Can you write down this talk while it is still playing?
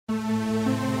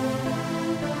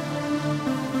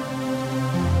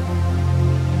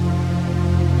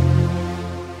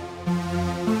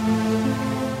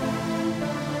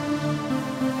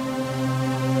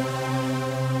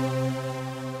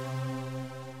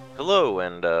Hello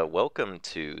and welcome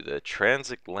to the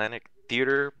Transatlantic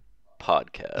Theater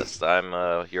Podcast.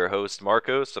 I'm your host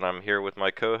Marcos, and I'm here with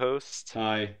my co-host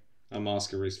Hi, I'm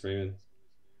Oscar Reese Freeman.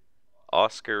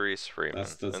 Oscar Reese Freeman.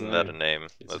 That's the Isn't that a name. name?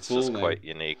 It's a That's full just name. quite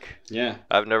unique. Yeah.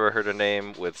 I've never heard a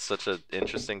name with such an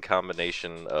interesting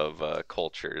combination of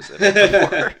cultures in it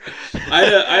before. I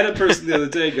had a person the other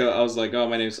day go. I was like, "Oh,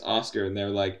 my name's Oscar," and they're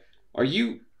like, "Are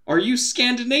you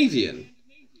Scandinavian?"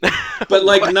 But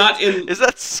like What? not in. Is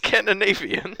that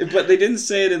Scandinavian? But they didn't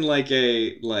say it in like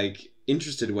a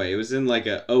interested way. It was in like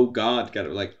a oh God kind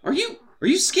of like, "Are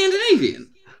you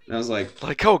Scandinavian?" And I was like,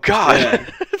 Like, oh God! "Yeah."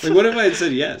 Like, what if I had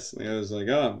said yes? Like, I was like,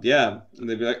 "Oh, yeah," and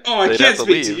they'd be like, "Oh, I They'd can't have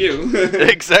to speak to leave. you."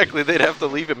 Exactly, they'd have to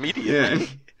leave immediately. Yeah.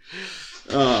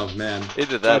 Oh man.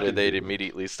 Either that, or Fucking they'd people.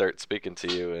 immediately start speaking to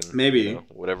you in Maybe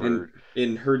whatever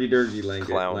in hurdy-durdy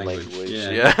clown language. language.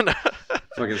 Yeah. Yeah.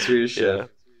 Fucking Swedish Yeah.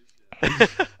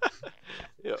 chef.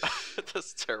 Yeah.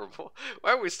 That's terrible.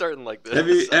 Why are we starting like this? Have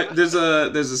you? There's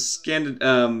a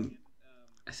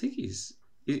I think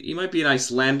he might be an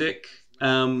Icelandic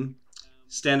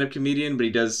stand-up comedian, but he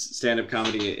does stand-up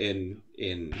comedy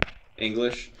in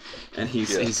English, and he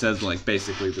says like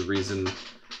basically the reason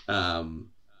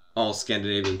all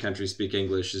Scandinavian countries speak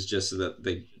English is just so that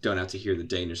they don't have to hear the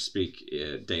Danish speak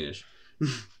Danish.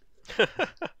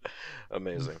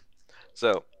 Amazing.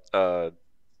 So,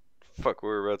 fuck, we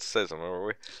were about to say something, were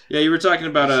we? Yeah, you were talking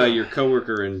about So- your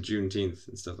coworker in Juneteenth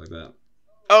and stuff like that.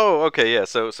 Oh, okay, yeah.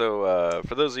 So,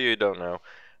 for those of you who don't know,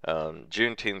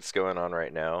 Juneteenth's going on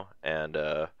right now, and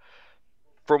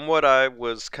from what I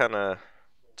was kind of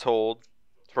told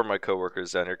from my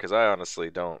coworkers down here, because I honestly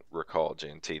don't recall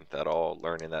Juneteenth at all,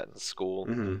 learning that in school,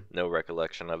 Mm-hmm. no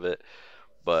recollection of it.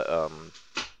 But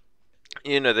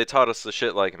they taught us the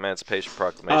shit like Emancipation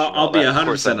Proclamation. and all I'll be that. Of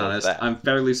course, I 100% know honest. that. I'm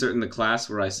fairly certain the class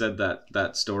where I said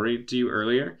that story to you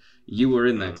earlier, you were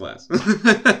in that class.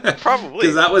 Probably.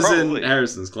 Because that was Probably. in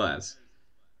Harrison's class.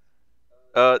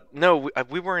 No,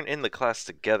 we weren't in the class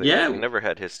together. Yeah. We never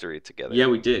had history together. Yeah,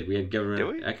 we did. We had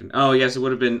government. Did we? Oh, yes, it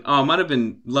would have been. Oh, it might have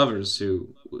been Lovers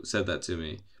who said that to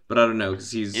me. But I don't know,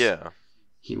 because Yeah.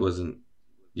 he wasn't.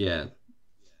 Yeah.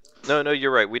 No,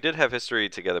 you're right. We did have history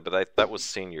together, but that was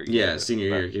senior year. Yeah, senior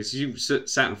year. Because you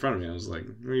sat in front of me. I was like,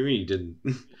 what do you mean you didn't?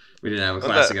 We didn't have a Well,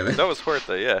 class that, together. That was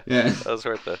Huerta, yeah. Yeah. That was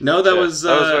Huerta. No, that Yeah, was,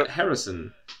 that was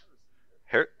Harrison.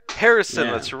 Harrison,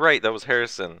 Yeah. that's right. That was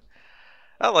Harrison.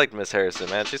 I liked Miss Harrison,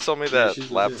 man. She sold me Yeah, that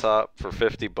she's legit. laptop for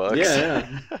 $50.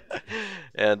 Yeah.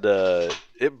 And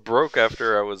it broke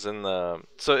after I was in the.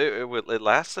 So it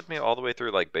lasted me all the way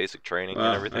through like basic training and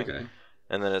Wow, everything. okay.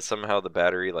 And then somehow the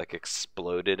battery like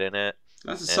exploded in it.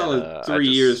 That's a And, solid I 3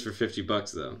 just- years for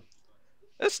 $50 though.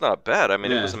 It's not bad. I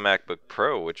mean, it Yeah. was a MacBook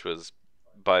Pro, which was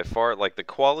by far like the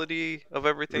quality of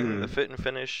everything, Mhm. the fit and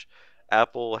finish.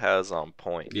 Apple has on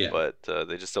point, Yeah. but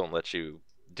they just don't let you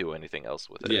do anything else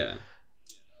with it. Yeah.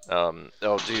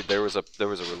 Oh, dude, there was a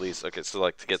release. Okay, so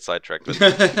like to get sidetracked, but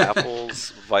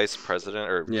Apple's vice president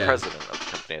or Yeah. president of the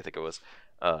company, I think it was,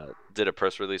 did a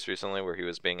press release recently where he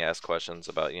was being asked questions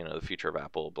about the future of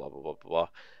Apple, blah blah blah blah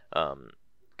blah.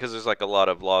 Because there's like a lot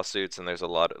of lawsuits and there's a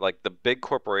lot of, like the big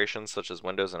corporations such as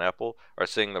Windows and Apple are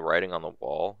seeing the writing on the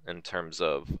wall in terms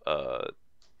of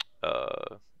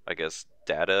I guess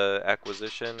data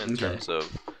acquisition in Okay. terms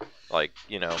of like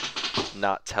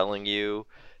not telling you,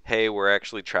 hey, we're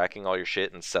actually tracking all your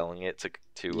shit and selling it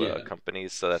to Yeah.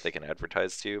 companies so that they can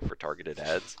advertise to you for targeted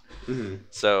ads. Hmm.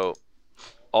 So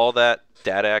all that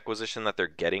data acquisition that they're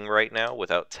getting right now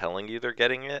without telling you they're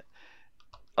getting it,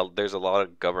 there's a lot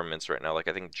of governments right now, like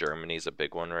I think Germany's a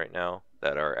big one right now,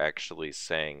 that are actually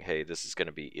saying, hey, this is going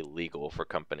to be illegal for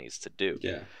companies to do.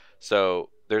 Yeah. So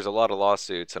there's a lot of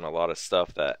lawsuits and a lot of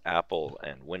stuff that Apple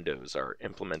and Windows are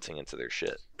implementing into their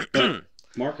shit.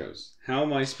 Marcos, how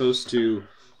am I supposed to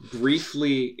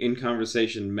briefly in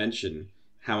conversation mention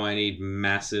how I need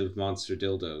massive monster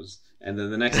dildos, and then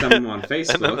the next time I'm on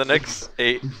Facebook, And then the next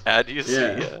ad you see,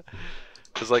 Yeah.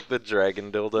 is like the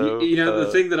dragon dildo.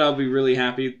 the thing that I'll be really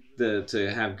happy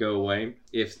to have go away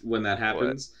when that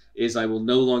happens is I will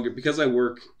no longer, because I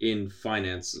work in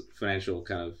financial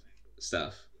kind of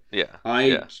stuff. Yeah.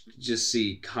 I just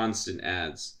see constant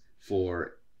ads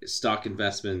for stock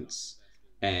investments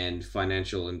and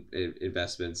financial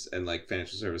investments and like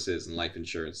financial services and life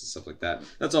insurance and stuff like that.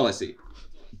 That's all I see.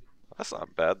 That's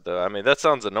not bad though. I mean, that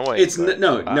sounds annoying. It's but,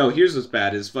 no. wow. Here's what's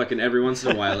bad is fucking every once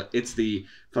in a while it's the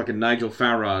fucking Nigel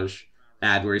Farage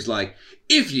ad where he's like,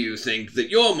 if you think that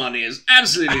your money is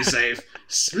absolutely safe,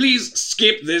 please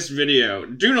skip this video.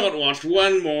 Do not watch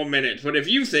one more minute. But if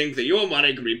you think that your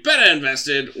money could be better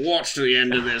invested, watch to the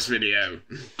end of this video.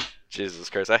 Jesus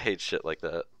Christ, I hate shit like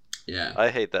that. Yeah. I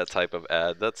hate that type of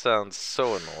ad. That sounds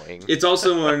so annoying. It's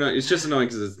also more annoying. It's just annoying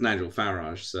because it's Nigel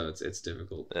Farage, so it's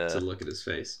difficult to Yeah. look at his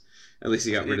face. At least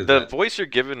he got rid of The that. voice you're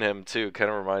giving him too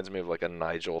kind of reminds me of like a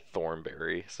Nigel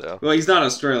Thornberry. So Well, he's not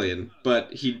Australian,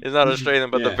 but he. he's not Australian,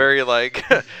 but the Yeah. very like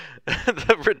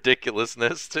the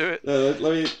ridiculousness to it. Let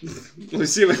me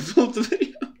see if I pull up the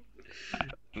video.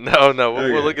 No, we'll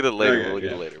Okay. look at it later. Okay, We'll look yeah.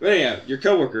 at it later. But yeah, your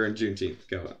coworker in Juneteenth.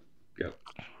 Go.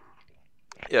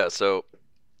 Yeah, so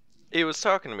he was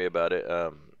talking to me about it,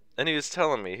 and he was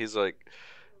telling me, he's like,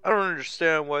 I don't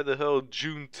understand why the hell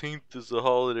Juneteenth is a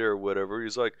holiday or whatever.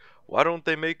 He's like, why don't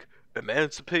they make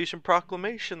Emancipation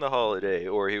Proclamation the holiday?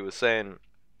 Or he was saying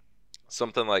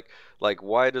something like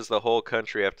why does the whole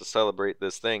country have to celebrate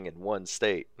this thing in one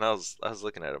state? And I was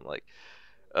looking at him like,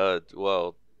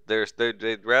 well,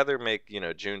 they'd rather make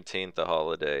Juneteenth a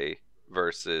holiday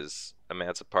versus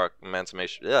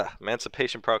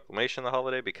Emancipation Proclamation the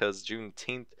holiday, because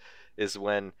Juneteenth is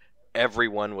when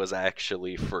everyone was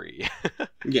actually free.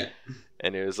 Yeah.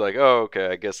 And he was like, oh, okay,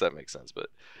 I guess that makes sense. But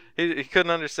he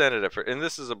couldn't understand it at first. And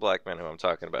this is a black man who I'm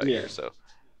talking about Yeah. here. So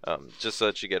just so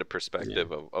that you get a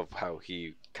perspective of how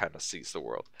he kind of sees the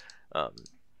world.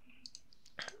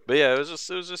 But yeah, it was just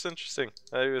interesting.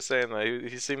 He was saying that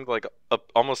he seemed like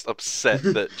almost upset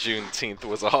that Juneteenth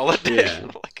was a holiday, Yeah.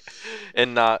 like,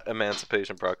 and not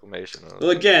Emancipation Proclamation.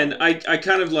 Well, again, I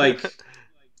kind of like.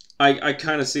 I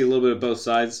kind of see a little bit of both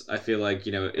sides. I feel like,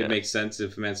 it Yeah. makes sense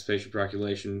if Emancipation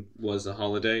Proclamation was a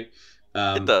holiday.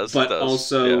 It does. But it does.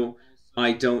 also,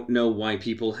 I don't know why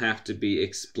people have to be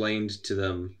explained to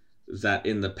them that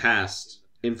in the past,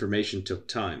 information took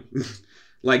time.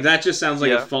 Like, that just sounds like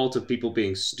Yeah. a fault of people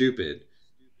being stupid.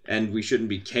 And we shouldn't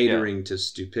be catering to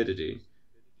stupidity.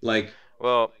 Like,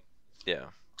 well, yeah.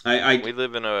 I We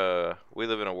live in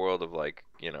a world of like,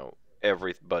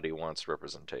 everybody wants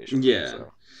representation. Yeah.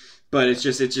 So. But it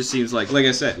just seems like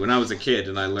I said, when I was a kid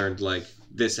and I learned like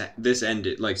this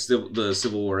ended, like the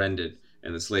Civil War ended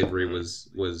and the slavery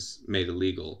was made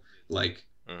illegal. Like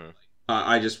Mhm.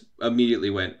 I just immediately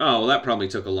went, oh, well, that probably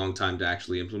took a long time to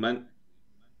actually implement.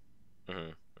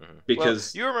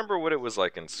 Because you remember what it was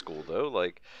like in school though.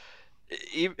 Like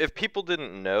if people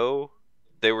didn't know,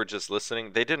 they were just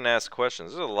listening. They didn't ask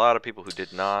questions. There's a lot of people who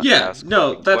did not ask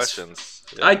questions.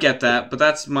 Yeah. I get that, but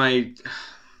that's my.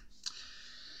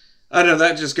 I don't know,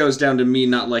 that just goes down to me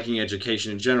not liking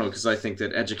education in general, because I think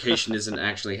that education isn't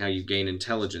actually how you gain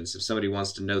intelligence. If somebody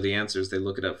wants to know the answers, they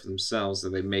look it up for themselves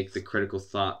and they make the critical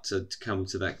thought to come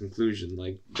to that conclusion.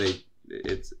 Like,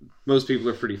 most people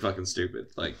are pretty fucking stupid.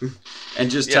 Like, and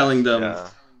just telling them,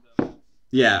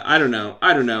 I don't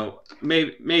know.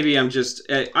 Maybe I'm just,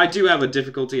 I do have a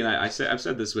difficulty, and I've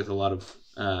said this with a lot of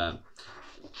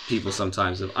people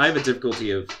sometimes. I have a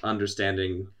difficulty of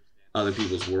understanding other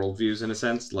people's worldviews in a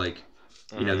sense, like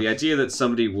the idea that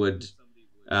somebody would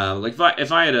like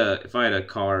if I had a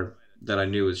car that I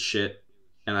knew was shit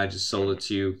and I just sold it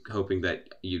to you hoping that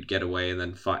you'd get away and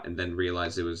then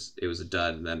realize it was a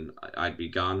dud and then I'd be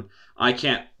gone. I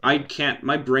can't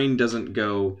my brain doesn't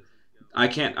go. I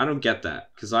don't get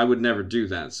that, because I would never do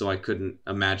that, so I couldn't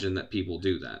imagine that people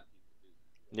do that.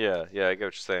 Yeah, I get what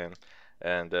you're saying.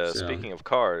 And speaking of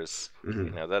cars,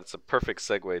 that's a perfect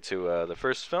segue to the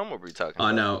first film we'll be talking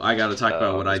about. Oh no, I got to talk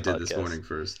about what I did podcast. this morning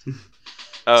first.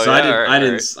 Oh, so yeah, I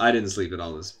didn't sleep at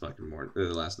all this fucking morning,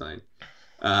 last night.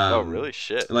 Oh really?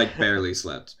 Shit. Like barely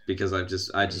slept, because I've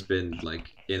just been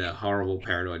like in a horrible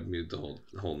paranoid mood the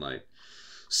whole night.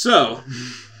 So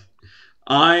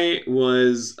I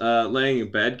was laying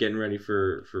in bed getting ready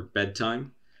for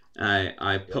bedtime.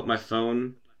 I put my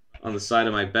phone on the side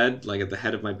of my bed, like at the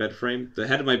head of my bed frame. The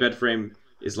head of my bed frame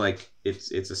is like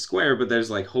it's a square, but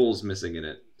there's like holes missing in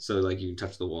it, so like you can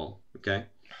touch the wall. Okay.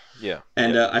 Yeah.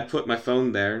 And I put my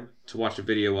phone there to watch a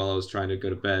video while I was trying to go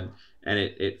to bed, and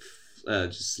it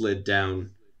just slid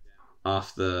down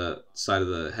off the side of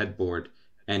the headboard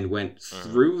and went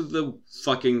through the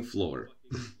fucking floor.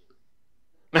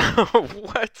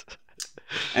 What?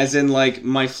 As in, like,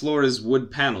 my floor is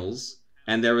wood panels,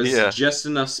 and there was just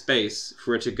enough space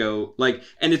for it to go, like,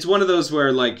 and it's one of those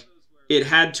where, like, it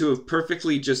had to have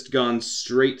perfectly just gone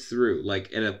straight through,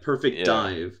 like, in a perfect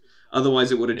dive.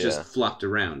 Otherwise, it would have just flopped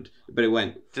around. But it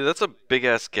went... Dude, that's a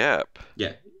big-ass gap.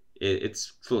 Yeah.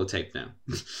 It's full of tape now.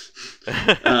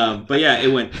 But yeah,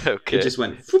 it went... Okay. It just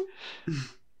went...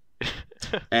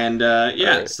 And,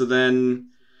 right. So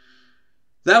then...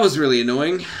 That was really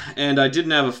annoying. And I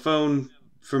didn't have a phone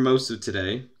for most of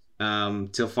today.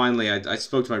 till finally I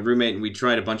spoke to my roommate and we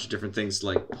tried a bunch of different things to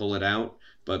like pull it out.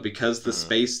 But because the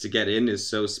space to get in is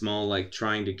so small, like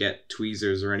trying to get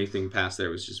tweezers or anything past there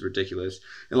was just ridiculous.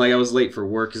 And like I was late for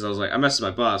work because I was like, I messed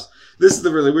with my boss. This is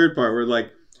the really weird part where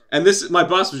like, and my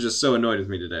boss was just so annoyed with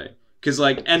me today because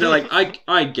like, and like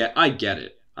I get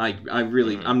it. I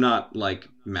really I'm not like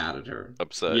mad at her.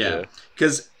 Upset. Yeah.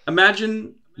 Because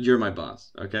imagine you're my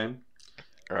boss, okay?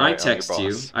 Right,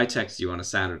 I text you on a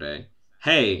Saturday.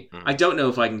 Hey, I don't know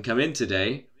if I can come in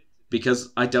today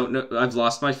because I don't know. I've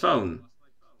lost my phone.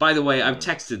 By the way, I've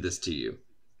texted this to you.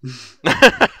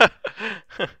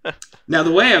 Now,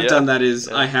 the way I've done that is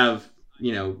I have,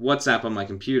 WhatsApp on my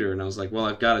computer, and I was like, well,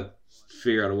 I've got to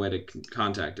figure out a way to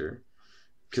contact her.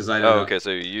 Because I don't know. Okay,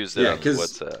 so you used it on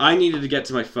WhatsApp. I needed to get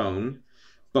to my phone,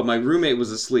 but my roommate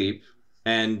was asleep,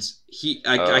 and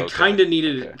I kind of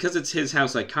needed, because it's his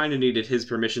house, I kind of needed his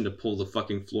permission to pull the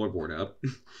fucking floorboard up.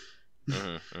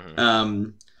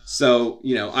 So,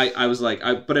 I was like,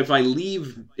 but if I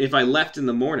left in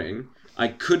the morning, I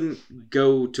couldn't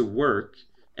go to work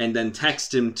and then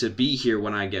text him to be here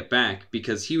when I get back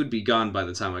because he would be gone by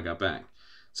the time I got back.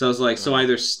 So I was like, so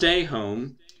either stay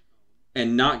home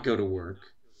and not go to work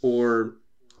or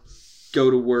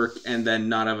go to work and then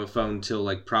not have a phone till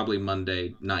like probably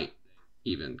Monday night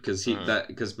even because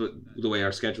the way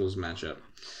our schedules match up.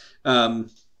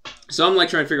 So I'm like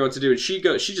trying to figure out what to do, and she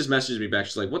just messaged me back.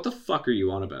 She's like, "What the fuck are you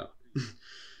on about?"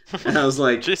 And I was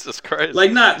like, "Jesus Christ!"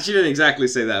 Like, she didn't exactly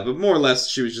say that, but more or less,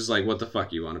 she was just like, "What the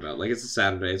fuck are you on about?" Like, it's a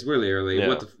Saturday, it's really early. Yeah.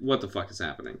 What the fuck is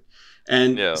happening?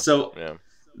 And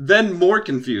then more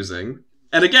confusing.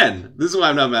 And again, this is why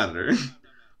I'm not mad at her.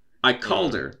 I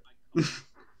called her.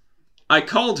 I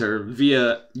called her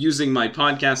via using my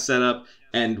podcast setup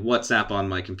and WhatsApp on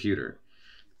my computer.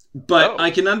 But I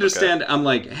can understand. Okay. I'm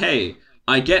like, hey.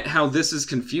 I get how this is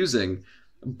confusing,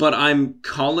 but I'm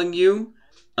calling you,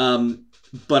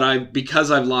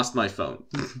 because I've lost my phone.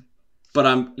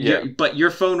 But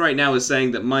your phone right now is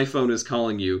saying that my phone is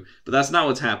calling you, but that's not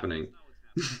what's happening.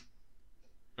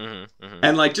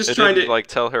 And like just trying to like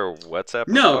tell her WhatsApp.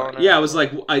 No, I was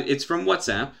like, it's from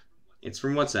WhatsApp. It's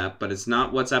from WhatsApp, but it's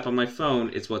not WhatsApp on my phone.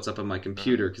 It's WhatsApp on my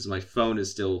computer because my phone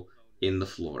is still in the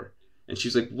floor. And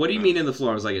she's like, what do you mean in the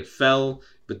floor? I was like, it fell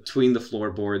between the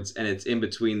floorboards, and it's in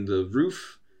between the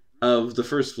roof of the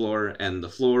first floor and the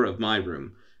floor of my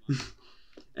room.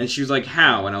 And she was like,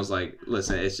 how? And I was like,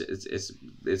 listen,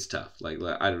 it's tough. Like,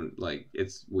 I don't, like,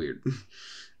 it's weird.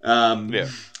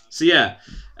 So yeah.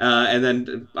 And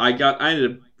then I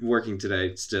ended up working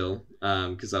today still,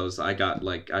 because I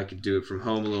could do it from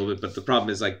home a little bit, but the problem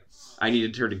is, like, I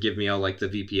needed her to give me all, like, the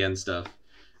VPN stuff.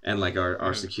 And like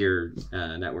our secure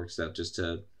network stuff, just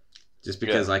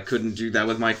because I couldn't do that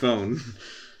with my phone.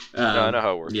 No, I know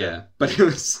how it works. Yeah, but it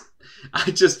was.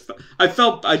 I just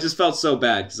felt so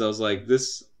bad because I was like,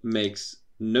 this makes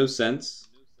no sense.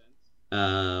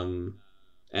 And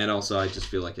also, I just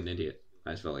feel like an idiot.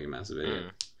 I just felt like a massive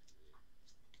idiot.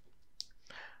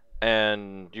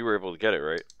 And you were able to get it,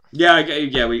 right?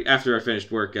 Yeah. We after I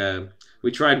finished work, we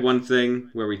tried one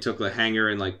thing where we took the hanger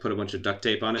and like put a bunch of duct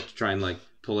tape on it to try and like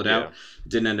pull it out. It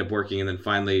didn't end up working, and then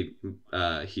finally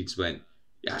he just went,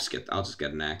 yeah, I'll just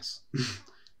get an axe.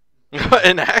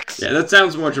 An axe? Yeah, that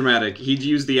sounds more dramatic. He'd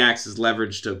use the axe as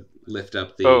leverage to lift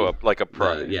up the like a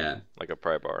pry. Like a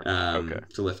pry bar.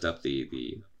 To lift up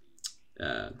the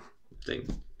thing.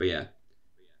 But yeah,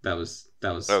 that was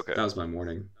my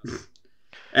morning.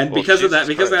 And because of that,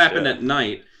 because that happened at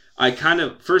night, I kind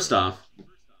of, first off,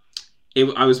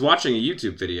 I was watching a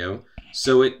YouTube video,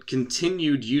 so it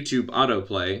continued YouTube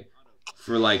autoplay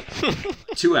for like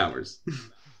 2 hours.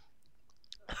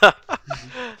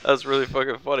 That's really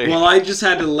fucking funny. Well, I just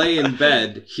had to lay in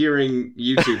bed hearing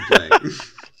YouTube play.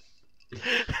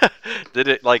 Did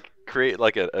it like create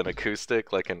like an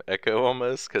acoustic, like an echo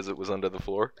almost, because it was under the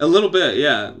floor? A little bit,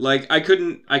 yeah. Like I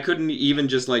couldn't even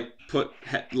just like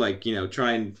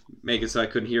try and make it so I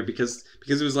couldn't hear because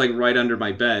it was like right under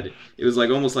my bed. It was like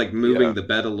almost like moving the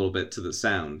bed a little bit to the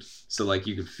sound, so like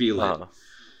you could feel it.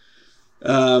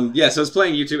 So I was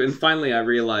playing YouTube, and finally I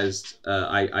realized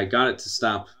I got it to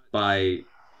stop by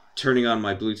turning on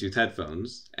my Bluetooth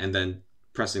headphones and then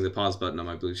pressing the pause button on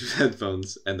my Bluetooth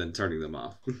headphones and then turning them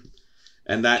off.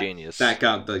 And that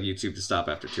got the YouTube to stop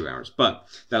after 2 hours. But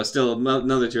that was still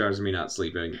another 2 hours of me not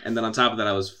sleeping. And then on top of that,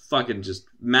 I was fucking just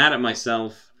mad at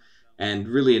myself and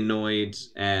really annoyed,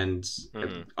 and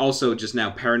also just now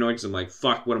paranoid because I'm like,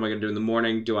 fuck, what am I going to do in the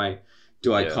morning? Do I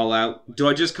call out? Do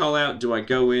I just call out? Do I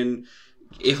go in?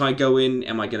 If I go in,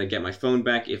 am I going to get my phone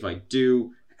back? If I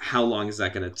do, how long is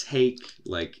that going to take?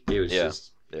 Like, it was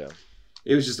just... Yeah.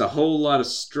 It was just a whole lot of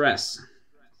stress.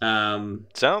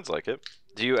 Sounds like it.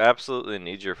 Do you absolutely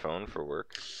need your phone for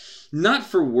work? Not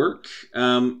for work.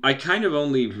 I kind of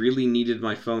only really needed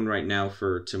my phone right now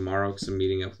for tomorrow because I'm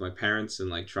meeting up with my parents and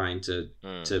like trying to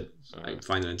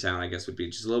find them in town. I guess would be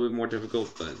just a little bit more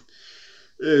difficult, but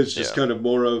it's just kind of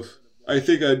more of. I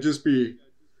think I'd just be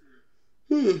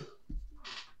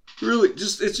really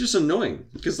just. It's just annoying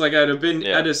because like I'd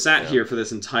have sat here for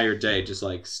this entire day just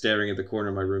like staring at the corner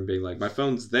of my room, being like, my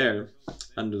phone's there,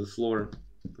 under the floor,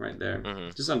 right there,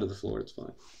 just under the floor. It's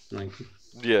fine. Like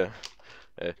yeah.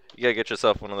 You gotta get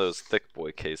yourself one of those thick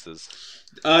boy cases.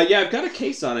 Yeah, I've got a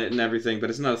case on it and everything, but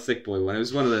it's not a thick boy one. It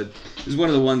was one of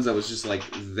the ones that was just like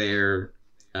there,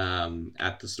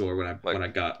 at the store when I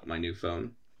got my new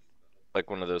phone. Like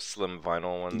one of those slim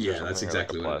vinyl ones. Yeah, that's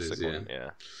exactly what it is.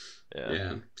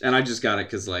 Yeah. And I just got it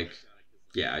because like,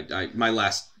 my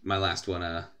last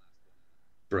one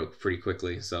broke pretty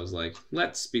quickly, so I was like,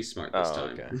 let's be smart this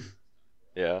time. Okay.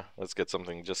 Yeah, let's get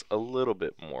something just a little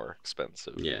bit more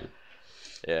expensive. Yeah.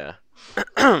 Yeah.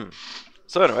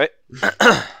 So anyway.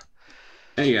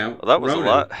 Anyhow, well, that was a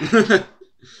lot.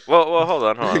 well, hold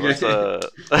on. Okay. Let's,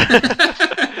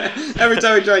 Every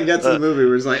time we try and get to the movie,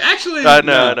 we're just like, actually,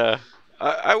 no.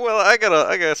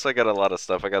 I guess I got a lot of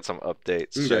stuff. I got some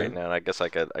updates right now, and I guess I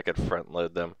could front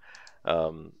load them,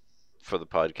 for the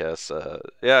podcast.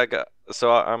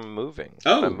 I'm moving.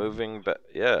 Oh. I'm moving, but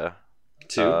yeah.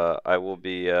 I will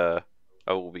be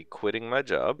quitting my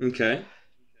job. Okay.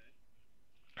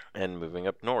 And moving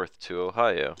up north to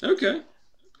Ohio. Okay.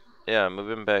 Yeah, I'm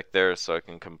moving back there so I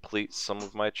can complete some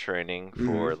of my training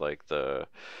for like the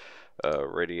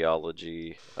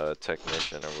radiology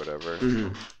technician or whatever.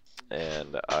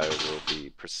 And I will be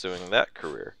pursuing that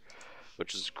career,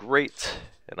 which is great,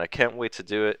 and I can't wait to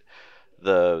do it.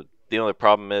 The only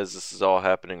problem is this is all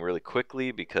happening really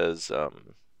quickly because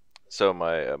so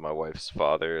my wife's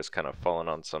father is kind of fallen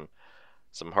on some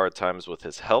hard times with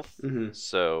his health.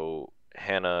 So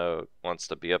Hannah wants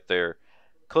to be up there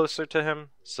closer to him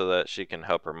so that she can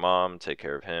help her mom take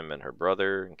care of him and her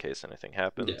brother in case anything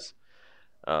happens.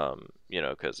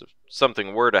 Because if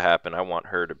something were to happen, I want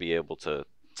her to be able to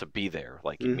be there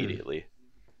like immediately.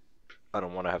 I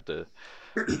don't want to have to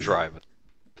drive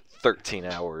 13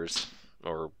 hours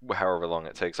or however long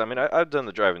it takes. I mean, I've done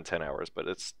the drive in 10 hours, but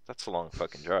that's a long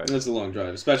fucking drive. That's a long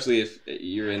drive, especially if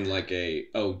you're in like a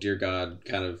oh dear God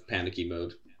kind of panicky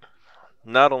mode.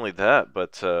 Not only that,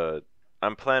 but I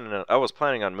was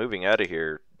planning on moving out of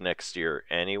here next year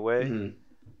anyway.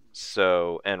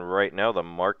 So, and right now the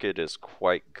market is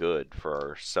quite good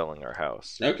for selling our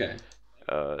house. Okay.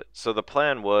 So the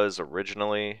plan was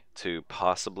originally to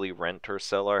possibly rent or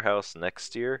sell our house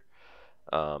next year,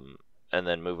 and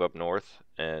then move up north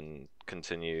and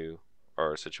continue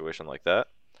our situation like that.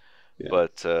 Yeah.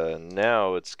 But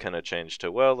now it's kind of changed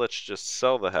to, well, let's just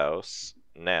sell the house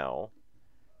now,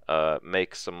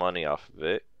 make some money off of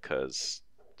it, because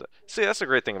see, that's the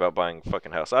great thing about buying a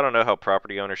fucking house. I don't know how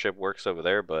property ownership works over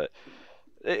there, but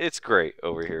it's great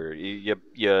over here.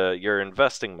 You're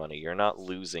investing money. You're not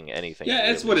losing anything. Yeah,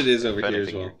 that's what it is over here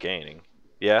as well. You're gaining.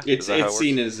 Yeah, it's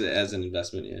seen as an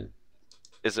investment. Yeah.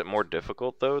 Is it more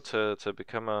difficult though to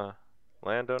become a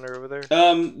landowner over there?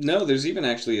 No. There's even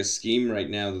actually a scheme right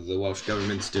now that the Welsh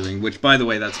government's doing. Which, by the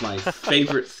way, that's my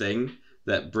favorite thing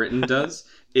that Britain does.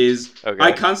 Is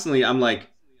I'm like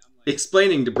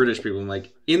explaining to British people. I'm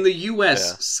like, in the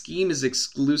U.S., scheme is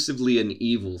exclusively an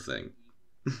evil thing.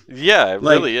 Yeah, it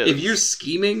really is. If you're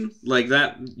scheming like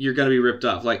that, you're gonna be ripped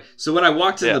off. Like, so when I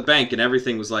walked into the bank and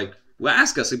everything was like, well,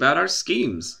 ask us about our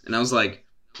schemes, and I was like,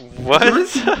 what?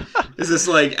 Is this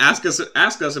like ask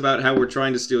us about how we're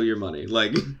trying to steal your money?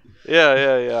 Like, yeah.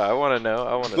 I want to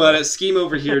know. But a scheme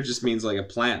over here just means like a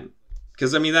plan,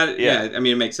 because I mean that. Yeah, I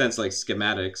mean it makes sense like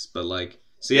schematics, but like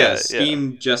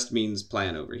scheme just means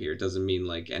plan over here. It doesn't mean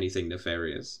like anything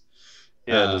nefarious.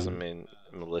 Yeah, it doesn't mean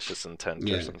malicious intent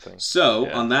or something.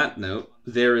 So, on that note,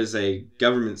 there is a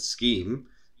government scheme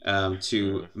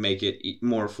to make it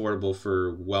more affordable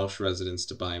for Welsh residents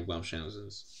to buy Welsh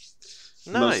houses.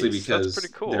 Nice. Mostly because that's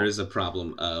pretty cool. There is a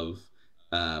problem of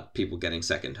people getting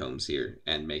second homes here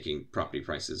and making property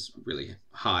prices really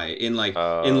high in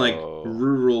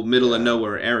rural, middle of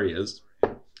nowhere areas.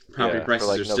 Property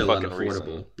prices are still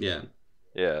unaffordable. Reason.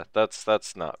 Yeah, that's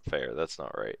not fair. That's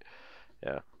not right.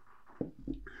 Yeah.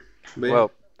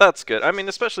 Well, that's good. I mean,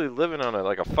 especially living on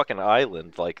a fucking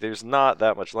island. Like, there's not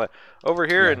that much land over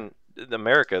here in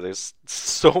America. There's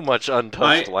so much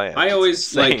untouched land. I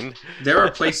always there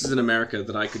are places in America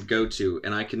that I could go to,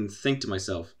 and I can think to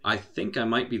myself, I think I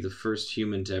might be the first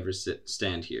human to ever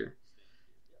stand here.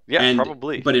 Yeah,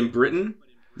 probably. But in Britain,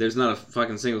 there's not a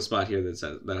fucking single spot here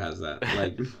that has that.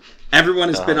 Like, everyone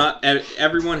has been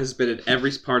at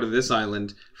every part of this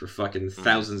island for fucking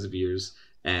thousands of years,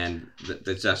 and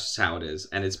that's just how it is.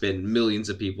 And it's been millions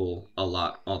of people a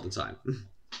lot all the time.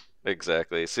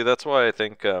 Exactly. See, that's why I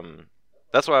think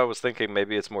that's why I was thinking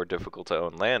maybe it's more difficult to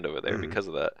own land over there because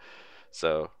of that.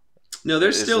 So no,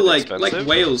 there's is still it like expensive?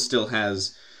 Wales still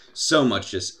has so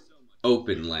much just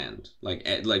open land, like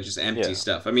just empty Yeah.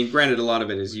 stuff. I mean, granted, a lot of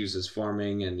it is used as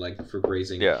farming and like for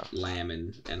grazing Yeah. lamb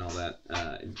and all that,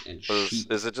 and Is,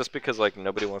 sheep. is it just because like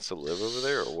nobody wants to live over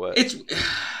there or what?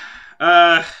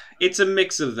 It's a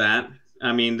mix of that.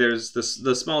 I mean, there's the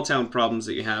small town problems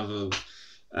that you have of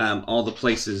all the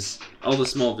places, all the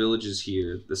small villages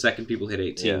here. The second people hit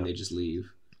 18, Yeah. they just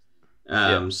leave.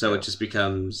 Yeah. It just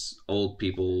becomes old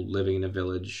people living in a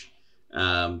village.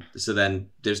 So then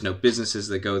there's no businesses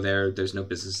that go there. There's no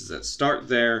businesses that start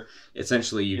there.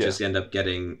 Essentially, you just end up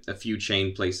getting a few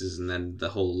chain places, and then the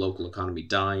whole local economy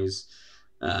dies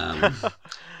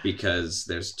because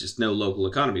there's just no local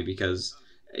economy. Because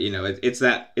it's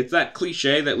that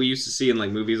cliche that we used to see in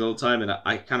like movies all the time, and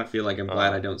I kind of feel like I'm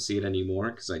glad I don't see it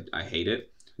anymore because I hate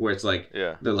it. Where it's like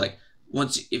Yeah. they're like,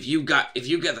 if you got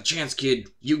the chance, kid,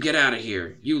 you get out of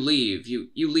here. You leave. You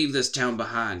leave this town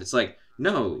behind. It's like,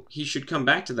 no, he should come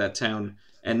back to that town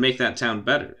and make that town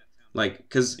better. Like,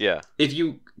 because Yeah. if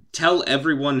you tell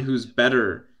everyone who's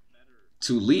better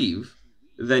to leave,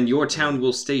 then your town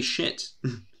will stay shit.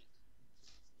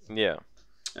 Yeah.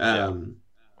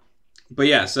 But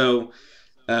yeah, so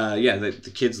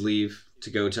the kids leave to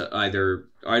go to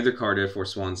either Cardiff or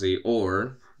Swansea,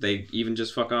 or they even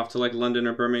just fuck off to like London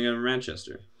or Birmingham or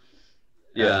Manchester.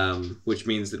 Yeah. Which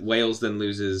means that Wales then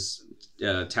loses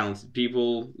talented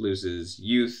people, loses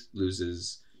youth,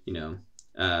 loses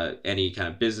any kind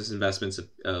of business investments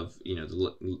of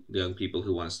the young people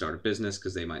who want to start a business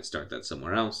because they might start that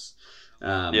somewhere else.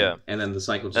 And then the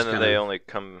cycle just and then they only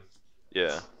come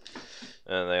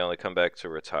back to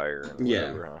retire and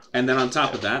whatever, huh? And then on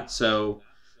top of that,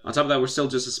 we're still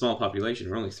just a small population.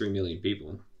 We're only 3 million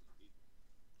people.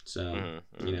 So,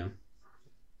 yeah,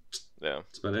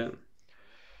 that's about it.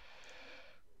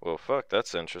 Well, fuck,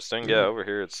 that's interesting. Yeah, over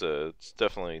here it's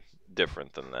definitely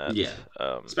different than that. Yeah,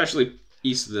 especially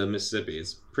east of the Mississippi,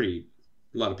 it's a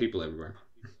lot of people everywhere.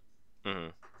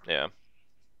 Yeah,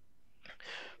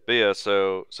 but yeah,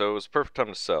 so it was perfect time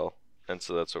to sell, and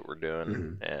so that's what we're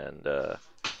doing, and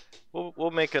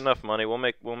we'll make enough money. We'll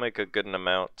make a good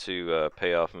amount to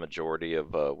pay off a majority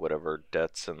of whatever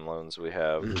debts and loans we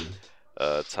have.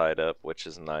 Tied up, which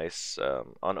is nice.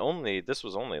 This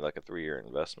was only like a 3-year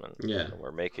investment. Yeah, and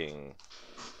we're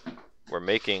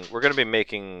gonna be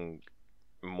making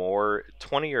more it's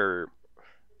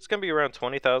gonna be around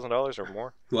 $20,000 or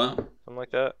more. Wow, something like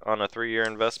that on a 3-year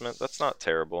investment. That's not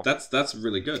terrible. That's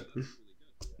really good.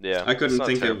 Yeah, I couldn't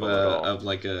think of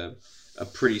like a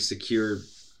pretty secure,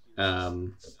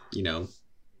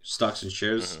 stocks and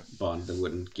shares bond that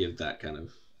wouldn't give that kind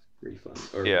of refund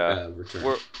or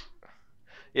return.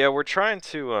 We're trying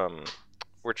to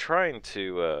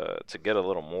get a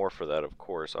little more for that, of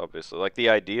course, obviously. Like the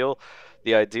ideal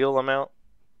amount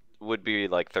would be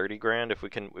like 30 grand. If we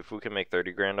can make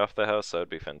 30 grand off the house, that would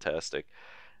be fantastic.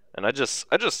 And I just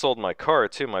sold my car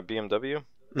too, my BMW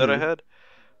that I had,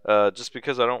 just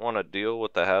because I don't want to deal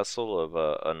with the hassle of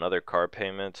another car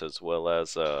payment, as well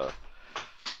as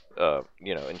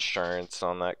insurance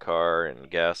on that car and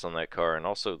gas on that car, and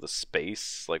also the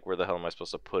space. Like, where the hell am I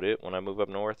supposed to put it when I move up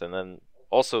north? And then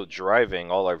also driving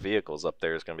all our vehicles up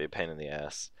there is going to be a pain in the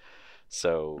ass.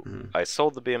 So I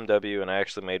sold the BMW, and I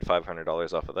actually made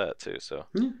 $500 off of that too. So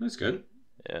that's good.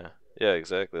 Yeah,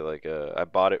 exactly. Like I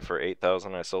bought it for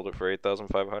 $8,000. I sold it for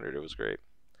 $8,500. It was great.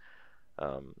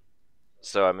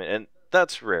 So I mean, and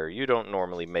that's rare. You don't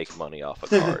normally make money off of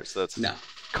cars. No.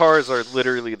 Cars are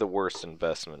literally the worst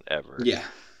investment ever. Yeah.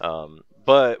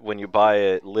 But when you buy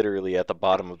it literally at the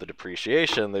bottom of the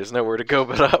depreciation, there's nowhere to go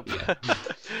but up. Yeah.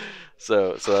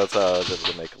 So that's how I was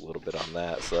able to make a little bit on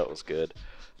that. So that was good.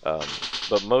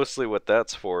 But mostly what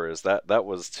that's for is that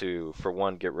was to, for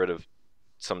one, get rid of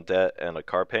some debt and a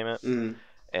car payment,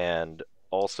 and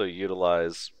also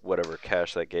utilize whatever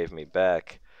cash that gave me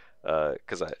back,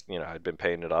 because I'd been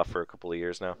paying it off for a couple of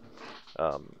years now.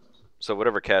 So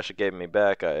whatever cash it gave me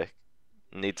back, I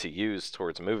need to use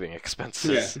towards moving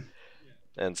expenses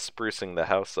and sprucing the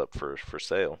house up for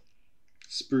sale.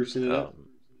 Sprucing it up.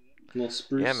 Little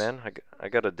spruce. Yeah, man, I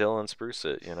gotta Dylan spruce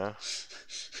it,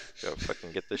 Gotta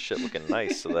fucking get this shit looking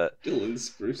nice so that Dylan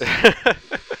spruce. I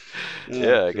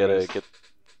gotta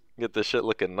get this shit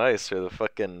looking nice, or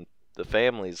the the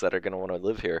families that are going to want to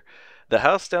live here. The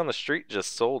house down the street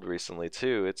just sold recently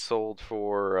too. It sold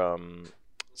for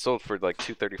like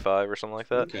 235 or something like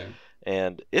that. Okay.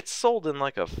 And it sold in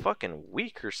like a fucking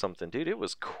week or something, dude. It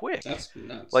was quick. That's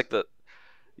nuts. Like the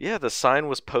sign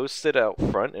was posted out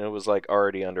front and it was like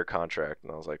already under contract,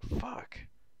 and I was like, fuck,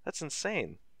 that's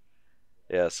insane.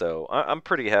 Yeah, so I'm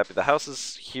pretty happy. The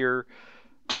houses here,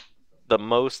 the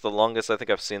longest I think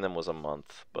I've seen them was a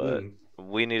month, but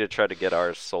we need to try to get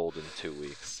ours sold in 2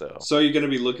 weeks. So you're going to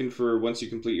be looking for, once you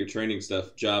complete your training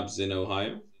stuff, jobs in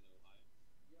Ohio?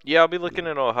 Yeah, I'll be looking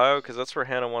in Ohio because that's where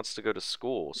Hannah wants to go to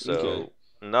school. So Okay.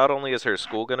 not only is her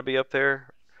school going to be up there,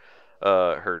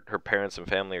 her parents and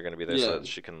family are going to be there so Yeah. that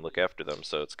she can look after them.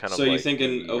 So it's kind of So like you thinking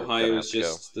we are Ohio gonna is have to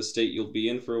go. just the state you'll be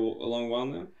in for a long while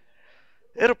now?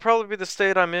 It'll probably be the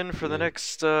state I'm in for the Yeah.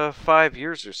 next 5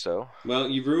 years or so. Well,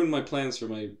 you ruined my plans for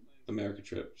my America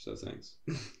trip, so thanks.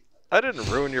 I didn't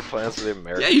ruin your plans for the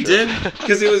American Yeah, you trip. did.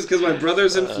 Because my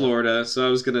brother's in Florida, so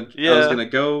I was gonna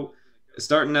go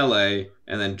start in LA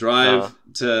and then drive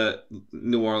to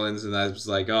New Orleans, and I was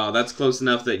like, oh, that's close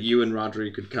enough that you and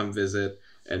Rodri could come visit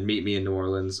and meet me in New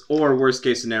Orleans. Or worst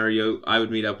case scenario, I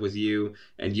would meet up with you,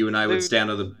 and you and I would Dude.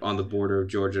 stand on the border of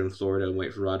Georgia and Florida and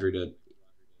wait for Rodri to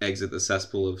exit the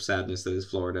cesspool of sadness that is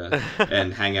Florida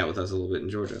and hang out with us a little bit in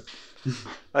Georgia.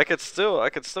 I could still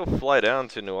fly down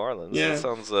to New Orleans. Yeah.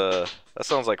 That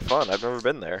sounds like fun. I've never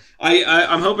been there.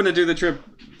 I'm hoping to do the trip,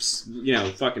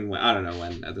 fucking I don't know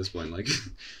when at this point. Like,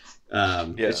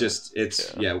 I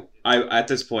at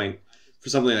this point for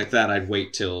something like that I'd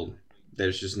wait till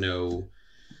there's just no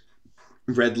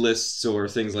red lists or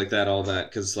things like that, all that,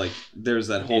 because like there's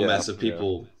that whole mess of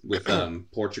people with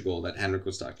Portugal that Henrik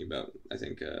was talking about. I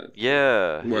think like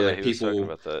he was talking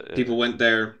about that. Yeah. people went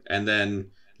there and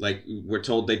then like were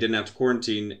told they didn't have to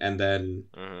quarantine, and then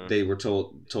they were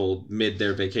told mid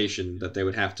their vacation that they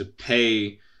would have to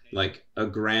pay like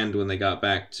 $1,000 when they got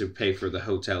back to pay for the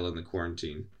hotel and the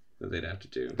quarantine that they'd have to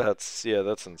do. That's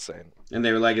insane. And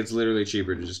they were like, it's literally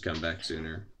cheaper to just come back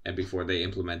sooner and before they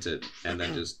implement it, and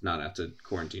then just not have to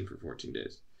quarantine for 14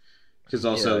 days. Because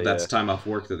also that's time off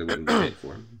work that they wouldn't be paid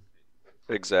for.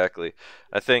 Exactly.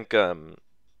 I think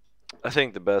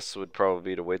the best would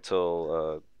probably be to wait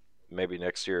till maybe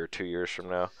next year or 2 years from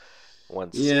now,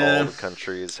 once all the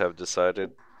countries have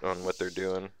decided on what they're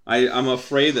doing. I'm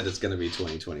afraid that it's going to be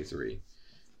 2023,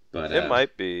 but it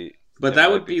might be. But that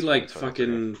would be like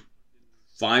fucking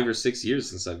 5 or 6 years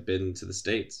since I've been to the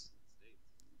States.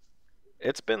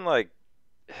 It's been like,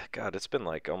 God, it's been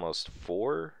like almost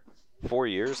 4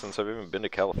 years since I've even been to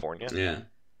California.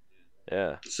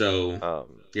 Yeah. So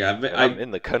I'm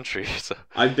in the country. So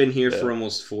I've been here for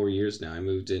almost 4 years now. I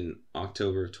moved in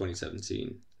October of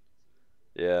 2017.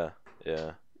 Yeah.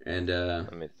 And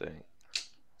let me think.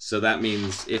 So that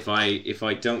means if I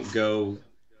go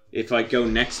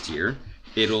next year,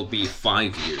 it'll be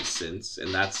 5 years since,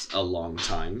 and that's a long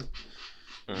time.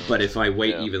 But if I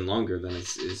wait even longer, then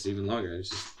it's even longer. It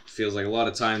just feels like a lot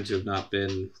of time to have not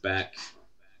been back,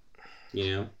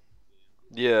 you know?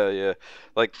 Yeah.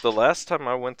 Like the last time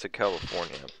I went to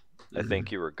California, I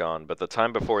think you were gone, but the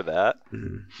time before that,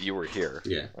 you were here.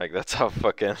 Yeah. Like that's how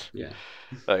fucking. Yeah.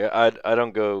 Like I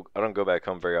don't go back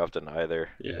home very often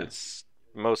either. Yeah. It's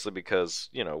mostly because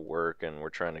work, and we're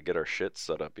trying to get our shit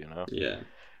set up. Yeah.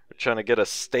 We're trying to get a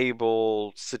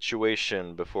stable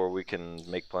situation before we can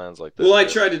make plans like this. Well, I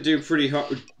tried to do pretty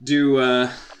hard.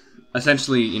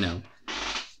 Essentially,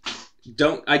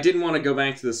 I didn't want to go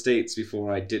back to the States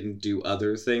before I didn't do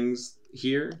other things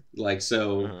here. Like,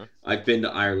 so I've been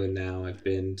to Ireland now. I've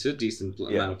been to a decent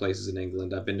amount of places in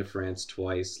England. I've been to France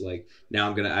twice. Like,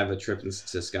 now I have a trip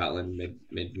to Scotland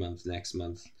mid-month next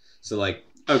month. So, like,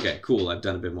 okay, cool. I've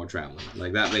done a bit more traveling.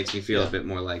 Like, that makes me feel a bit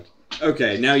more like,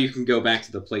 okay, now you can go back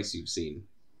to the place you've seen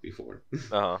before.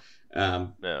 Yeah.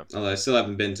 Although I still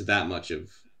haven't been to that much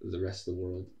of the rest of the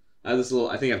world. I have this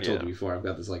I think I've told you before, I've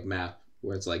got this like map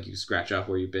where it's like you scratch off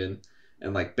where you've been,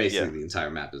 and like basically the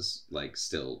entire map is like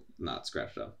still not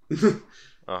scratched off.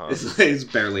 It's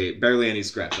barely any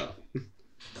scratch off.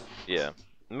 Yeah.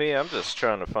 Me, I'm just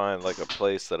trying to find like a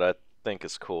place that I think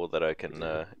is cool that I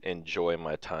can enjoy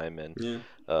my time in.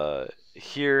 Yeah.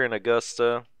 Here in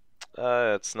Augusta,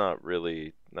 it's not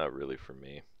really for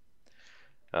me.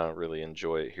 I don't really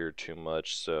enjoy it here too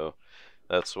much, so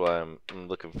that's why I'm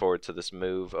looking forward to this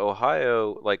move.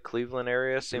 Ohio, like Cleveland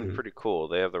area, seemed pretty cool.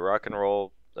 They have the Rock and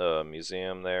Roll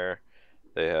museum there.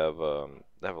 They have a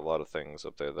lot of things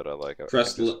up there that I like.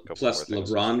 Plus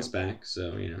LeBron's back,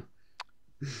 so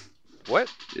What?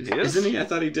 He is? Isn't he? I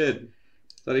thought he did.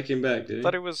 I thought he came back. Did he? I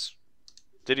thought he was.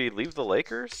 Did he leave the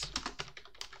Lakers?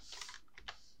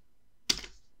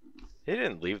 He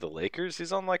didn't leave the Lakers.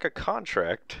 He's on like a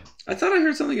contract. I thought I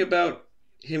heard something about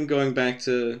him going back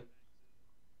to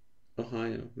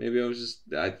Ohio. Maybe I was just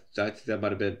I think that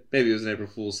might have been, maybe it was an April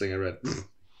Fool's thing I read.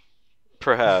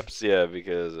 Perhaps, yeah,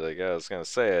 because like I was gonna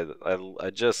say, I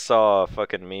just saw a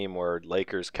fucking meme where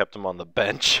Lakers kept him on the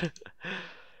bench,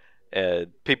 and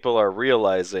people are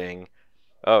realizing,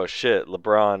 oh shit,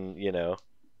 LeBron,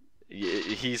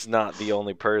 he's not the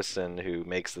only person who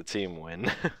makes the team win.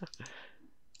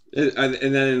 And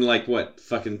then in like what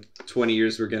fucking 20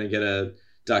 years we're gonna get a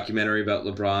documentary about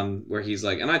LeBron where he's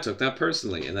like, and I took that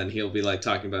personally, and then he'll be like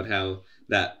talking about how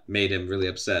that made him really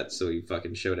upset, so he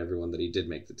fucking showed everyone that he did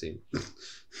make the team.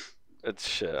 It's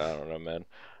shit. I don't know, man.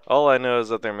 All I know is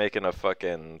that they're making a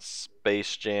fucking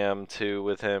Space Jam 2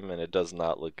 with him, and it does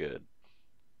not look good.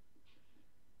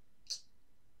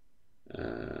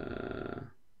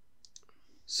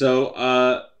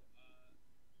 So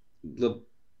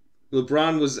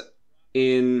LeBron was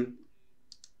in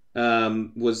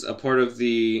was a part of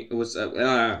the was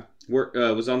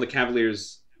on the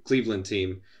Cavaliers Cleveland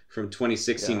team from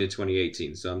 2016 to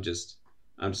 2018. So I'm just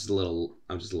a little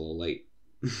late.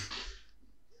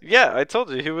 Yeah, I told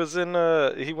you he was in.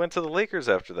 He went to the Lakers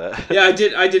after that. Yeah,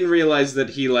 I didn't realize that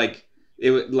he like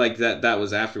it like that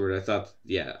was afterward. I thought,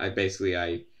 yeah, I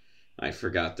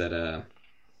forgot that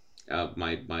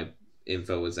my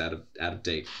info was out of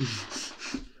date.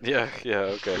 Yeah,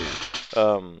 okay.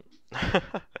 Yeah.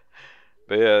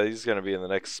 But yeah, he's gonna be in the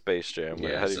next Space Jam.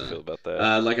 Yeah, How do you feel about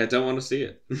that? Like I don't want to see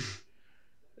it.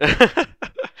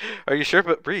 Are you sure?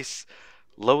 But Reese,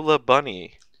 Lola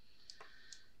Bunny.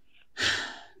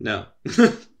 No.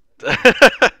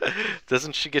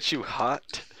 Doesn't she get you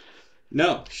hot?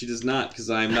 No, she does not, because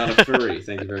I am not a furry.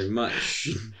 Thank you very much.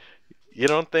 You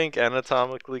don't think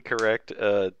anatomically correct,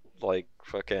 like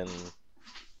fucking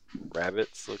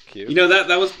rabbits look cute? You know,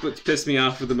 that was what pissed me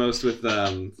off the most with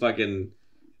fucking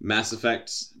Mass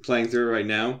Effect playing through right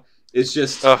now. It's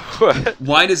just, what?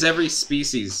 Why does every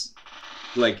species,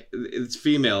 like, it's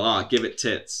female, give it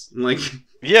tits? Like,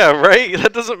 yeah, right?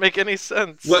 That doesn't make any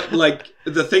sense. What, like,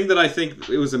 the thing that I think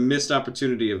it was a missed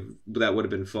opportunity of that would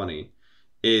have been funny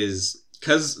is,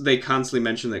 because they constantly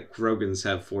mention that Krogans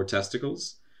have 4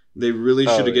 testicles, they really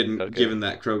should have given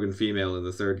that Krogan female in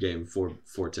the third game 4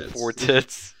 tits. 4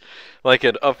 tits? Like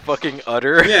a fucking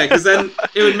udder? Yeah, because then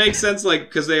it would make sense, like,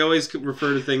 because they always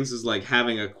refer to things as, like,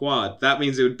 having a quad. That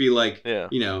means it would be, like,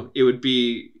 you know, it would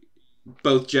be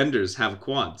both genders have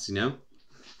quads, you know?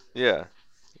 Yeah.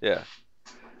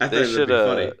 I thought it would be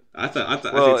funny. I think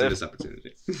it's a missed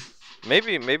opportunity.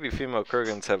 Maybe female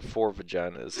Krogans have 4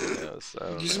 vaginas. Who knows?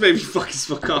 You just made me fucking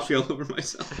spill coffee all over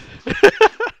myself.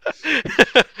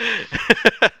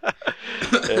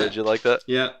 Did you like that?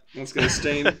 Yeah, it's gonna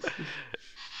stain.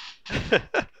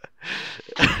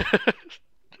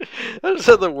 I just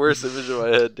had the worst image in my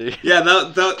head, dude. Yeah,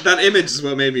 that image is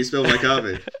what made me spill my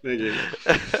coffee. Thank you.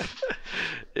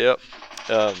 Yep.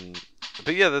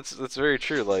 But yeah, that's very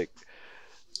true. Like,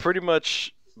 pretty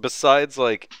much, besides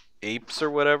like apes or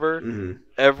whatever,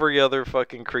 every other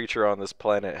fucking creature on this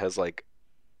planet has like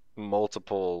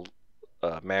multiple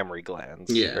mammary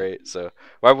glands. Yeah. Right. So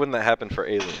why wouldn't that happen for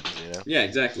aliens? You know. Yeah,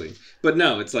 exactly. But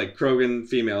no, it's like Krogan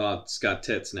female. Oh, it's got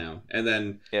tits now, and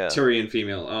then Turian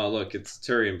female. Oh, look, it's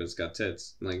Turian, but it's got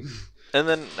tits. Like. And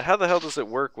then how the hell does it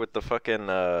work with the fucking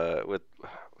with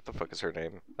what the fuck is her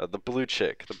name? The blue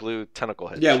chick, the blue tentacle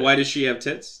head. Yeah. chick. Why does she have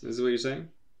tits? Is what you're saying?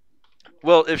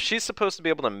 Well, if she's supposed to be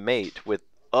able to mate with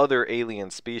other alien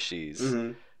species,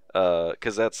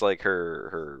 because that's like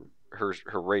her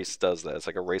race does that. It's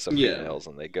like a race of females,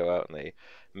 and they go out and they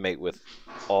mate with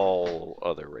all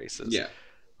other races. Yeah.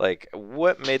 Like,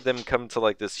 what made them come to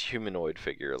like this humanoid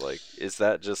figure? Like, is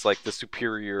that just like the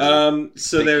superior?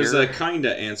 So figure? there's a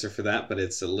kinda answer for that, but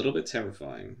it's a little bit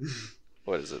terrifying.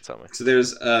 What is it? Tell me. So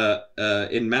there's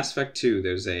in Mass Effect 2,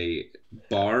 there's a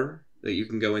bar that you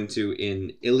can go into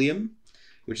in Ilium,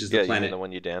 which is the planet. You mean the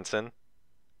one you dance in?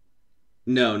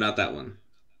 No, not that one.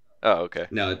 Oh, okay.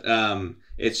 No,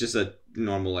 it's just a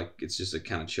normal, like, it's just a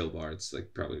kind of chill bar. It's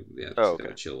like probably kind of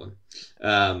a chill one.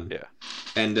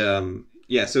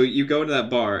 So you go to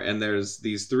that bar and there's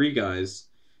these 3 guys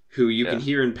who you can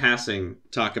hear in passing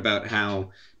talk about how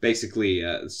basically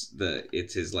it's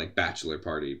his like bachelor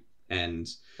party, and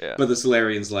but the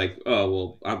Solarian's like,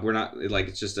 oh well, we're not, like,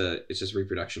 it's just a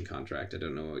reproduction contract. I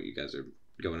don't know what you guys are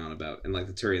going on about. And like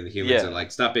the Turian and the humans are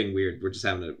like, stop being weird. We're just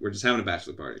having a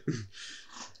bachelor party.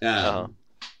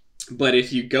 But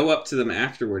if you go up to them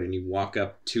afterward and you walk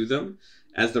up to them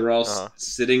as they're all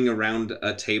sitting around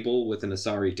a table with an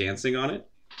Asari dancing on it,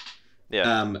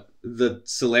 the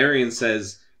Solarian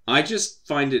says, I just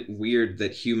find it weird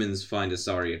that humans find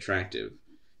Asari attractive.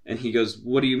 And he goes,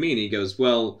 what do you mean? He goes,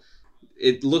 well,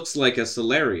 it looks like a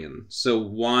Solarian. So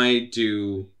why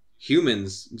do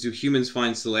humans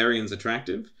find Solarians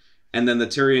attractive? And then the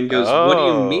Turian goes, what do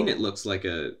you mean it looks like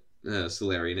a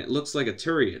Solarian? It looks like a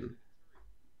Turian.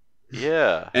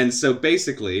 Yeah. And so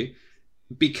basically,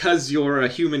 because you're a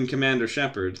human Commander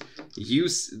Shepard,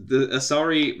 the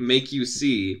Asari make you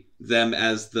see them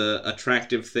as the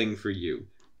attractive thing for you.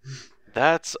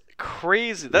 That's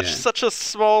crazy. That's such a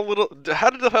small little... How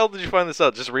the hell did you find this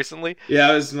out? Just recently?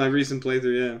 Yeah, it was my recent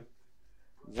playthrough, yeah.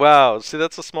 Wow. See,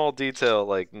 that's a small detail.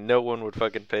 Like, no one would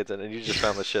fucking pay attention. And you just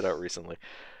found this shit out recently.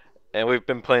 And we've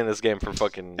been playing this game for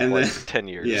fucking, 10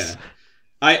 years. Yeah.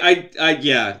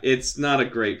 Yeah, it's not a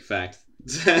great fact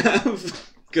to have.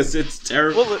 Because it's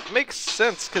terrible. Well, it makes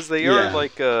sense, because they are,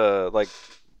 like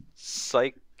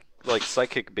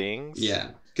psychic beings. Yeah.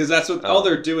 Because that's what all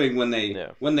they're doing when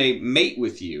they mate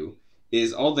with you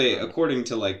is all they, according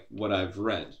to like what I've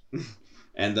read,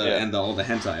 and all the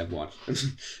hentai I've watched,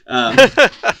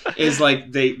 is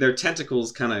like their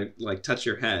tentacles kind of like touch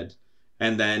your head,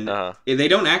 and then they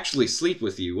don't actually sleep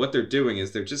with you. What they're doing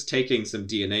is they're just taking some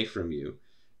DNA from you,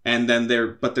 and then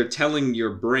they're telling your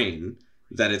brain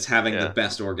that it's having the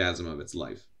best orgasm of its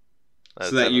life.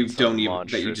 So that you don't even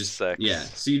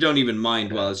so you don't even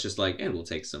mind. Well, it's just like, and we'll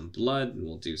take some blood and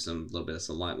we'll do some little bit of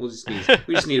saliva.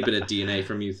 We just need a bit of DNA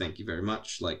from you. Thank you very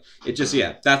much. Like it just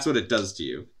that's what it does to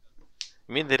you.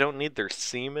 You mean they don't need their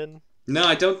semen? No,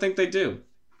 I don't think they do.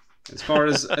 As far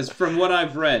as from what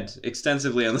I've read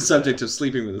extensively on the subject of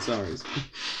sleeping with Asaris.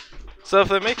 So if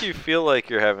they make you feel like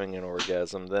you're having an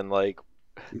orgasm, then like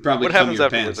probably what happens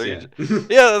afterwards?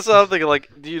 That's what I'm thinking.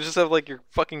 Like, do you just have like your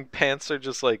fucking pants are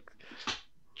just like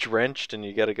drenched and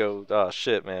you gotta go, oh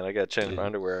shit, man, I gotta change my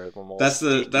underwear. That's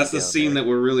the scene that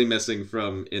we're really missing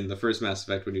from in the first Mass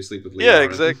Effect when you sleep with Liara. Yeah,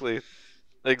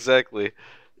 exactly.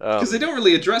 Because they don't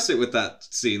really address it with that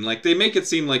scene. Like, they make it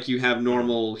seem like you have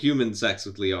normal human sex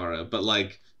with Liara, but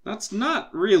like that's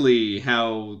not really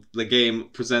how the game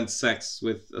presents sex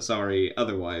with Asari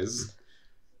otherwise.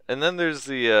 And then there's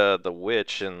the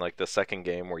witch in like the second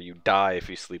game where you die if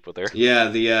you sleep with her. Yeah,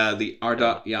 the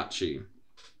Ardat Yakshi.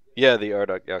 Yeah, the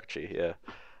Ardat Yakshi, yeah.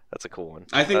 That's a cool one.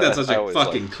 I think that's such a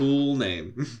fucking cool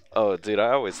name. Oh, dude, I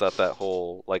always thought that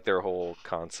whole, like, their whole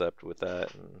concept with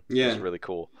that was really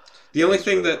cool. The only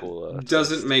thing that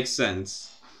doesn't make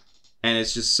sense, and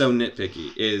it's just so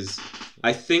nitpicky, is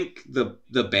I think the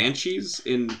Banshees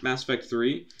in Mass Effect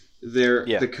 3,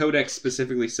 the Codex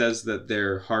specifically says that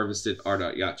they're harvested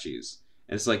Ardat Yakshis.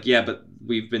 And it's like, yeah, but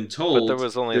we've been told but there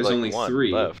was only, there's like, only one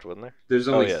 3 left, wasn't there? There's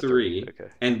only 3, okay.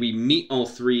 And we meet all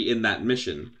 3 in that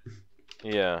mission.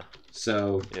 Yeah.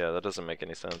 So... yeah, that doesn't make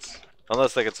any sense.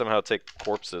 Unless they could somehow take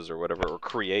corpses or whatever, or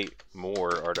create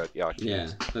more Ardat Yakshis. Yeah,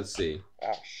 let's see.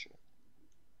 Oh, shit.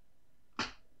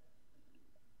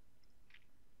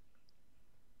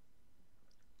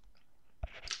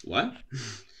 What?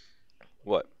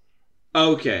 What?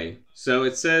 Okay, so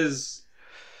it says...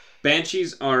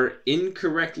 Banshees are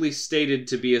incorrectly stated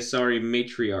to be Asari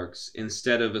matriarchs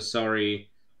instead of Asari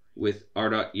with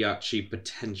Ardat Yakshi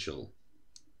potential.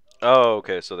 Oh,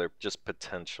 okay, so they're just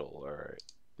potential, alright.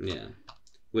 Yeah.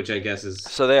 Which I guess is...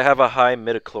 so they have a high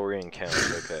midichlorian count,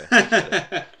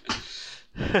 okay.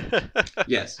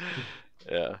 Yes.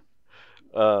 Yeah.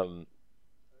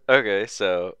 Okay,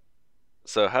 so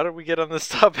how did we get on this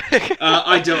topic?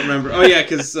 I don't remember. Oh yeah,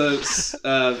 because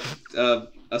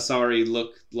Asari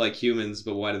look like humans,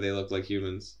 but why do they look like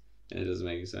humans? And it doesn't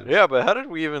make any sense. Yeah, but how did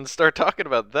we even start talking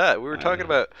about that? We were talking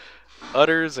about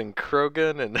udders and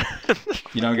Krogan and...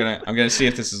 You know, I'm gonna see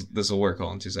if this will work.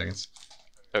 Hold on 2 seconds.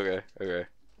 Okay.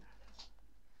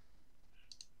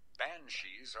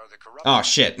 Banshees are the corrupt... Oh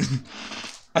shit!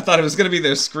 I thought it was gonna be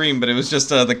their scream, but it was just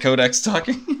the Codex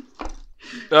talking.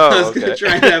 Oh, I was gonna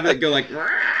try and have it go like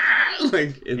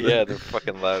they're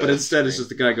fucking loud. But instead, it's just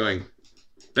the guy going,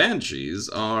 Banshees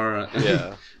are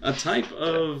a type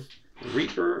of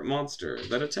Reaper monster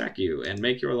that attack you and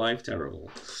make your life terrible.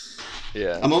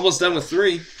 Yeah. I'm almost done with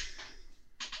 3.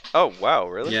 Oh, wow,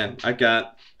 really? Yeah, I've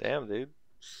got... damn, dude.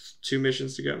 2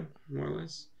 missions to go, more or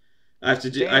less. I have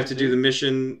to do the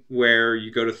mission where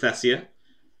you go to Thessia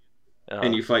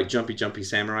and you fight Jumpy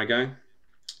Samurai guy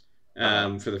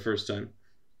for the first time.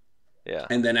 Yeah.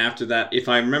 And then after that, if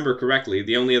I remember correctly,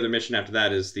 the only other mission after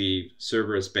that is the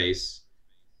Cerberus base.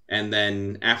 And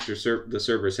then after the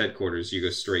Cerberus headquarters, you go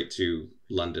straight to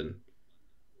London.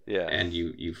 Yeah. And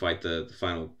you fight the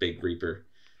final big Reaper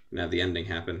and have the ending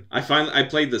happen. I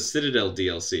played the Citadel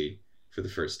DLC for the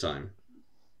first time.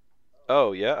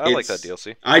 Oh, yeah? I like that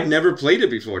DLC. I'd never played it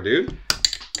before, dude.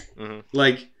 Mm-hmm.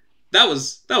 Like, that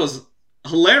was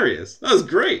hilarious. That was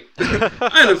great.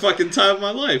 I had a fucking time of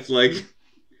my life. Like,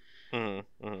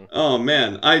 oh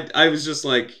man, I was just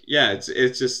like, yeah,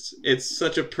 it's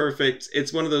such a perfect.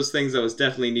 It's one of those things that was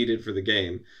definitely needed for the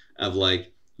game. Of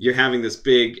like, you're having this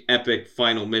big epic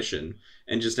final mission,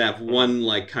 and just have one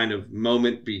like kind of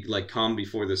moment, be like calm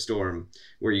before the storm,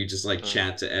 where you just like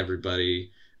chat to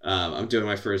everybody. I'm doing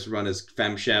my first run as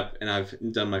FemShep, and I've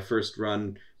done my first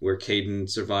run where Caden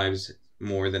survives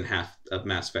more than half of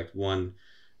Mass Effect 1.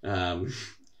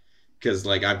 Because,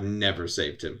 like, I've never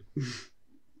saved him.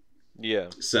 Yeah.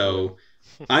 So,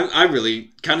 I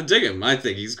really kind of dig him. I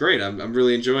think he's great. I'm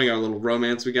really enjoying our little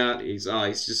romance we got. He's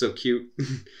just so cute.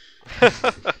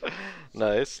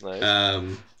 Nice.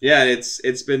 Yeah,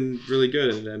 it's been really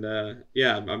good. And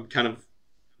yeah, I'm kind of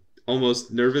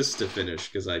almost nervous to finish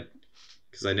because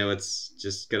I know it's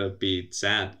just gonna be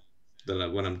sad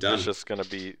when I'm done. It's just gonna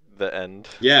be the end.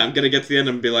 Yeah, I'm gonna get to the end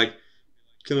and be like,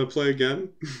 "Can I play again?"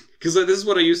 Because this is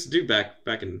what I used to do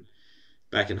back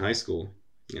in high school.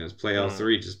 You know, play all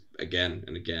three just again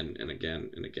and again and again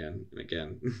and again and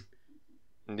again.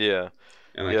 Yeah.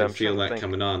 And I can feel that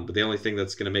coming on. But the only thing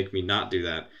that's gonna make me not do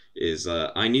that is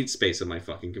I need space on my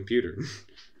fucking computer.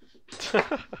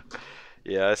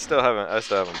 Yeah, I still haven't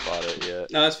bought it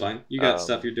yet. No, that's fine. You got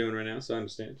stuff you're doing right now, so I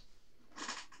understand.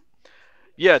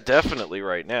 Yeah, definitely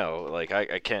right now. Like,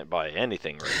 I can't buy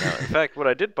anything right now. In fact, what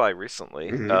I did buy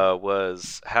recently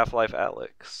was Half-Life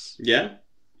Alyx. Yeah?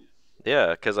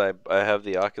 Yeah, because I have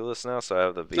the Oculus now, so I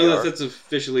have the VR. Oh, that's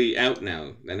officially out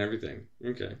now and everything.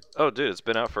 Okay. Oh, dude, it's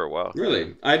been out for a while.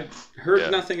 Really? I'd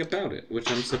heard nothing about it, which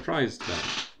I'm surprised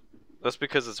about. That's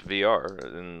because it's VR,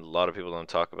 and a lot of people don't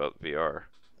talk about VR.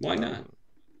 Why not?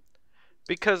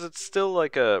 Because it's still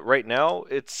like right now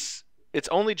it's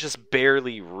only just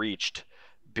barely reached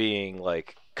being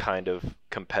like kind of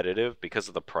competitive because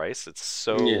of the price. It's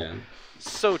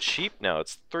so cheap now.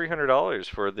 It's $300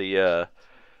 for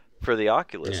the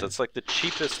Oculus. Yeah. It's like the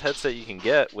cheapest headset you can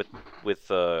get with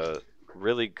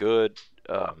really good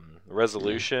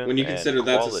resolution. When you consider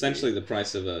that's quality. essentially the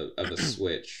price of a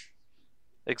Switch.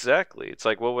 Exactly. It's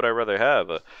like, what would I rather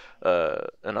have,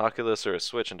 an Oculus or a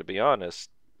Switch? And to be honest,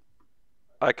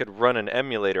 I could run an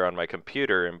emulator on my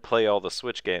computer and play all the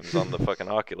Switch games on the fucking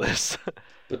Oculus.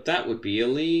 But that would be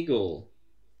illegal.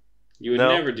 You would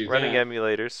No, never do running that.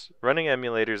 running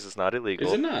emulators is not illegal.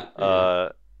 Is it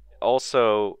not?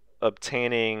 Also,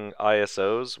 obtaining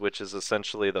ISOs, which is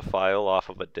essentially the file off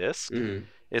of a disk,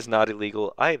 is not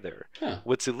illegal either. Huh.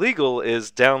 What's illegal is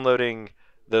downloading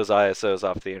those ISOs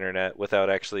off the internet without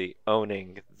actually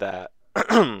owning that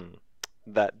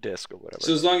that disc or whatever.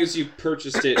 So as long as you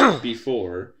purchased it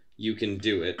before, you can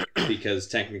do it, because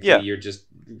technically you're just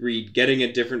getting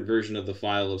a different version of the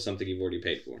file of something you've already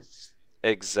paid for.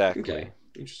 Exactly. Okay,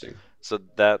 interesting. So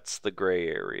that's the gray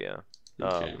area.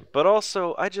 Okay. But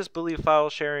also, I just believe file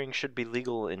sharing should be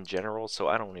legal in general, so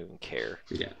I don't even care.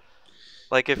 Yeah.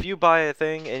 Like, if you buy a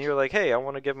thing and you're like, hey, I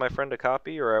want to give my friend a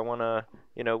copy, or I want to,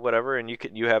 whatever, and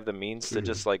you have the means to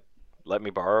just, like, let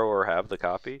me borrow or have the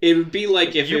copy. It would be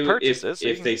like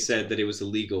if they said that it was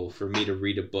illegal for me to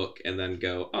read a book and then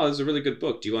go, oh, this is a really good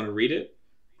book. Do you want to read it?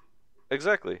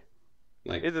 Exactly.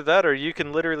 Like, either that, or you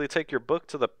can literally take your book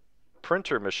to the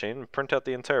printer machine, print out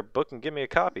the entire book, and give me a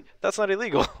copy. That's not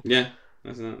illegal. Yeah,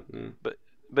 that's not. No.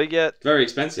 But yet, very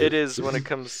expensive. It is when it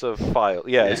comes to file.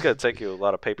 Yeah, it's gonna take you a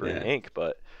lot of paper and ink,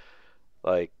 but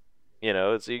like,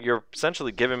 you're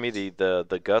essentially giving me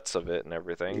the guts of it and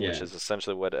everything, which is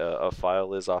essentially what a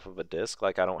file is off of a disc.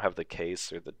 Like, I don't have the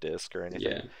case or the disc or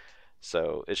anything,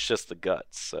 so it's just the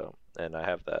guts. So, and I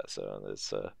have that, so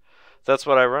it's that's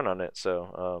what I run on it.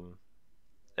 So,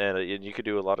 and you could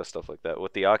do a lot of stuff like that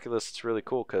with the Oculus. It's really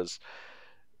cool because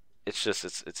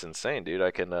it's insane, dude.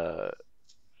 I can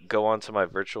go onto my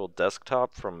virtual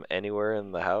desktop from anywhere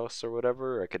in the house or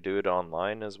whatever. I could do it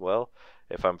online as well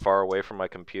if I'm far away from my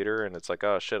computer and it's like,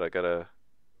 oh shit,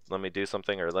 let me do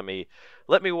something, or let me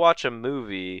watch a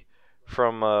movie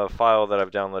from a file that I've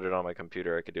downloaded on my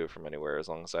computer. I could do it from anywhere as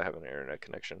long as I have an internet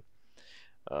connection.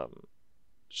 It's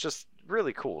just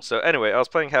really cool. So anyway, I was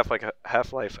playing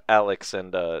Half-Life Alyx,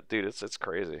 and dude, it's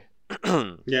crazy.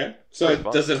 Yeah. So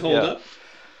does it hold up?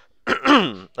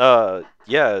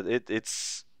 Yeah,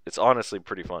 it's honestly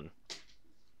pretty fun.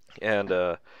 And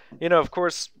of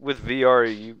course, with VR,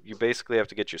 you basically have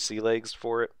to get your sea legs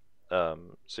for it.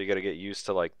 So you got to get used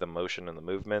to like the motion and the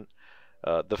movement,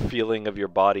 the feeling of your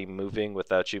body moving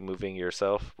without you moving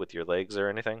yourself with your legs or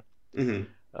anything. Mm-hmm.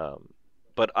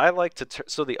 But I like to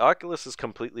so the Oculus is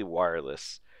completely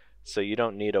wireless, so you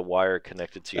don't need a wire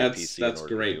connected to your PC. That's in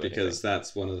order great to do because anything.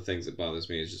 that's one of the things that bothers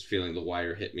me is just feeling the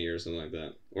wire hit me or something like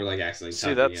that, or like accidentally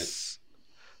See, tapping it.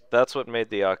 that's what made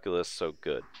the Oculus so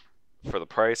good. For the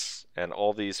price and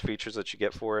all these features that you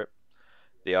get for it,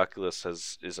 the Oculus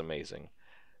is amazing.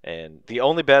 And the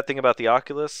only bad thing about the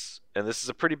Oculus, and this is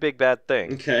a pretty big bad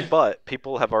thing, Okay. but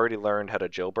people have already learned how to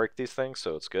jailbreak these things,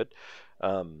 so it's good.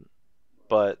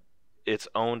 But it's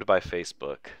owned by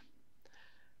Facebook.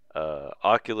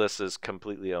 Oculus is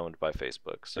completely owned by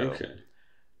Facebook. So Okay.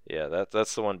 yeah,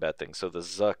 that's the one bad thing. So the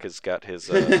Zuck has got his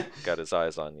got his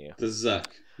eyes on you. The Zuck.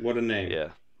 What a name.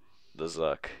 Yeah. The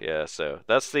Zuck, yeah. So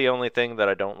that's the only thing that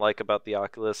I don't like about the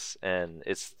Oculus, and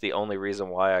it's the only reason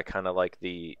why I kind of like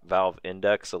the Valve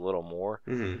Index a little more.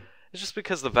 Mm-hmm. It's just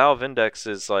because the Valve Index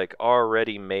is like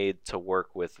already made to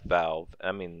work with Valve.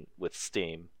 I mean, with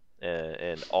Steam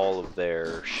and all of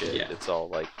their shit. Yeah. It's all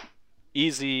like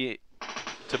easy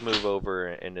to move over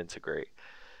and integrate,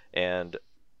 and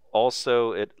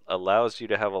also it allows you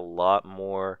to have a lot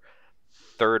more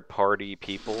third-party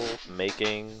people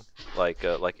making like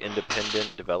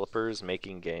independent developers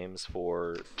making games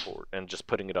for and just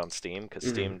putting it on Steam because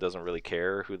Steam doesn't really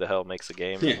care who the hell makes a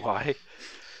game and why.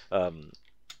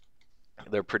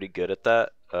 They're pretty good at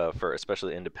that for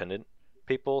especially independent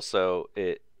people, so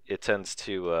it tends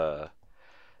to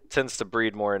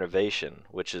breed more innovation,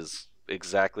 which is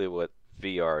exactly what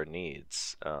VR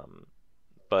needs.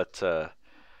 But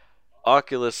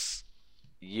Oculus,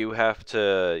 you have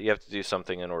to do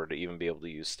something in order to even be able to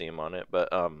use Steam on it. But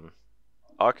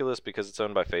Oculus, because it's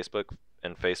owned by Facebook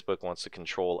and Facebook wants to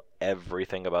control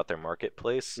everything about their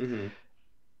marketplace,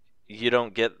 you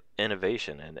don't get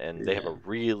innovation, and they have a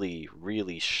really,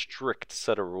 really strict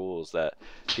set of rules that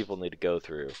people need to go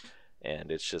through, and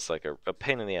it's just like a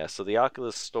pain in the ass. So the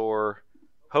Oculus Store,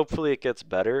 hopefully it gets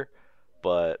better,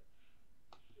 but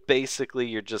basically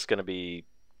you're just going to be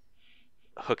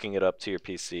hooking it up to your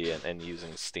PC and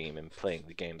using Steam and playing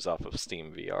the games off of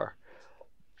Steam VR.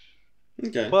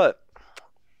 Okay. But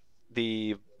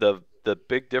the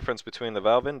big difference between the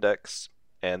Valve Index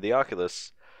and the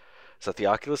Oculus is that the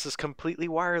Oculus is completely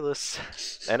wireless,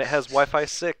 and it has Wi-Fi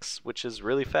 6, which is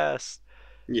really fast.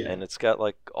 Yeah. And it's got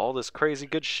like all this crazy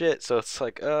good shit. So it's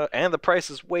like, and the price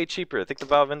is way cheaper. I think the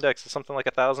Valve Index is something like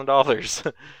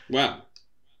 $1,000. Wow.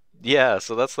 Yeah,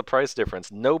 so that's the price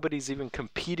difference. Nobody's even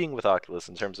competing with Oculus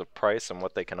in terms of price and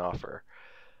what they can offer.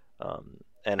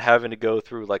 And having to go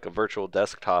through like a virtual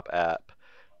desktop app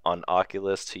on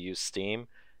Oculus to use Steam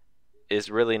is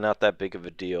really not that big of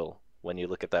a deal when you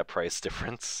look at that price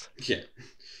difference. Yeah,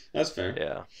 that's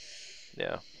fair.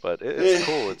 Yeah, but it's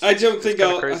cool. I don't think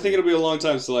I think it'll be a long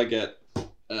time till I get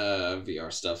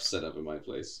VR stuff set up in my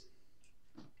place.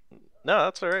 No,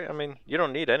 that's all right. I mean, you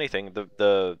don't need anything.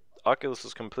 The Oculus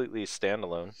is completely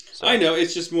standalone. So. I know,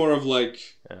 it's just more of like,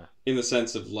 in the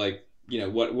sense of like, you know,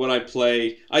 what I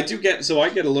play. I get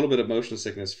a little bit of motion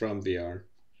sickness from VR.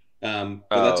 But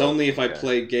that's only if I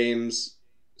play games.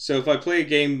 So if I play a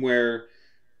game where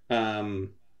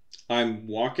I'm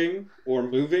walking or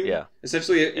moving,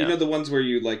 essentially, you know, the ones where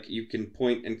you can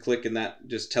point and click and that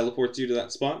just teleports you to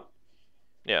that spot?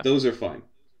 Yeah. Those are fine.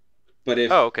 But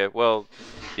if... Oh, okay. Well,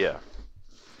 yeah.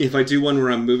 If I do one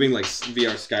where I'm moving, like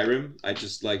VR Skyrim, I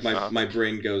just, like, my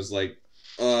brain goes, like,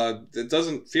 it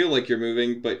doesn't feel like you're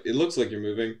moving, but it looks like you're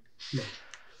moving.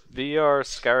 VR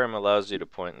Skyrim allows you to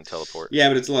point and teleport. Yeah,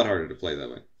 but it's a lot harder to play that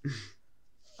way.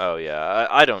 Oh, yeah.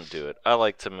 I don't do it. I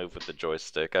like to move with the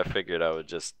joystick. I figured I would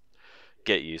just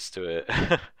get used to it.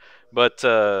 But,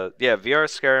 yeah, VR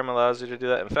Skyrim allows you to do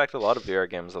that. In fact, a lot of VR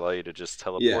games allow you to just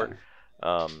teleport.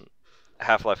 Yeah.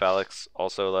 Half-Life Alyx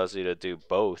also allows you to do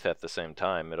both at the same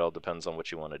time. It all depends on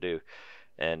what you want to do,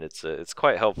 and it's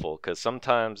quite helpful because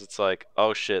sometimes it's like,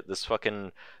 oh shit, this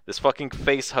fucking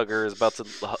face hugger is about to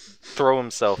throw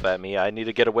himself at me. I need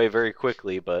to get away very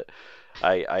quickly, but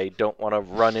I don't want to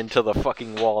run into the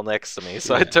fucking wall next to me,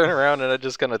 so I turn around and I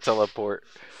just kind of teleport.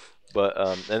 But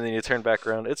and then you turn back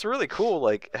around. It's really cool,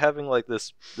 like having like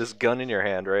this gun in your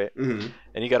hand, right? Mm-hmm.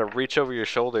 And you got to reach over your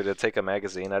shoulder to take a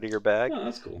magazine out of your bag. Oh,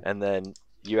 that's cool. And then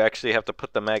you actually have to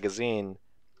put the magazine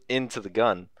into the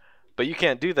gun, but you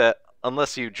can't do that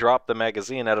unless you drop the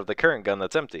magazine out of the current gun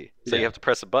that's empty. So you have to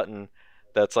press a button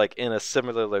that's like in a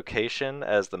similar location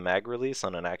as the mag release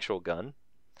on an actual gun.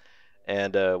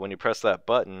 And when you press that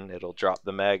button, it'll drop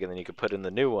the mag, and then you can put in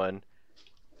the new one.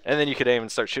 And then you could aim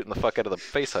and start shooting the fuck out of the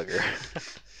face hugger.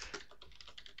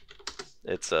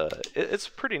 It's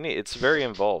pretty neat. It's very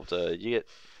involved. You get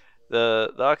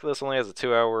the Oculus only has a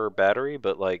 2-hour battery,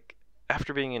 but like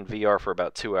after being in VR for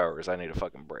about 2 hours, I need a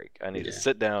fucking break. I need to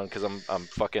sit down because I'm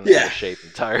fucking out of shape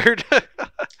and tired.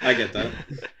 I get that.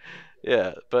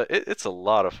 Yeah, but it's a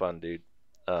lot of fun, dude.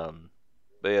 But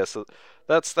yeah, so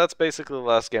that's basically the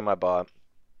last game I bought.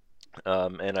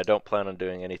 And I don't plan on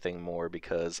doing anything more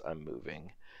because I'm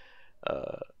moving.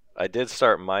 Uh, I did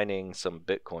start mining some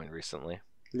Bitcoin recently.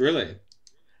 Really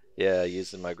Yeah,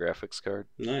 using my graphics card.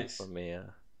 nice. Let me,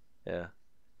 yeah,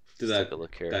 Did let's take a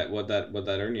look here. what that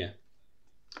earn you?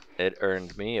 It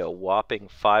earned me a whopping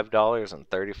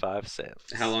 $5.35.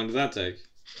 How long did that take?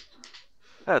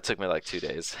 That took me like 2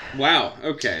 days. Wow.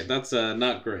 Okay, that's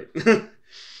not great.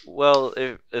 Well,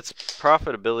 its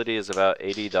profitability is about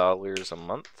 $80 a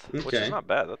month, which Okay. is not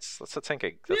bad. That's a tank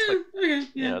of that's yeah. like Okay. Yeah.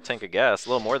 you know a tank of gas, a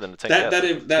little more than a tank that of gas.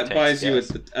 that like that 2 tanks buys of you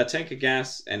gas. a tank of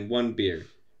gas and one beer.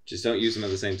 Just don't use them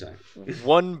at the same time.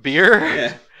 One beer?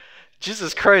 Yeah.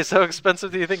 Jesus Christ, how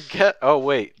expensive do you think get? Oh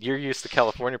wait, you're used to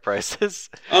California prices.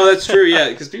 Oh, that's true. Yeah,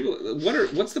 because people,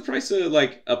 what's the price of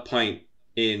like a pint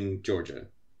in Georgia,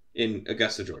 in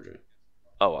Augusta, Georgia?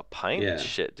 Oh, a pint? Yeah.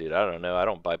 Shit, dude, I don't know. I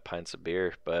don't buy pints of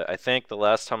beer, but I think the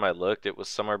last time I looked, it was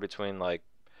somewhere between like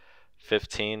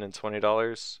 $15 and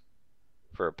 $20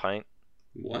 for a pint.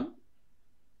 What?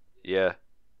 Yeah,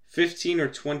 $15 or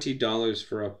 $20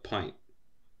 for a pint?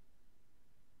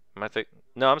 am I think?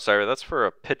 No, I'm sorry. That's for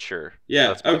a pitcher. Yeah.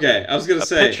 That's my Okay. bad. I was gonna A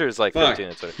say. pitcher is like fuck. 15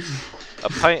 and 20. A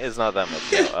pint is not that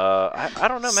much. No. I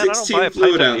don't know, man. I don't 16 buy a pint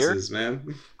fluid of beer. ounces,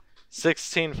 man.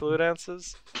 16 fluid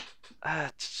ounces?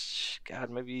 God,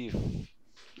 maybe.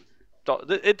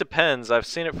 It depends. I've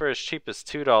seen it for as cheap as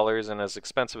 $2 and as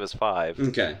expensive as $5.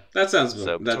 Okay, that sounds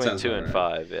So that between sounds 2 about and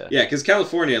right. 5, yeah. Yeah, because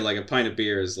California, like a pint of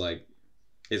beer is like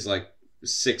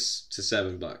 $6 to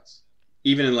 $7,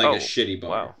 even in like Oh, a shitty bar.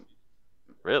 Wow.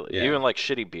 Really? Yeah. Even like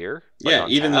shitty beer? Yeah,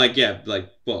 on even tap?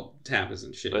 well, tap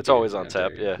isn't shitty. It's beer, always on how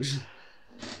tap, dare you.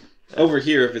 yeah. Over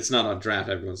here, if it's not on draft,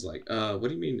 everyone's like, what do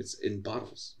you mean it's in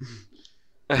bottles?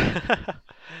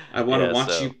 I want to Yeah,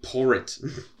 watch so- you pour it.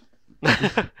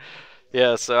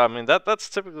 Yeah, so I mean that's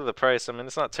typically the price. I mean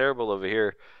it's not terrible over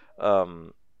here.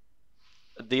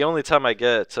 The only time I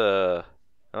get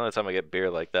beer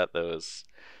like that though is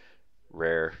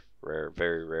rare,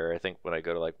 very rare. I think when I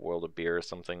go to like World of Beer or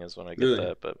something is when I get Really?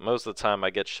 that. But most of the time I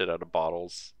get shit out of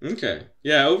bottles. Okay.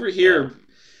 Yeah, over here,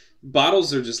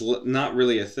 bottles are just not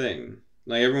really a thing.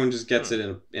 Like, everyone just gets it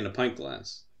in a pint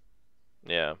glass.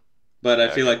 Yeah. But I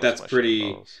Yeah, feel get like most of that's my shit in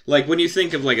pretty... bottles. Like, when you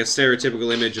think of, like, a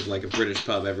stereotypical image of, like, a British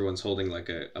pub, everyone's holding, like,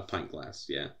 a pint glass.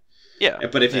 Yeah. Yeah.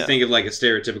 But if you Yeah. think of, like, a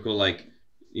stereotypical, like,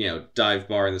 dive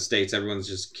bar in the States, everyone's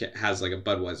just has, like, a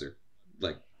Budweiser,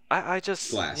 like, I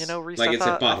just glass. Reese, Like, I it's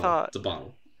thought, a bottle. I thought It's a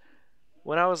bottle.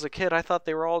 when I was a kid, I thought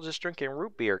they were all just drinking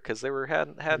root beer because they were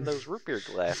had those root beer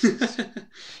glasses.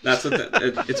 That's what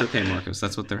it's okay, Marcos.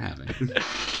 That's what they're having.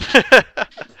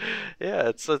 Yeah,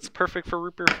 it's perfect for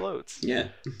root beer floats. Yeah.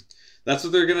 That's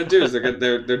what they're gonna do. Is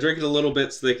they're drinking a little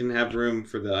bit so they can have room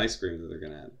for the ice cream that they're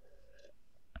gonna add.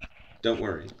 Don't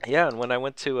worry. Yeah, and when I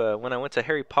went to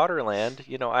Harry Potter Land,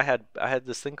 I had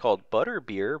this thing called butter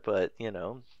beer, but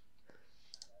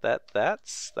that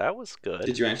was good.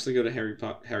 Did you actually go to Harry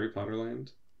Potter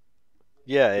Land?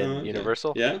 Yeah, in Oh, okay.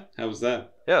 Universal. Yeah. How was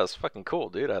that? Yeah, it was fucking cool,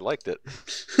 dude. I liked it.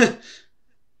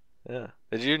 Yeah.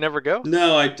 Did you never go?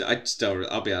 No, I just don't.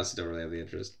 I'll be honest, I don't really have the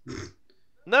interest.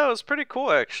 No, it was pretty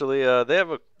cool actually. They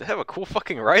have a cool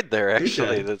fucking ride there actually.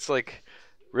 Okay. That's like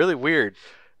really weird.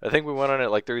 I think we went on it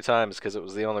like 3 times because it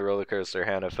was the only roller coaster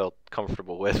Hannah felt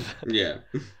comfortable with. Yeah.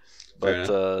 But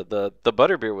the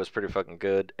butterbeer was pretty fucking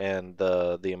good, and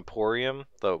the Emporium,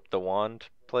 the wand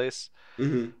place,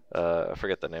 hmm I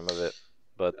forget the name of it,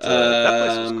 but that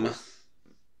place was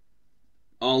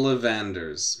cool.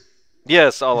 Ollivanders.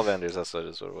 Yes, Ollivanders, that's what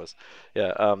it was.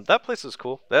 Yeah, that place was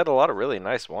cool. They had a lot of really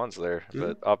nice wands there,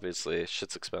 but obviously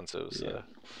shit's expensive, so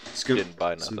didn't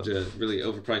buy Some nothing. really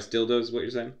overpriced dildos. Is what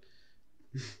you're saying?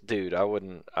 Dude, I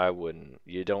wouldn't.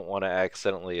 You don't want to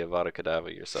accidentally Avada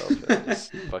Kedavra yourself.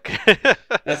 Just fucking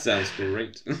That sounds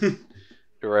great.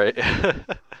 right.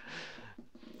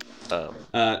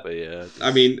 But yeah,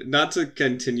 I mean, not to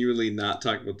continually not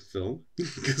talk about the film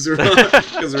because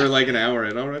we're like an hour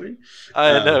in already.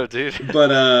 I know, dude.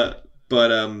 But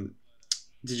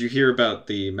did you hear about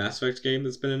the Mass Effect game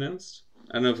that's been announced?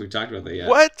 I don't know if we've talked about that yet.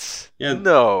 What? Yeah,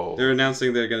 No. They're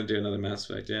announcing they're going to do another Mass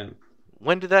Effect. Yeah.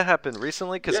 When did that happen?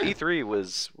 Recently? Because Yeah. E3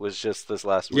 was just this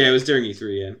last week. Yeah, it was during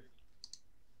E3. Yeah.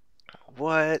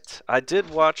 What? I did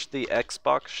watch the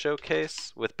Xbox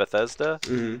showcase with Bethesda.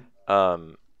 hmm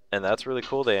And that's really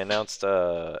cool. They announced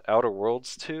Outer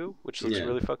Worlds 2, which looks Yeah.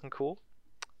 really fucking cool.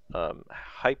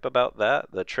 Hype about that.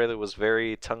 The trailer was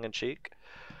very tongue-in-cheek,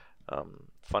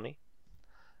 funny.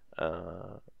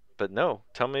 But no,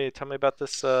 tell me about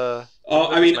this. I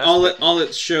mean, all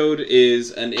it showed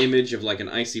is an image of like an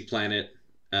icy planet,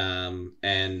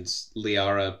 and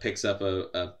Liara picks up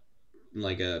a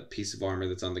piece of armor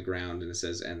that's on the ground, and it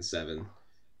says N7,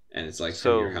 and it's like from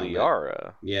So your helmet.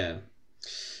 Liara. Yeah.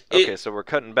 Okay, so we're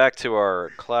cutting back to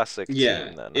our classic Yeah,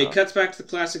 team then. it cuts back to the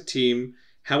classic team.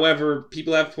 However,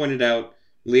 people have pointed out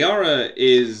Liara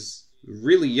is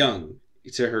really young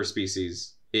to her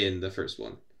species in the first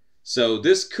one. So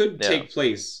this could take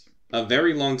place a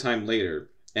very long time later,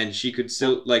 and she could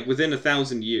still, like, within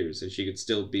 1,000 years, and she could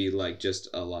still be, like, just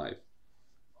alive.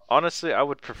 Honestly, I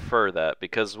would prefer that,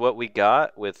 because what we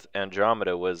got with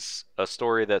Andromeda was a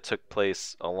story that took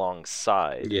place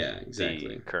alongside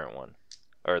exactly. the current one,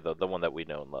 or the one that we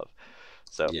know and love.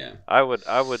 So yeah. I would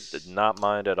not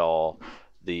mind at all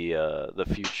the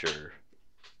future.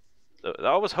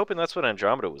 I was hoping that's what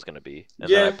Andromeda was going to be, and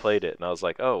then I played it, and I was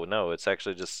like, oh no, it's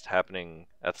actually just happening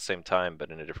at the same time,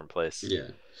 but in a different place. Yeah,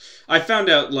 I found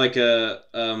out like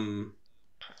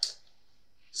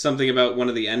something about one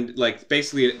of the end, like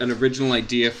basically an original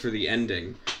idea for the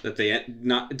ending that they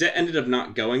ended up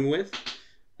not going with.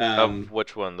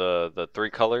 Which one? The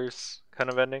three colors kind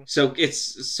of ending? So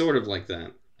it's sort of like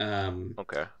that.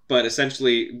 Okay. But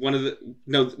essentially,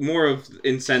 more of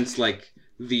in sense like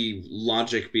the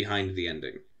logic behind the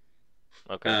ending.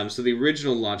 Okay. So the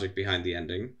original logic behind the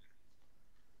ending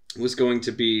was going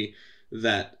to be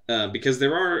that because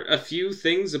there are a few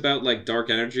things about like dark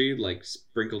energy like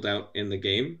sprinkled out in the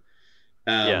game,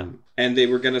 and they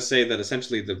were going to say that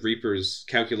essentially the Reapers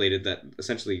calculated that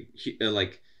essentially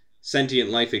like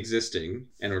sentient life existing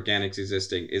and organics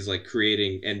existing is like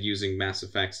creating and using mass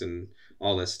effects and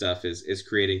all this stuff is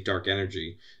creating dark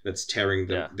energy that's tearing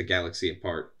the galaxy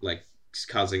apart, like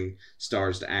causing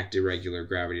stars to act irregular,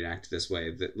 gravity to act this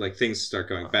way, that like things start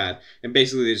going bad. And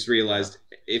basically they just realized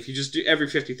if you just do every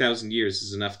 50,000 years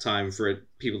is enough time for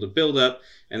people to build up,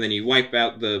 and then you wipe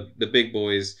out the big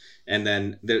boys, and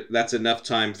then that's enough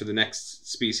time for the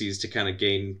next species to kind of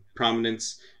gain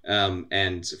prominence,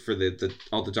 and for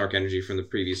all the dark energy from the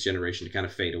previous generation to kind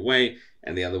of fade away,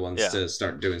 and the other ones to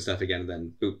start doing stuff again, and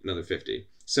then boop, another 50.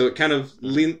 So it kind of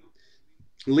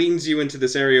leans you into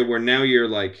this area where now you're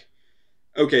like,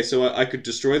 okay, so I could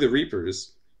destroy the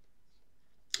Reapers,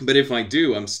 but if I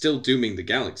do, I'm still dooming the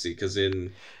galaxy, because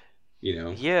in,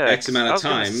 X amount of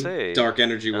time, dark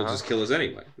energy will just kill us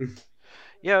anyway.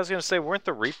 Yeah, I was going to say, weren't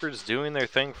the Reapers doing their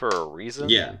thing for a reason?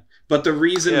 Yeah, but the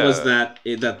reason was that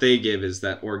they give is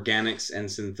that organics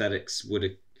and synthetics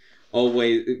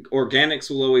organics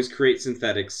will always create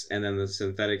synthetics, and then the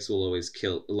synthetics will always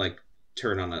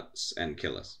turn on us and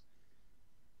kill us.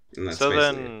 And that's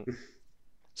basically it.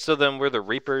 So then were the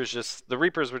Reapers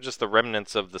were just the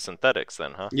remnants of the synthetics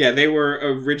then, huh? Yeah, they were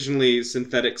originally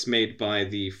synthetics made by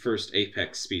the first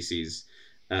Apex species,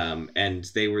 and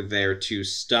they were there to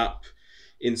stop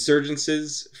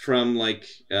insurgences from like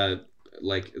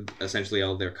essentially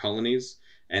all their colonies,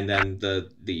 and then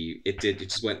it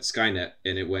just went Skynet,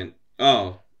 and it went,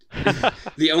 oh,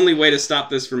 the only way to stop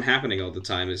this from happening all the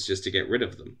time is just to get rid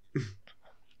of them.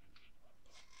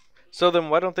 So then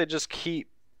why don't they just keep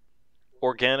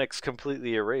organics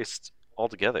completely erased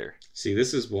altogether? See,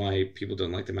 this is why people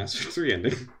don't like the Mass Effect 3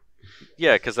 ending.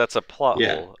 Yeah, because that's a plot hole.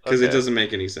 Yeah, because it doesn't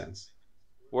make any sense.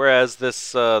 Whereas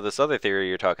this other theory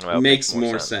you're talking about makes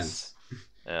more sense.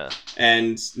 Yeah.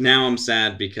 And now I'm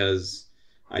sad because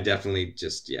I definitely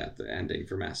just, the ending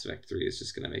for Mass Effect 3 is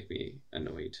just going to make me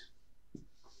annoyed.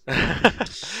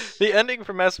 The ending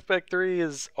for Mass Effect 3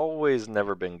 has always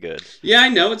never been good. Yeah, I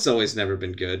know it's always never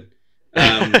been good.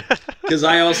 Because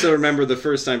I also remember the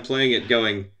first time playing it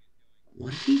going,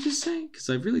 what did he just say? Because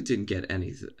I really didn't get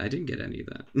anything. I didn't get any of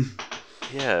that.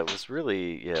 Yeah, it was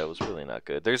really not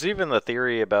good. There's even the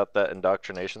theory about that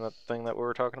indoctrination thing that we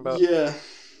were talking about. Yeah,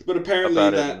 but apparently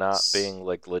about it not being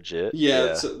like legit.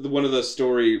 Yeah. So one of the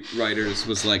story writers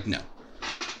was like, no.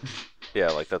 Yeah,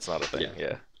 like that's not a thing.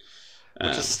 Yeah.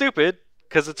 Which is stupid,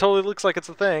 because it totally looks like it's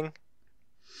a thing.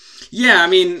 Yeah, I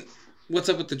mean, what's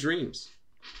up with the dreams?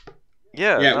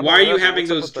 Yeah, why are you having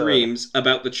those dreams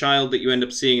about the child that you end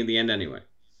up seeing in the end anyway?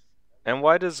 And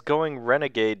why does going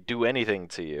renegade do anything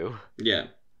to you? Yeah.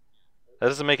 That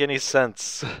doesn't make any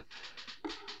sense.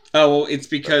 Oh, well, it's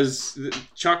because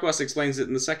Chakwas explains it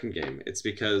in the second game. It's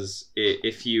because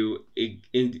if you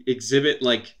exhibit,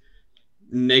 like,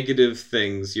 negative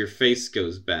things, your face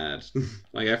goes bad.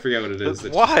 Like, I forget what it is.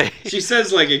 Why? She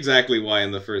says, like, exactly why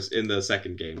in the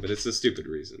second game, but it's a stupid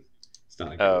reason. It's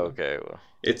not a good one. Okay, well.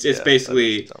 It's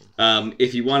basically,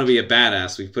 if you want to be a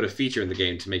badass, we've put a feature in the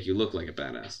game to make you look like a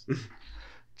badass.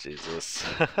 Jesus.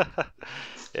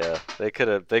 Yeah, they could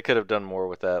have done more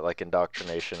with that, like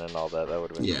indoctrination and all that. That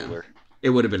would have been cooler. It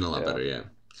would have been a lot better, yeah.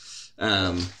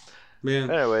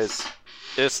 Anyways,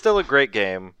 it's still a great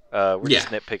game. We're Yeah. just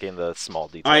nitpicking the small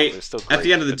details. There's still At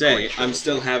the end of the a day, great I'm trilogy.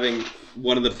 still having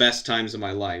one of the best times of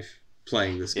my life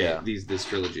playing this game, Yeah. this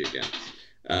trilogy again.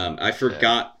 I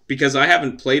forgot because I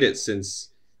haven't played it since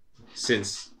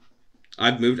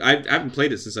I've moved. I haven't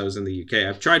played it since I was in the UK.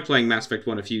 I've tried playing Mass Effect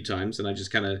 1 a few times, and I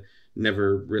just kind of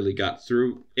never really got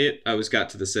through it. I always got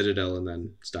to the Citadel and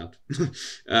then stopped.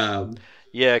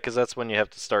 Yeah, because that's when you have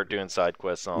to start doing side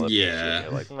quests and all that. Yeah. bullshit, and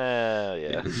you're like, nah,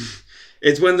 yeah.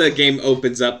 It's when the game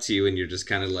opens up to you and you're just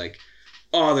kind of like,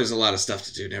 oh, there's a lot of stuff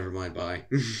to do. Never mind, bye.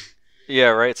 Yeah,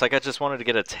 right. It's like I just wanted to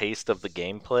get a taste of the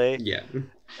gameplay, Yeah.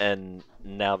 and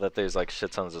now that there's like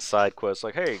shit tons of side quests,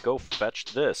 like, hey, go fetch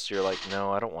this. You're like,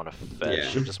 no, I don't want to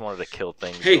fetch. Yeah. I just wanted to kill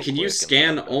things. Hey, real can you quick and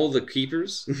scan then- all the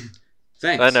keepers?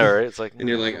 Thanks. I know, right? It's like, And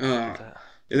you're no, like, I don't want oh. that.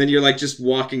 And then you're like just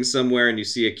walking somewhere and you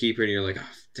see a keeper and you're like,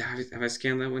 oh, have I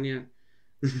scanned that one yet?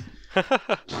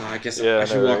 I guess Yeah, I I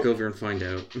should know, walk right? over and find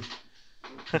out.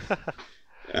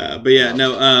 But yeah,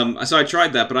 no. So I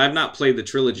tried that, but I've not played the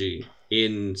trilogy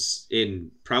in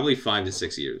probably 5 to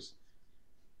 6 years.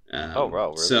 Oh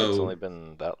wow, really? So It's only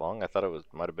been that long? I thought it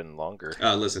might have been longer.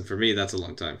 listen, for me, that's a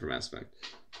long time for Mass Effect.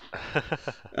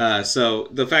 So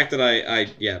the fact that I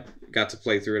got to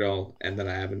play through it all, and that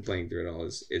I have been playing through it all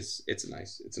it's a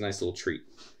nice little treat.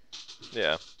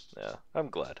 Yeah. I'm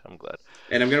glad.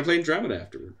 And I'm gonna play Andromeda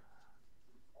afterward.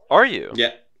 Are you?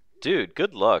 Yeah, Dude,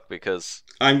 good luck because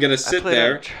I'm gonna sit played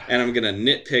there Andr- and I'm gonna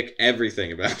nitpick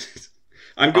everything about it.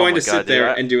 I'm Oh going my to sit God, dude, there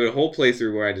I- and do a whole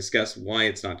playthrough where I discuss why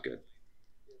it's not good.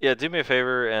 yeah, do me a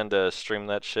favor and stream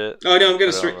that shit. Oh no, I'm gonna Put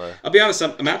it stream. on the- I'll be honest,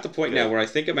 I'm at the point now Yeah. where I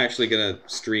think I'm actually gonna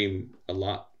stream a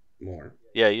lot more.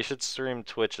 Yeah, you should stream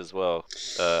Twitch as well.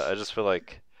 I just feel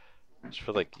like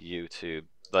YouTube.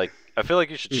 Like I feel like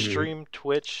you should Mhm. stream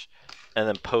Twitch and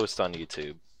then post on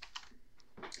YouTube.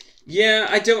 Yeah,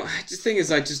 I don't. The thing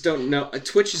is, I just don't know.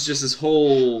 Twitch is just this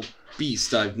whole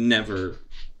beast I've never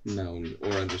known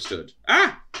or understood.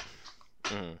 Ah!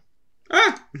 Mhm.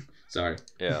 Ah! Sorry.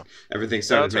 Yeah. Everything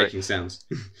started that's right. making sounds.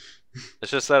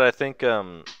 It's just that I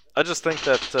just think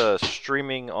that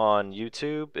streaming on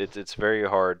YouTube it's very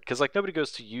hard because like nobody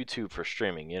goes to YouTube for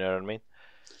streaming, you know what I mean?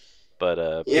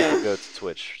 But Yeah. people go to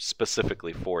Twitch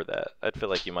specifically for that. I feel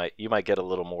like you might get a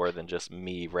little more than just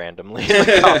me randomly in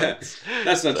the comments.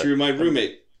 That's not But- true. My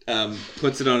roommate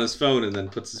puts it on his phone and then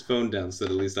puts his phone down so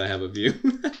that at least I have a view.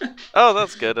 Oh,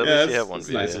 that's good. At Yeah, least you have one that's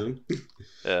view. nice yeah. of him.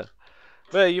 Yeah.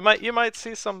 But you might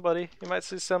see somebody. You might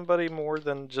see somebody more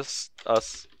than just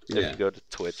us if Yeah. you go to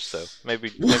Twitch. So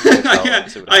maybe we'll follow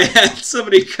and see what I happens. had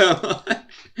somebody come on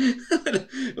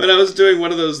when I was doing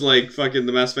one of those like fucking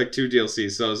the Mass Effect 2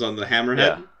 DLCs. So I was on the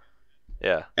Hammerhead,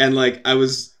 Yeah. and like I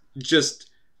was just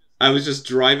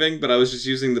driving, but I was just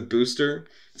using the booster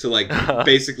to like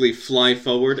basically fly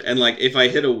forward, and like if I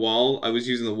hit a wall, I was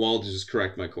using the wall to just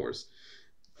correct my course.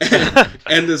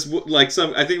 And this like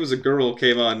I think it was a girl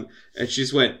came on, and she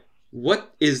just went,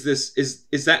 "What is this?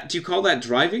 Is that? Do you call that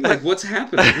driving? Like what's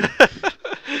happening?"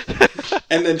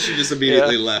 And then she just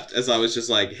immediately left as I was just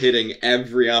like hitting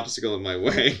every obstacle in my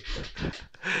way.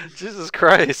 Jesus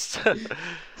Christ.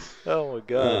 Oh my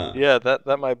god. Uh. Yeah,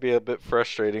 that might be a bit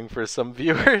frustrating for some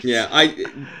viewers. Yeah,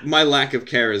 my lack of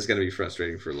care is going to be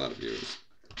frustrating for a lot of viewers.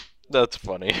 That's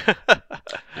funny.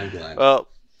 I'm glad. Well,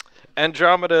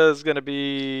 Andromeda is going to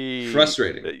be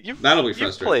Frustrating. That'll be You've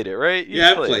frustrating. played it, right? You've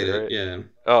Yeah, I've played it. right? Yeah,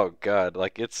 Oh god,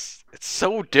 like it's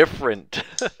so different.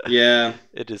 yeah.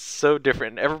 It is so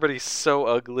different. Everybody's so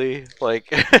ugly. Like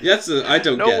I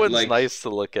don't no get one's like nice to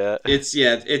look at. it's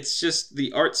just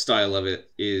the art style of it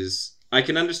is. I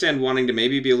can understand wanting to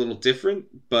maybe be a little different,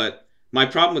 but my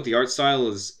problem with the art style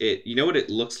is it. You know what it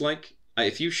looks like?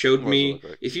 If you showed What does it look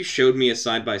like? me a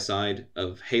side by side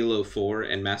of Halo 4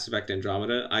 and Mass Effect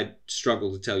Andromeda, I'd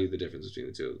struggle to tell you the difference between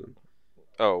the two of them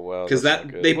Oh well, because that's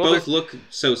not good. they Well, both look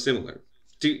so similar.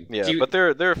 but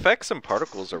their effects and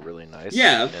particles are really nice.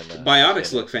 Yeah, in,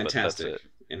 biotics in look it, but that's fantastic it.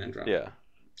 in Andromeda.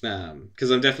 Yeah. Because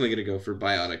I'm definitely going to go for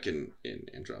biotic in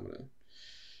Andromeda.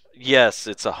 Yes,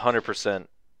 it's 100%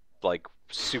 like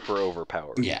super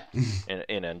overpowered. Yeah.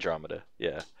 In Andromeda.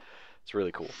 Yeah, it's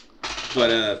really cool.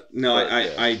 But no,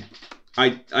 But,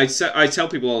 I tell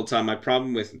people all the time my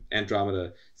problem with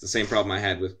Andromeda is the same problem I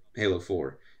had with Halo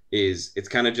 4 is it's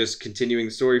kind of just continuing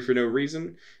the story for no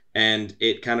reason, and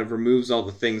it kind of removes all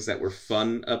the things that were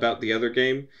fun about the other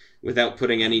game without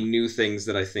putting any new things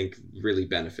that I think really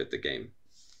benefit the game.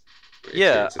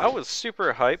 Yeah, Experience in I it. was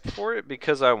super hyped for it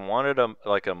because I wanted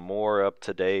a more up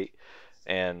to date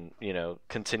and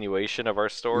continuation of our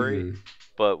story. Mhm.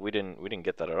 But we didn't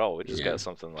get that at all. We just Yeah. got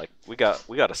something like we got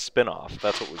a spin-off.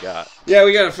 That's what we got. Yeah,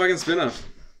 we got a fucking spin-off.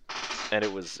 And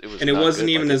it was And it not wasn't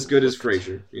good even like as it good as looked.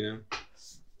 Frasier, you know?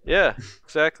 Yeah,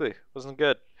 exactly. Wasn't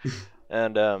good.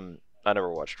 And I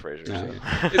never watched Frasier. No, So.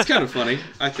 yeah. It's kind of funny.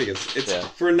 I think it's Yeah.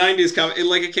 for a '90s comedy. It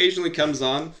like occasionally comes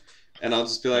on, and I'll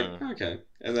just be like, Mm. okay,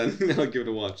 and then I'll give it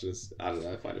a watch. I don't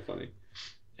know. I find it funny.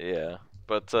 Yeah,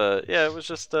 but yeah, it was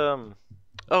just oh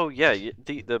yeah,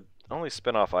 the only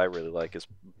spinoff I really like is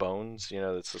Bones. You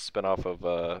know, it's a spinoff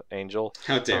of Angel.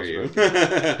 How dare was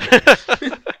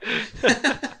you?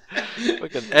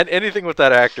 Fucking, and anything with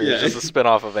that actor Yeah. is just a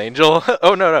spinoff of Angel.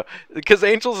 Oh no, because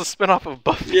Angel's a spinoff of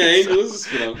Buffy. Yeah, Angel so- is a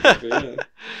spin-off. of Buffy, yeah.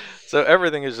 So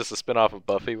everything is just a spinoff of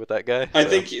Buffy with that guy. I so-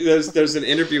 think there's an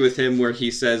interview with him where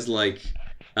he says like,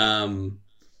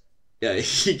 yeah,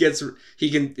 he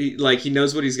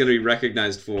knows what he's gonna be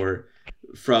recognized for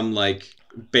from like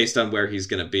based on where he's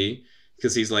gonna be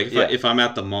because he's like Yeah. if I'm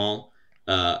at the mall,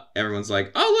 everyone's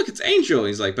like, oh look, it's Angel.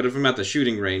 He's like, but if I'm at the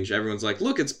shooting range, everyone's like,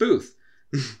 look, it's Booth.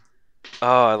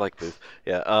 Oh, I like Booth.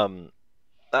 Yeah.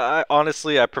 I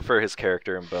honestly I prefer his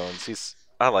character in Bones.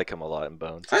 I like him a lot in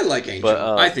Bones. I like Angel.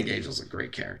 But, I think Angel's a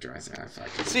great character. I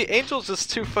fucking See, Angel's just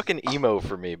too fucking emo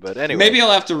for me. But anyway, maybe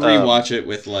I'll have to rewatch it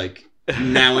with like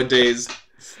nowadays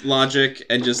logic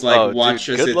and just like oh, watch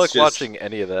dude, as good it's luck just, watching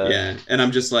any of that. Yeah, and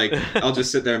I'm just like, I'll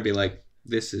just sit there and be like,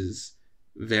 this is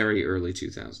very early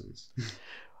 2000s.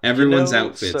 Everyone's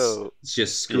outfits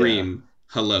just scream,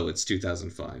 hello, it's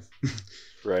 2005.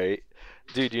 Right,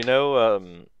 dude. You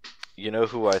know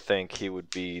who I think he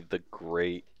would be the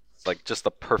great, like just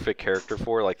the perfect character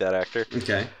for, like that actor.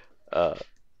 Okay.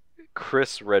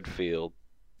 Chris Redfield.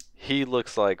 He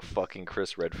looks like fucking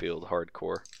Chris Redfield,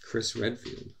 hardcore. Chris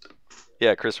Redfield.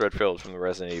 Yeah, Chris Redfield from the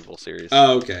Resident Evil series.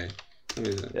 Oh, okay. Let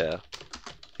me see. Yeah,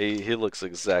 he looks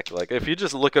exactly like. If you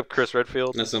just look up Chris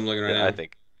Redfield, That's what I'm looking right yeah,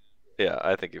 now.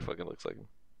 I think he fucking looks like him.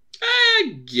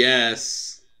 I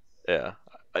guess. Yeah,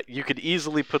 you could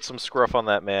easily put some scruff on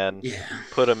that man. Yeah.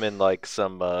 Put him in like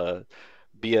some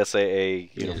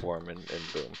BSAA Yeah. uniform and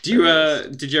boom. Do you There he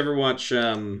is. did you ever watch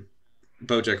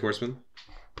BoJack Horseman?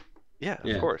 Yeah,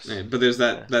 Yeah, of course. yeah. But there's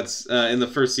that. Yeah. That's in the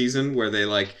first season where they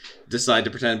like decide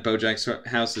to pretend BoJack's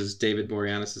house is David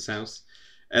Boreanaz's house,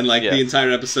 and like Yeah. the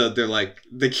entire episode,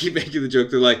 they keep making the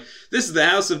joke. They're like, "This is the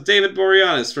house of David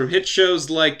Boreanaz from hit shows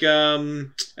like,"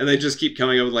 and they just keep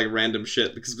coming up with like random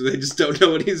shit because they just don't know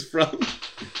what he's from.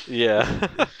 Yeah.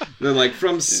 They're like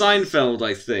from Seinfeld,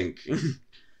 I think.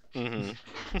 hmm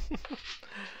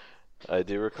I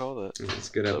do recall that. It's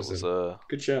a good That episode. was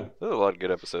Good show. there were a lot of good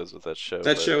episodes with that show.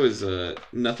 That but show is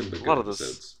nothing but A good lot of those-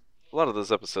 episodes. A lot of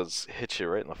those episodes hit you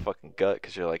right in the fucking gut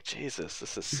because you're like, Jesus,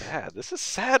 this is sad. This is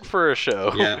sad for a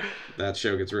show. Yeah, that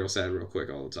show gets real sad real quick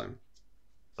all the time.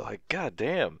 Like, god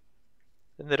damn.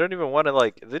 And they don't even want to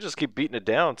like. They just keep beating it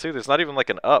down too. There's not even like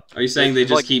an up. Are you saying they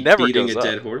just like, keep never beating a goes up.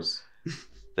 dead horse?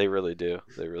 They really do.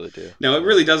 They really do. No, it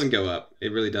really doesn't go up.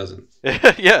 It really doesn't.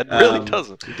 Yeah, it really Um,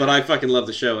 doesn't. But I fucking love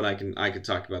the show, and I could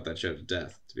talk about that show to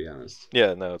death. To be honest.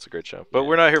 Yeah, no, it's a great show. But Yeah.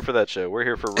 we're not here for that show. We're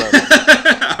here for Ronan.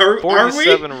 are we?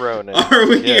 47 Ronin. Are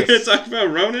we Yes. here to talk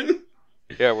about Ronan?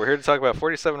 Yeah, we're here to talk about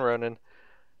 47 Ronin.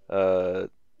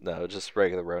 No, just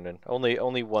regular Ronin.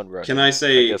 Only one Ronin. Can I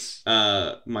say guess-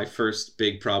 my first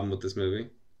big problem with this movie?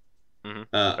 Mhm.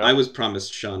 I was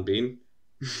promised Sean Bean.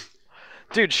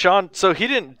 Dude, Sean. So he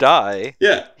didn't die.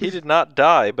 Yeah. He did not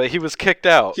die, but he was kicked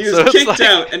out. He was So it's kicked like-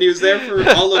 out, and he was there for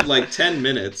all of like 10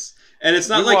 minutes. And it's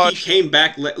not We like watched- he came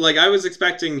back. Like I was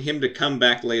expecting him to come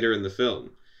back later in the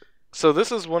film. So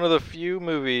this is one of the few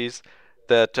movies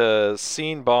that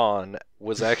Scene Bond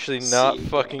was actually not Scene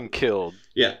fucking Bond. killed,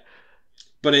 Yeah,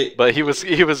 but but he was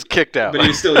kicked out. he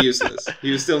was still useless.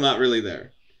 He was still not really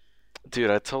there. Dude,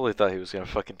 I totally thought he was gonna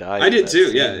fucking die. I in did that too.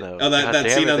 scene, Yeah. though. Oh, that God damn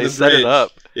scene it, on they the set bridge. it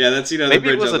up. Yeah, that scene on Maybe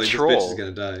the it bridge. was I a was like, this bitch is troll.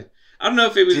 gonna die. I don't know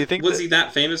if it was. Do you think Was that- he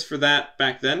that famous for that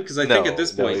back then? Because I think No, at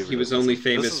this no, point he he really was only wasn't.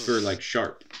 famous This for is- like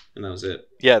Sharp, and that was it.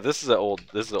 Yeah, this is an old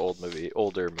movie,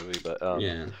 older movie, but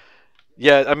Yeah.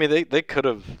 yeah. I mean, they could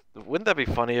have. Wouldn't that be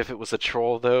funny if it was a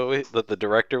troll though? That the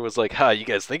director was like, "Ha, you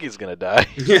guys think he's gonna die?"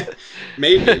 Yeah,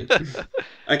 maybe.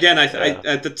 Again,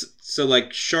 Yeah. so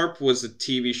like Sharp was a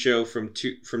TV show from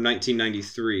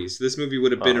 1993. So this movie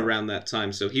would have been Oh. around that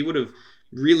time. So he would have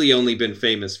really only been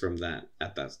famous from that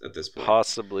at this point.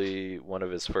 Possibly one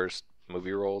of his first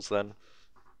movie roles then.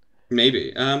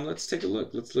 Maybe. Let's take a look.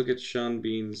 Let's look at Sean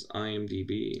Bean's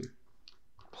IMDb.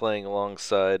 Playing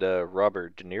alongside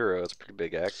Robert De Niro, is a pretty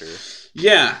big actor,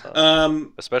 Yeah.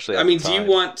 especially. I at mean, the do you time.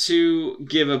 want to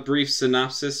give a brief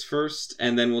synopsis first,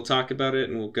 and then we'll talk about it,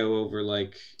 and we'll go over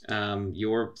like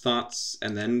your thoughts,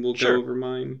 and then we'll Sure. go over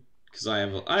mine because I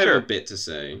have a Sure. bit to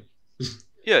say.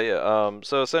 Yeah.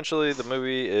 So essentially, the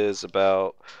movie is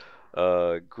about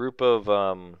a group of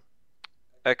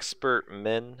expert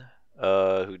men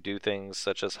who do things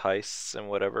such as heists and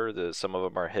whatever. Some of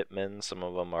them are hitmen, some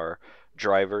of them are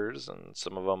drivers, and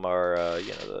some of them are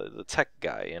the tech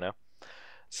guy.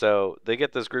 So they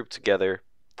get this group together,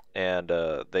 and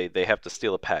they have to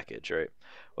steal a package, right?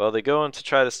 Well, they go in to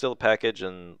try to steal a package,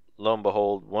 and lo and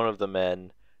behold, one of the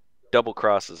men double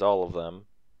crosses all of them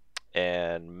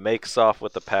and makes off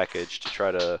with the package to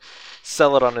try to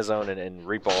sell it on his own and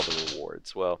reap all the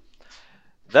rewards. Well,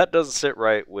 that doesn't sit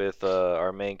right with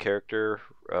our main character,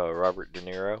 Robert De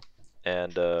Niro,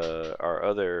 and our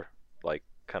other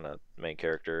kind of main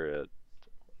character.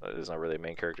 He's not really a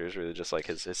main character; he's really just like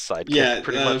his sidekick,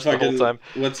 pretty much the whole time.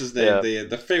 What's his name? Yeah.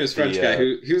 The famous French guy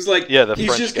who's like, the he's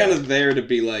French just guy. kind of there to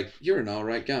be like, you're an all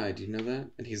right guy. Do you know that?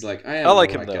 And he's like, I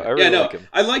like an him all right though. guy. I really like him.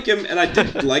 I like him, and I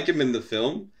did like him in the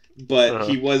film, but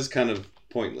he was kind of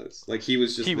pointless. Like he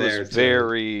was just he there. was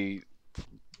very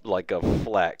like a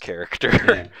flat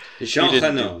character. Yeah. Jean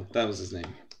Reno, that was his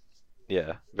name.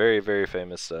 Yeah, very very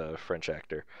famous French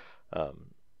actor.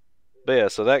 But yeah,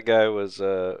 so that guy was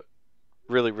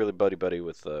really really buddy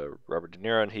with Robert De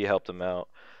Niro, and he helped him out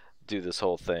do this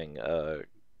whole thing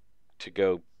to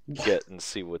go get and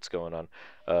see what's going on.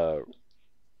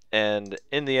 And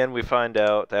in the end, we find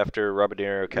out after Robert De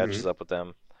Niro catches up with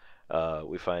them,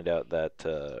 we find out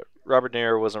that Robert De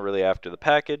Niro wasn't really after the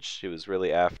package. He was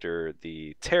really after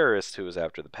the terrorist who was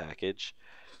after the package,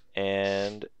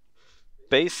 and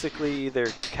basically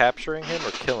they're capturing him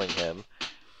or killing him,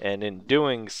 and in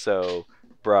doing so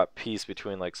brought peace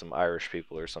between like some Irish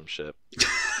people or some shit.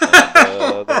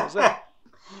 And, that was it.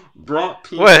 Brought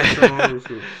peace.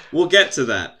 What? We'll get to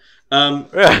that.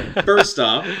 First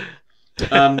off,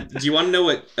 do you want to know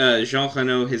what Jean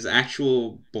Reno, his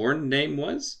actual born name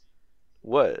was?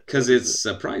 What? Because it's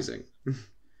surprising.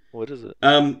 What is it?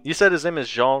 You said his name is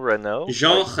Jean Reno?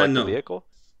 Jean like Reno. the vehicle?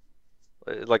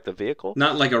 Like the vehicle?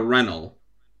 Not like a Renault.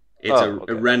 It's a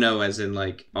Renault as in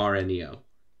like R-N-E-O.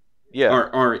 Yeah.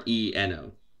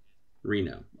 R-E-N-O.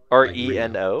 Reno.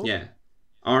 R-E-N-O? Like yeah.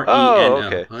 R-E-N-O. Oh,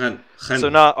 okay. So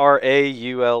not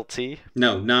R-A-U-L-T?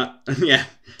 No, not... Yeah,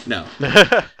 no.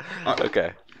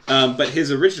 Okay. But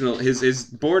his original... His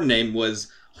born name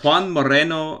was Juan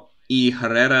Moreno y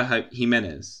Herrera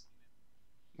Jimenez.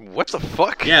 What the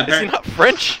fuck? Yeah, is he not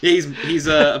French? Yeah, he's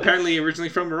apparently originally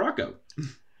from Morocco.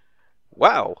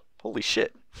 Wow. Holy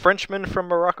shit. Frenchman from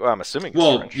Morocco? I'm assuming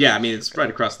Well, French. yeah, I mean, it's right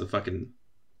across the fucking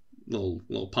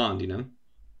little pond, you know?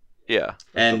 Yeah.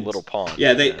 And the little pond.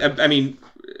 Yeah, I mean,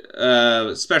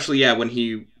 especially, when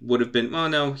he would have been... Well,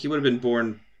 no, he would have been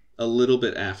born a little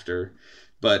bit after.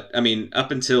 But, I mean,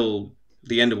 up until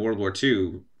the end of World War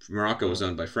II, Morocco was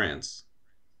owned by France.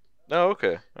 Oh,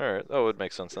 okay. All right. That would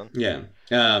make sense then. Yeah.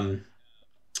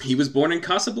 He was born in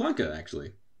Casablanca,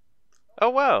 actually. Oh,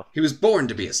 wow. He was born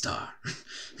to be a star.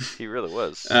 He really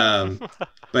was.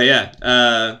 But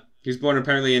yeah, he was born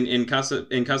apparently in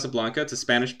Casablanca to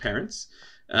Spanish parents,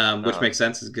 which makes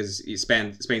sense because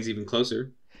Spain's even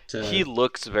closer. He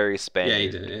looks very Spanish. Yeah, he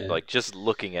did. Yeah. Like, just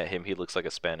looking at him, he looks like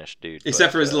a Spanish dude.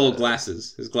 Except for his little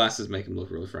glasses. His glasses make him look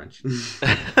really French.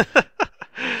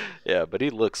 Yeah, but he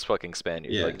looks fucking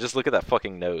Spaniard. Yeah. Like, just look at that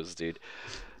fucking nose, dude.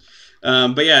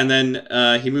 But yeah, and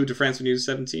then he moved to France when he was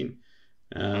 17.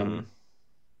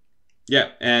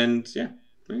 Yeah, and yeah.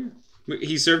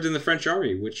 He served in the French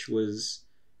army, which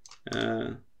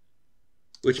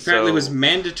apparently was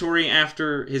mandatory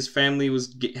after his family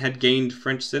had gained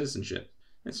French citizenship.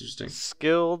 That's interesting.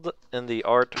 Skilled in the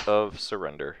art of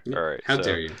surrender. Yeah. All right. How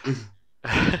dare you?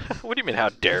 What do you mean? How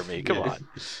dare me? Come on.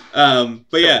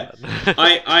 But yeah,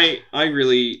 I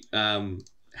really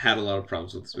had a lot of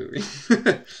problems with this movie.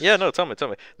 Yeah, no, tell me.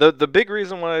 The big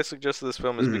reason why I suggested this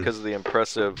film is because of the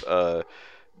impressive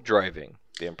driving,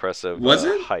 the impressive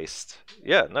heist.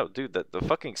 Yeah, no, dude, the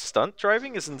fucking stunt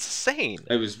driving is insane.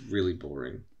 It was really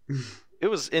boring. It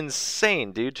was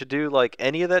insane, dude, to do like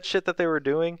any of that shit that they were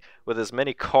doing with as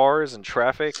many cars and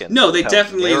traffic and no, they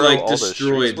definitely narrow like all the streets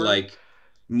destroyed were. like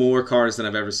more cars than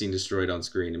I've ever seen destroyed on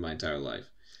screen in my entire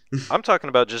life. I'm talking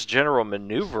about just general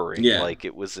maneuvering. Yeah. Like,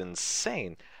 it was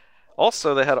insane.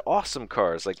 Also, they had awesome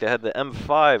cars. Like, they had the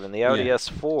M5 and the Audi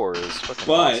S4. It was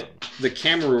fucking awesome. The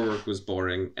camera work was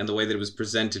boring, and the way that it was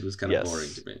presented was kind of boring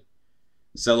to me.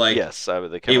 So, like... Yes,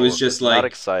 the camera it was work just was like... not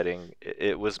exciting.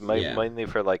 It was mainly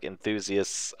for, like,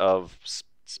 enthusiasts of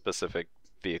specific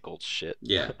vehicle shit.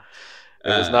 Yeah. It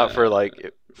was not for, like,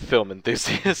 film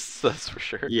enthusiasts, that's for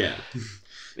sure. Yeah.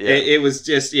 Yeah. It was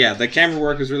just, the camera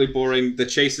work was really boring. The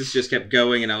chases just kept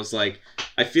going, and I was like,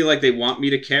 I feel like they want me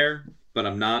to care, but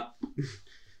I'm not.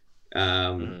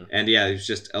 And yeah, there's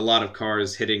just a lot of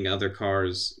cars hitting other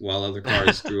cars while other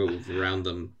cars drove around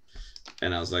them.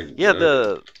 And I was like... Yeah,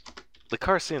 The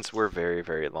car scenes were very,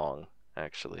 very long,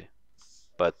 actually,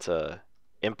 but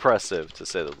impressive to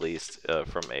say the least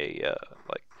from a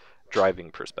like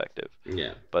driving perspective.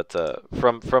 Yeah. But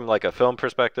from like a film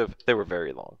perspective, they were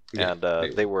very long, Yeah, and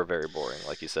they they were very boring,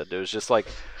 like you said. It was just like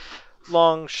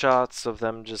long shots of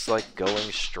them just like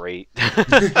going straight.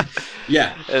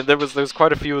 Yeah. And there was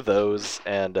quite a few of those,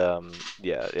 and no,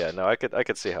 I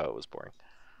could see how it was boring,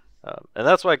 and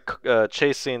that's why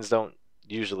chase scenes don't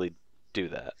usually do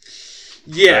that.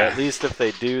 Or Yeah. at least if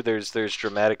they do, there's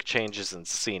dramatic changes in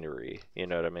scenery. You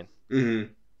know what I mean? Hmm.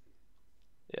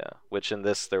 Yeah. Which in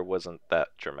this there wasn't that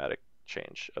dramatic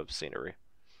change of scenery.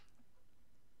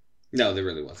 No, there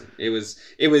really wasn't. It was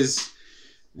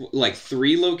like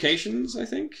 3 locations, I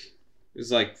think. It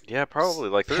was like Yeah, probably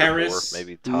like 3 or Paris, 4,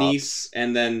 maybe tops. Nice,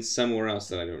 and then somewhere else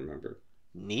that I don't remember.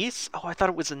 Nice? Oh, I thought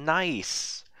it was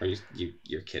Nice. Are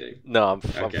you're kidding? No, I'm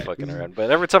Okay. fucking around.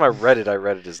 But every time I read it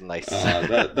as Nice.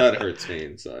 That hurts me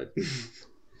inside.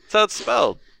 That's how it's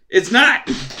spelled. It's not.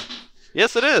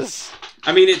 Yes, it is.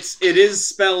 I mean, it is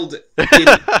spelled.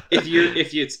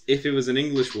 If it was an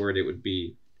English word, it would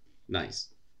be nice.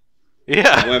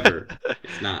 Yeah. However,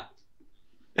 it's not.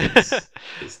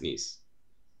 It's Nice.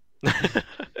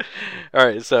 All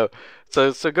right, so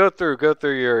go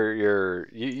through your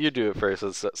you do it first.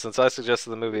 Since I suggested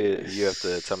the movie, you have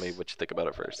to tell me what you think about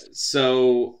it first.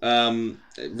 So,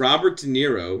 Robert De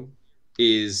Niro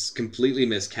is completely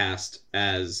miscast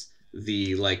as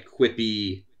the like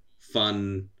quippy,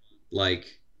 fun,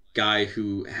 like guy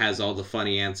who has all the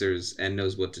funny answers and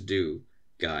knows what to do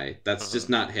guy. That's just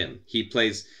not him. He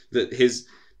plays the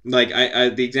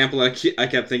example I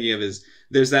kept thinking of is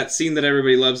there's that scene that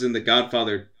everybody loves in The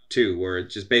Godfather 2 where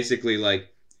it's just basically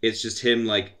like it's just him,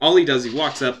 like all he does, he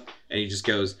walks up and he just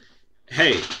goes,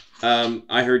 "Hey,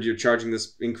 I heard you're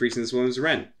increasing this woman's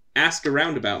rent. Ask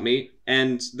around about me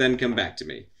and then come back to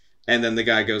me." And then the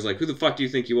guy goes like, "Who the fuck do you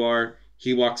think you are?"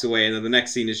 He walks away, and then the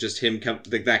next scene is just him,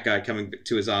 that guy coming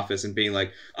to his office and being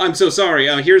like, "I'm so sorry.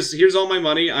 Here's all my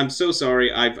money. I'm so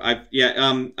sorry. I'll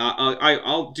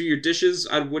do your dishes.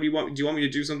 What do you want? Do you want me to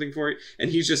do something for you?" And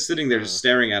he's just sitting there, just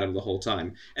staring at him the whole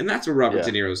time. And that's where Robert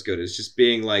De Niro's good, is just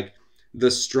being like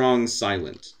the strong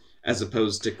silent, as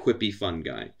opposed to quippy fun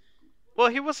guy. Well,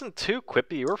 he wasn't too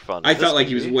quippy or fun. I felt like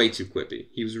he was way too quippy.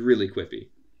 He was really quippy.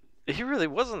 He really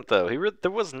wasn't, though.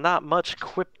 There was not much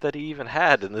quip that he even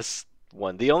had in this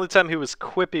one. The only time he was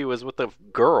quippy was with the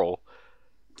girl.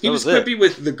 He was quippy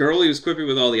with the girl. He was quippy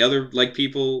with all the other like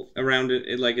people around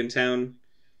it, like in town,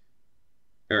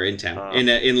 or in town, in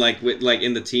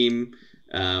the team.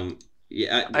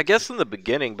 I guess in the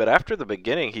beginning, but after the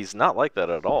beginning, he's not like that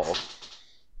at all.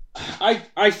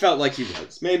 I felt like he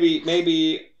was.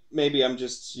 Maybe I'm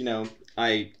just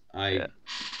I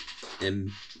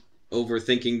am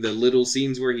overthinking the little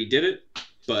scenes where he did it,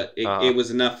 but it was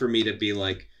enough for me to be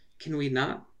like, can we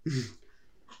not?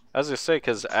 I was gonna say,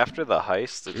 because after the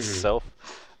heist itself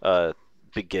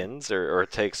begins or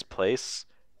takes place,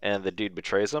 and the dude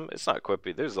betrays him, it's not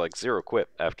quippy. There's like zero quip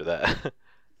after that.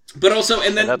 But also,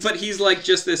 but he's like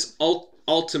just this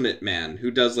ultimate man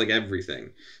who does like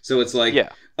everything. So it's like,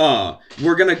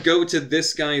 we're gonna go to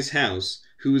this guy's house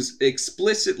who's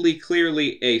explicitly,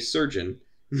 clearly a surgeon,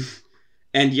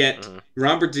 and yet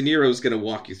Robert De Niro's gonna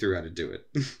walk you through how to do it.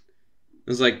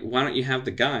 I was like, why don't you have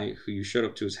the guy who you showed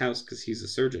up to his house because he's a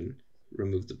surgeon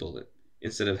remove the bullet,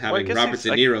 instead of having Robert De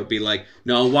Niro be like,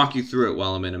 "No, I'll walk you through it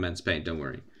while I'm in immense pain. Don't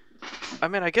worry." I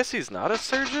mean, I guess he's not a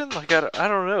surgeon. Like, I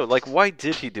don't know. Like, why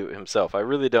did he do it himself? I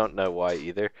really don't know why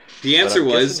either. The answer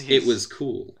was it was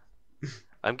cool.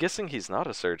 I'm guessing he's not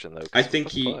a surgeon though. I think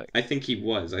he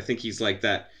was. I think he's like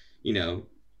that,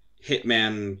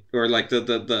 hitman, or like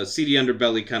the seedy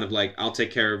underbelly kind of like, I'll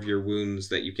take care of your wounds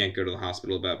that you can't go to the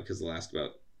hospital about because they'll ask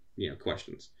about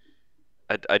questions.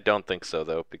 I don't think so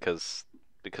though, because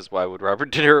why would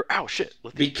Robert De Niro? Ow, shit!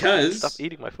 Because stop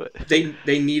eating my foot. They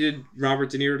needed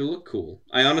Robert De Niro to look cool.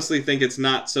 I honestly think it's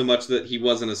not so much that he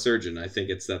wasn't a surgeon. I think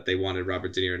it's that they wanted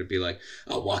Robert De Niro to be like,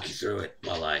 "I'll walk you through it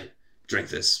while I drink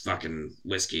this fucking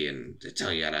whiskey and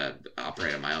tell you how to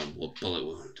operate on my own bullet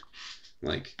wound."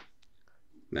 Like,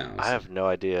 no. I have no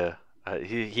idea.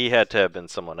 He had to have been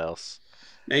someone else.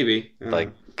 Maybe.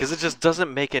 Because it just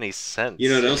doesn't make any sense. You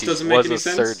know what else doesn't make any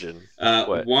sense? Surgeon.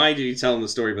 Why did he tell him the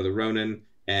story about the Ronin?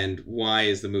 And why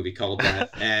is the movie called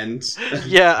that? And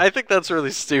yeah, I think that's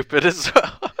really stupid as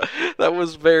well. That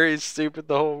was very stupid.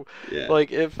 The whole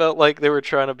like, it felt like they were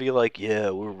trying to be like,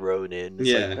 "Yeah, we're Ronin." It's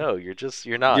like, no, you're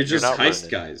not. You're just not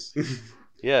heist Ronin. guys.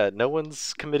 Yeah, no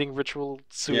one's committing ritual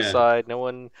suicide. No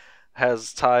one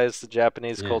has ties to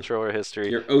Japanese culture or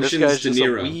history. Your Ocean's this guy's De just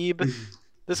Niro. a weeb.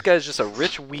 This guy's just a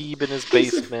rich weeb in his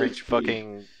basement,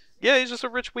 fucking Yeah, he's just a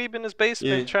rich weeb in his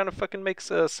basement Yeah. trying to fucking make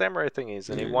samurai thingies,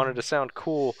 and he Yeah. wanted to sound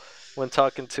cool when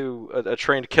talking to a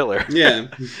trained killer. Yeah.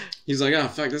 He's like, oh,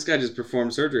 fuck, this guy just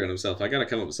performed surgery on himself. I gotta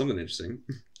come up with something interesting.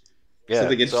 Yeah,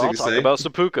 Something so interesting I'll to talk say. about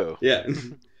seppuku. Yeah.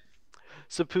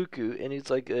 Seppuku, and he's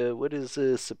like, what is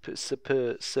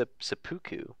seppuku?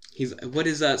 He's what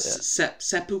is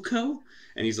seppuku?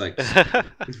 And he's like,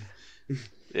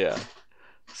 Yeah,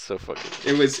 so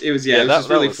fucking. it was Yeah, it was that just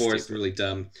really was forced, stupid. really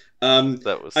dumb.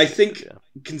 That was. I stupid, think yeah.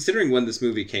 considering when this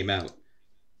movie came out,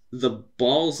 the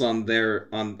balls on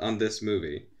this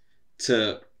movie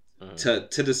to Mhm.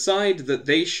 to decide that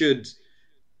they should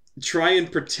try and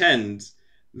pretend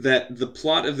that the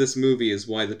plot of this movie is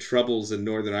why the troubles in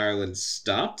Northern Ireland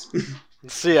stopped.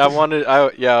 See, I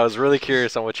was really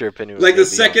curious on what your opinion was. Like the gonna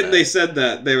be on second that. they said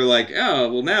that, they were like,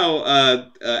 "Oh, well now,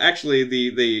 actually,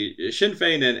 the Sinn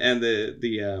Féin and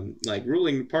the like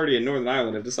ruling party in Northern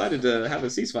Ireland have decided to have a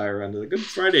ceasefire under the Good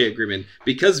Friday Agreement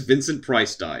because Vincent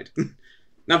Price died.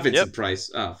 Not Vincent Price.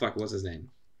 Oh fuck, what's his name?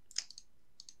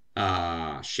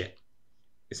 Shit.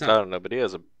 It's I not don't know, but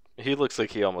he looks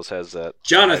like he almost has that.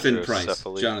 Jonathan Price.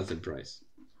 hydrocephaly. Jonathan Price.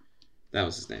 That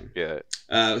was his name. Yeah,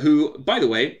 Who, by the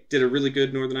way, did a really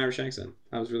good Northern Irish accent.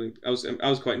 I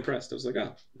was quite impressed. I was like,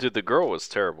 oh. dude, the girl was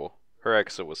terrible. Her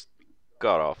accent was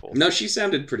god awful. No, she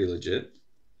sounded pretty legit.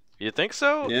 You think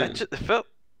so? Yeah.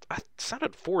 It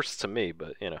sounded forced to me,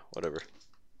 but whatever.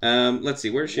 Let's see,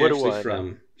 where's she What do actually I from?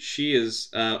 know? She is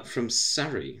from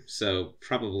Surrey, so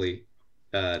probably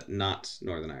not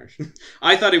Northern Irish.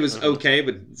 I thought it was Mhm. okay,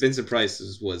 but Vincent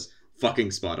Price's was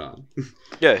fucking spot on.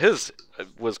 Yeah, his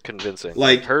was convincing.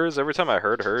 Like- hers, every time I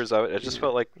heard hers, I just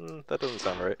felt like that doesn't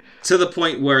sound right. To the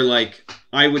point where, like,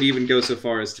 I would even go so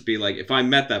far as to be like, if I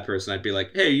met that person, I'd be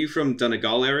like, hey, are you from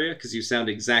Donegal area? Because you sound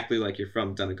exactly like you're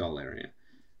from Donegal area.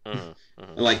 Mhm,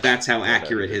 mhm. Like, that's how Yeah,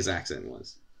 accurate he his accent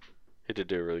was. He did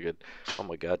do really good. Oh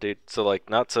my god, dude. So like,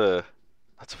 not to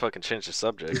fucking change the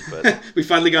subject, but We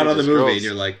finally got Dude, on the this movie, girl's- and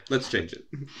you're like, let's change it.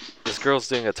 this girl's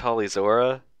doing a Tali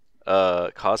Zora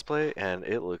cosplay, and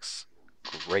it looks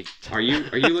great. Are you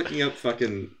looking up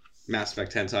fucking Mass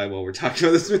Effect hentai while we're talking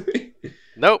about this movie?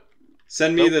 Nope.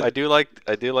 Send me Nope. I do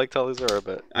like Tali Zora,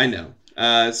 but I know.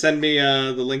 Send me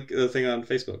the link, the thing on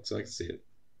Facebook, so I can see it.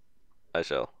 I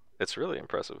shall. It's really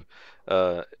impressive.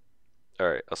 All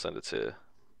right, I'll send it to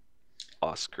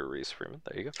Oscar Reese Freeman.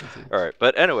 There you go. All right,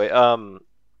 but anyway,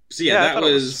 So yeah, Yeah, I that thought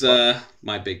it was was fun.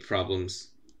 my big problems.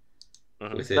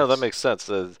 mhm. With No, it. that makes sense.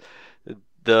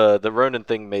 The Ronin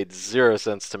thing made zero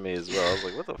sense to me as well. I was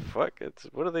like, what the fuck?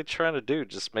 What are they trying to do?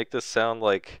 Just make this sound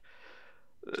like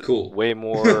Cool. way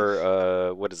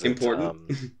more what is it?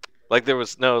 Important? Like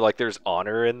there's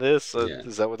honor in this. Yeah.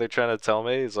 Is that what they're trying to tell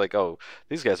me? It's like, oh,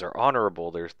 these guys are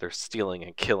honorable. They're stealing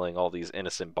and killing all these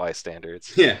innocent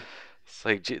bystanders. Yeah, It's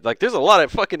like, gee, like there's a lot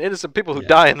of fucking innocent people who Yeah.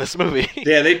 die in this movie.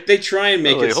 yeah. They try and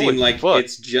make Holy- it seem holy like fuck.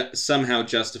 it's somehow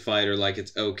justified or like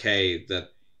it's okay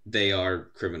that they are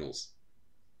criminals.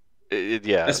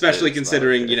 Yeah. Especially it's not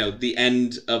considering okay. the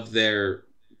end of their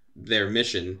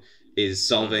mission is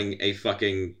solving a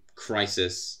fucking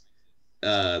crisis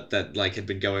that like had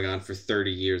been going on for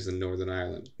 30 years in Northern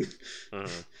Ireland.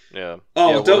 Mhm. Yeah. Oh,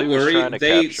 Yeah, well, don't he was worry, trying to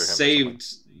they capture him or saved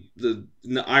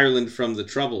the Ireland from the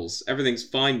troubles. Everything's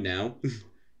fine now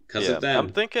because Yeah, of them.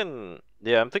 I'm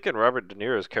thinking Robert De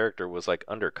Niro's character was like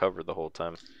undercover the whole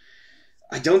time.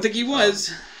 I don't think he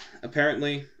was.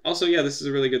 Apparently. Also, yeah, this is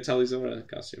a really good Tali Zora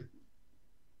costume.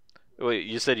 Wait,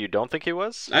 you said you don't think he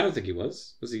was? I don't think he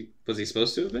was. Was he? Was he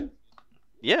supposed to have been?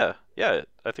 Yeah,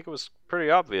 I think it was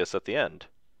pretty obvious at the end.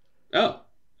 Oh,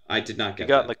 I did not He get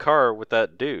got in that. the car with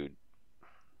that dude.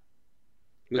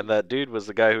 Wh- And that dude was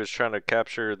the guy who was trying to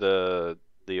capture the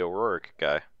O'Rourke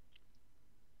guy.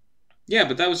 Yeah,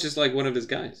 but that was just like one of his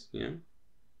guys. You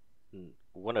know,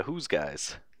 One of whose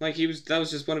guys? like he was. That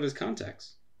was just one of his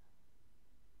contacts.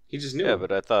 He just knew. Yeah, him.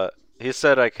 but I thought he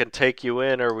said I can take you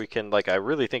in, or we can like. I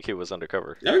really think he was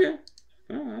undercover. Okay.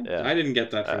 Alright. Yeah. I didn't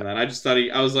get that from that. I just thought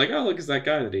I was like, oh, look, it's that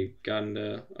guy that he got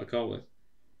into a call with.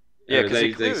 Yeah, Or 'cause they-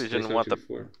 he clearly they didn't spoke want to the.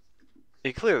 before.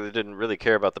 He clearly didn't really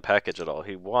care about the package at all.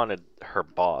 He wanted her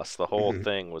boss. The whole Mhm.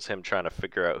 thing was him trying to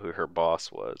figure out who her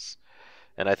boss was,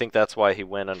 and I think that's why he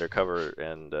went undercover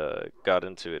and got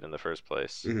into it in the first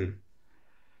place, Mhm.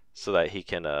 so that he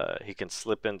can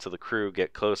slip into the crew,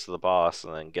 get close to the boss,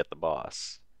 and then get the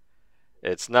boss.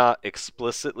 It's not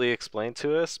explicitly explained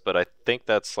to us, but I think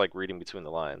that's like reading between the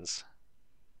lines.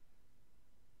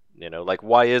 You know, like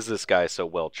why is this guy so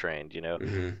well trained? You know,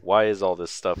 Mhm. why is all this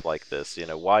stuff like this? You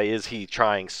know, why is he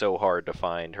trying so hard to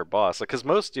find her boss? Like, because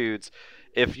most dudes,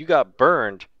 if you got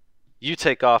burned, you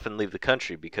take off and leave the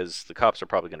country because the cops are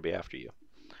probably going to be after you.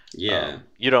 Yeah.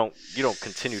 You don't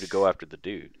continue to go after the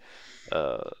dude,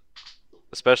 uh,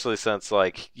 especially since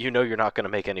like you're not going to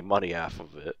make any money off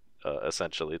of it.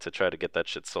 Essentially, to try to get that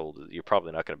shit sold, you're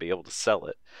probably not going to be able to sell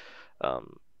it.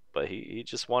 Um, but he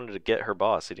just wanted to get her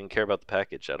boss. He didn't care about the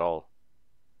package at all.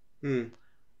 Hmm.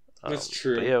 That's But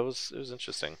true. yeah, it was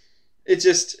interesting. It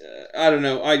just, I don't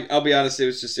know. I'll be honest. It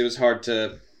was hard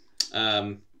to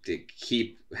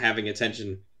keep having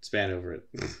attention span over it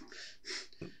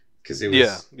because it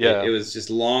was just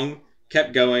long,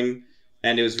 kept going,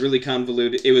 and it was really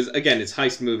convoluted. It was, again, it's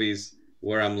heist movies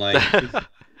where I'm like,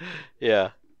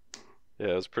 Yeah, yeah,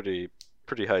 it was pretty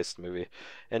heist movie,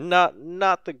 and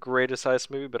not the greatest heist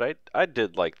movie, but I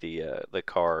did like the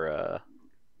car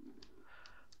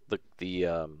the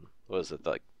what was it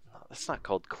like? It's not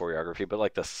called choreography, but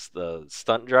like the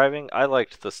stunt driving. I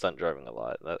liked the stunt driving a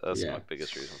lot. That's yeah. my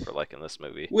biggest reason for liking this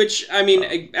movie. Which, I mean,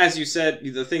 Um, as you said,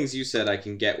 the things you said, I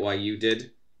can get why you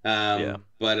did. Yeah.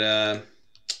 But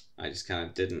I just kind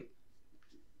of didn't.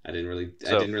 I So,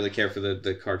 didn't really care for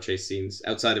the car chase scenes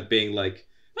outside of being like,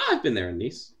 oh, I've been there in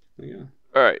Nice. Yeah.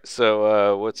 all right.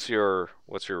 So, what's your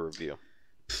review?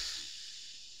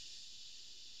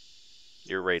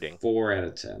 Your rating? 4 out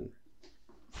of 10.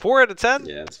 4 out of 10?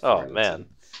 Yeah, it's Oh 4 out of man, 10.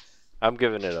 I'm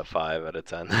giving it a 5 out of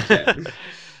 10. Okay.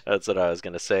 That's what I was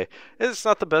gonna say. It's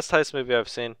not the best heist movie I've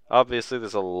seen. Obviously,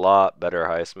 there's a lot better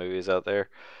heist movies out there.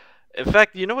 In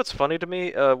fact, you know what's funny to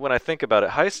me? When I think about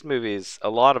it, heist movies, a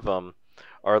lot of them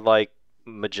are like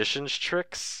magician's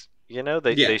tricks. Yeah.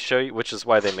 They show you, which is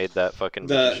why they made that fucking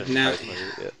magician's Now, heist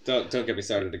movie. Yeah. don't get me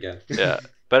started again. Yeah.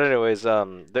 But anyways,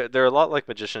 they're a lot like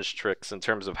magician's tricks in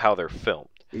terms of how they're filmed,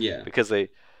 Yeah. because they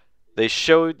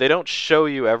don't show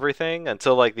you everything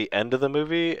until like the end of the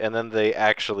movie, and then they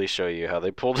actually show you how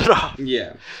they pulled it off.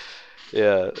 Yeah.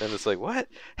 Yeah, and it's like, what?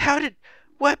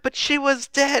 What? But she was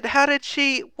dead. How did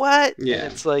she? What? Yeah.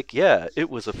 And it's like, yeah, it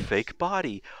was a fake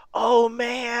body. Oh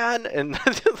man! And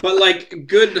But like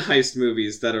good heist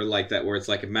movies that are like that, where it's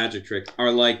like a magic trick,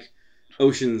 are like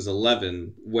Ocean's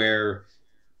 11, where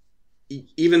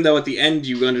even though at the end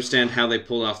you understand how they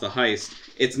pulled off the heist,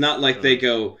 it's not like they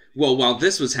go, well, while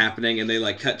this was happening, and they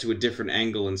like cut to a different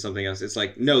angle and something else. It's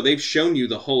like, no, they've shown you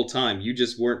the whole time. You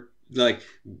just weren't like,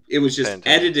 it was just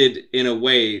edited in a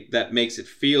way that makes it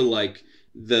feel like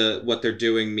what they're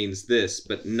doing means this,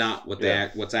 but not what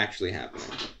what's actually happening.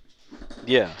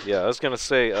 yeah. I was gonna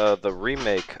say the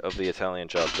remake of The Italian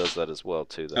Job does that as well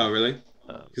too. Though. Oh, really?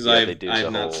 Because Yeah, I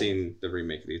have not seen the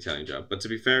remake of The Italian Job. But to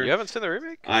be fair, You haven't seen the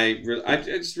remake? I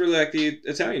just really like The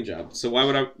Italian Job. So why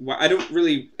would I don't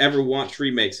really ever watch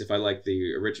remakes if I like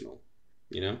the original.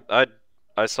 You know?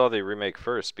 I saw the remake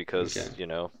first because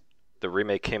Okay. the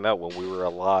remake came out when we were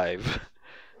alive.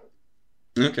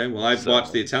 Okay, well, I've So-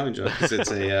 watched The Italian Job because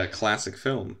it's a classic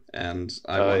film, and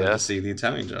I Oh, wanted yeah? to see The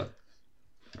Italian Job.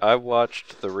 I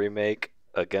watched the remake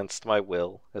against my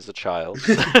will as a child.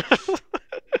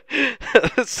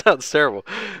 It sounds terrible,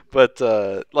 but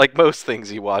like most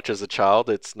things you watch as a child,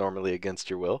 it's normally against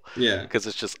your will Yeah. because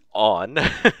it's just on.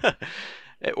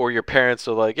 Or your parents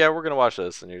are like, "Yeah, we're gonna watch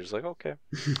this," and you're just like, "Okay."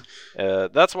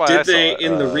 That's why I Did saw they, it.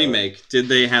 in the remake, did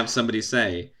they have somebody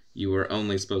say, you were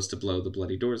only supposed to blow the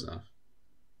bloody doors off?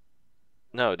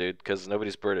 No, dude, because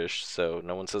nobody's British, so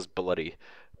no one says bloody.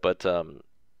 But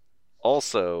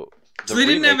also, So they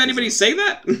didn't have remake is anybody say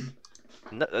that?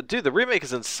 No, dude, the remake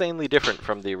is insanely different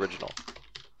from the original.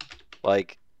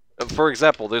 Like, for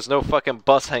example, there's no fucking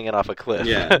bus hanging off a cliff.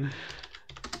 Yeah.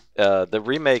 The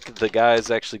remake, the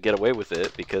guys actually get away with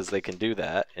it because they can do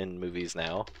that in movies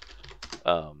now.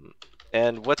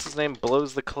 And what's his name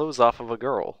blows the clothes off of a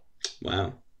girl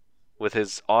Wow. with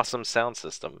his awesome sound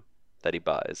system that he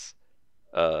buys.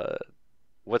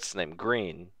 What's his name?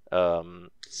 Green.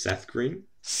 Seth Green?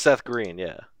 Seth Green,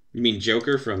 yeah. You mean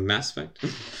Joker from Mass Effect?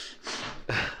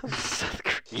 Seth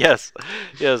Green. Yes,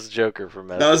 Joker from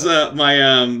Mass That was Effect.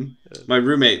 my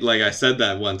roommate. Like, I said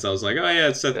that once. I was like, "Oh yeah,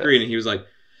 it's Seth Green," and he was like,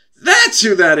 "That's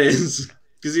who that is,"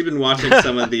 because he'd been watching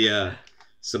some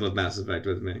of Mass Effect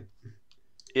with me.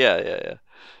 Yeah.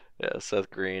 Seth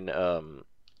Green.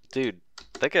 Dude,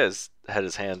 that guy's had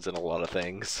his hands in a lot of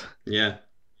things. Yeah,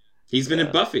 he's been in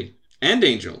Yeah. Buffy and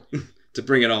Angel. To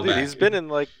bring it all Dude, back, he's been in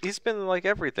like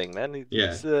everything, man.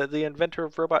 He's the inventor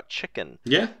of Robot Chicken.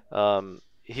 Yeah,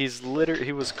 He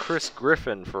was Chris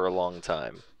Griffin for a long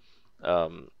time.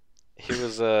 He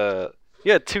was he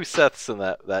had two Seths in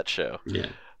that show. yeah,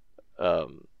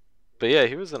 But yeah,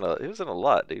 he was in a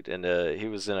lot, dude, and he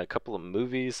was in a couple of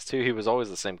movies too. He was always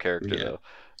the same character Yeah.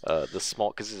 though. The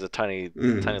small, because he's a tiny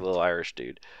Mhm. little Irish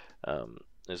dude.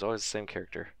 There's always the same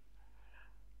character.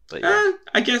 But yeah,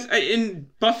 I guess in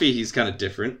Buffy he's kind of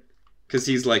different because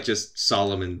he's like just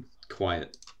solemn and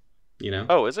quiet. You know?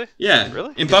 Oh, is he? Yeah.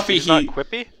 Really? In Buffy, he's not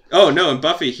quippy? Oh no, in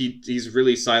Buffy he's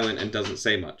really silent and doesn't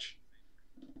say much.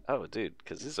 Oh, dude,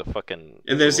 because he's a fucking.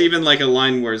 And there's even like a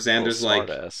line where Xander's like,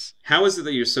 smartass. "How is it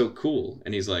that you're so cool?"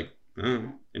 And he's like, "Oh,"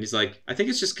 and he's like, "I think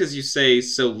it's just because you say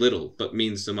so little but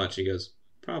means so much." He goes,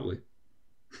 "Probably."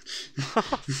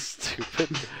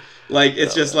 Stupid. Like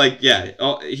it's just like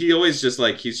he always just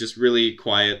like he's just really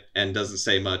quiet and doesn't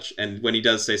say much. And when he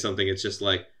does say something, it's just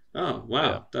like, "Oh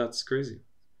wow, that's crazy."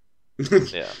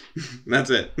 Yeah, that's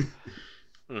it.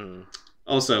 Mm.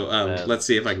 Also, let's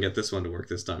see if I can get this one to work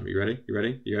this time. You ready? You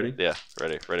ready? You ready? Yeah,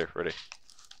 ready. You're only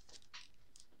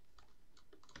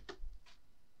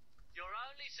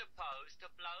supposed to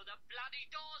blow the bloody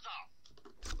doors off.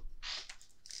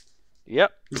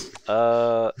 Yep.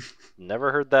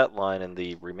 Never heard that line in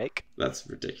the remake. That's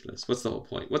ridiculous. What's the whole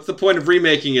point? What's the point of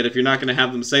remaking it if you're not going to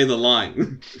have them say the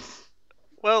line?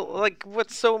 Well, like,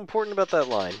 what's so important about that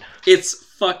line? It's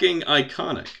fucking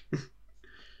iconic.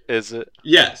 Is it?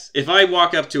 Yes. If I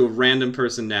walk up to a random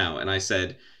person now and I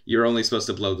said, "You're only supposed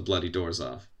to blow the bloody doors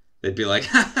off," they'd be like,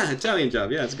 "Ha, Italian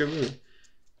Job. Yeah, it's a good movie."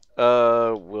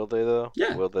 Will they though?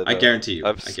 Yeah. Will they, though? I guarantee you.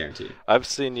 I guarantee you. I've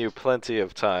seen you plenty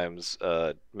of times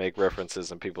make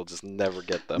references and people just never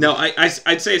get them. No,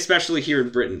 I'd say especially here in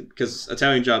Britain because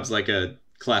Italian Job's like a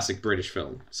classic British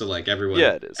film. So like everyone,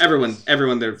 yeah, it is.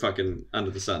 Everyone, they're fucking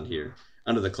under the sun here,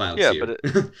 under the clouds. Yeah, here.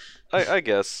 but I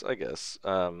guess.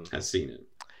 Has seen it.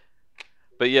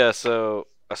 But yeah, so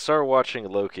I started watching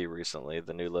Loki recently.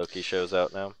 The new Loki show's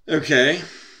out now, Okay.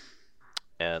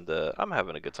 and I'm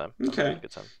having a good time. Okay.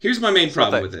 Here's my main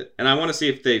problem with it, and I want to see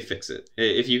if they fix it.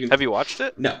 If you can. Have you watched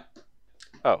it? No.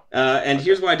 Oh. And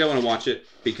here's why I don't want to watch it,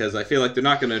 because I feel like they're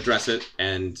not going to address it,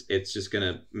 and it's just going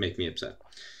to make me upset.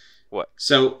 What?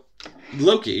 So,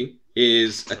 Loki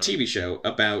is a TV show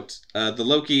about the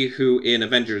Loki who, in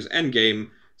Avengers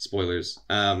Endgame, spoilers,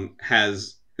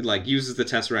 has, like, uses the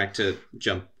Tesseract to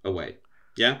jump away.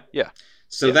 Yeah? Yeah.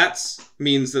 So that's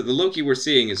means that the Loki we're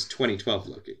seeing is 2012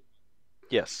 Loki.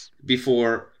 Yes.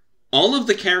 Before all of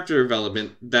the character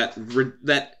development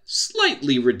that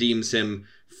slightly redeems him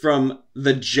from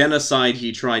the genocide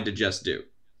he tried to just do.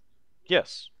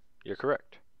 Yes, you're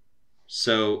correct.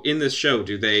 So in this show,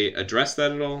 do they address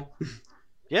that at all?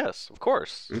 Yes, of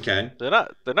course. Okay. They're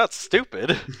not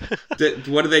stupid.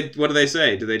 What do they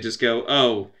say? Do they just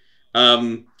go,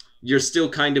 you're still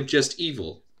kind of just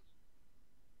evil?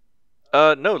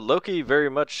 No, Loki very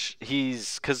much,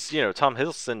 because, Tom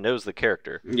Hiddleston knows the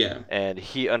character. Yeah. And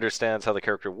he understands how the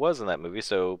character was in that movie,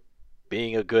 so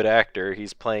being a good actor,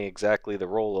 he's playing exactly the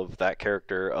role of that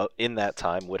character in that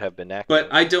time would have been accurate.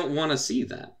 But I don't want to see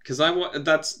that,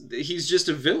 because he's just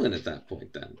a villain at that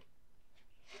point then.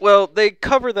 Well, they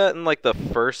cover that in, like, the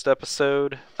first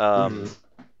episode, and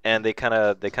they kind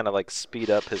of like speed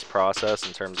up his process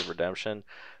in terms of redemption,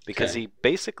 because he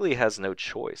basically has no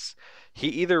choice. He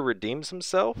either redeems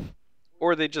himself,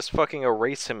 or they just fucking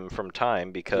erase him from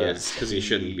time because he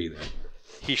shouldn't be there.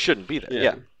 He shouldn't be there.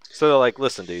 Yeah. So they're like,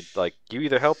 listen, dude, like, you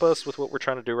either help us with what we're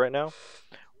trying to do right now,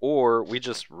 or we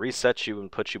just reset you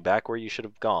and put you back where you should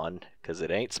have gone, because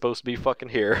it ain't supposed to be fucking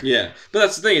here. Yeah, but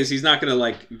that's the thing is he's not gonna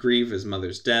like grieve his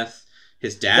mother's death.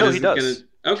 His dad isn't gonna.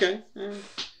 Okay.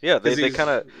 Yeah, they kind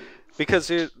of. Because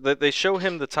they show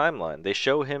him the timeline. They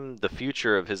show him the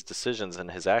future of his decisions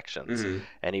and his actions,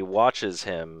 and he watches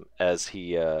him as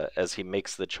he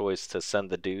makes the choice to send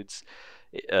the dudes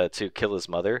to kill his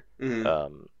mother.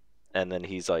 And then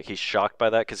he's shocked by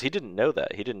that because he didn't know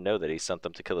that. He didn't know that he sent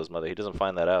them to kill his mother. He doesn't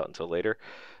find that out until later,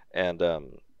 and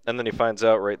then he finds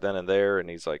out right then and there, and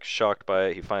he's like shocked by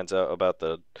it. He finds out about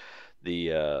the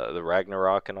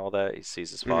Ragnarok and all that. He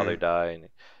sees his father die, and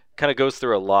kind of goes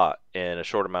through a lot in a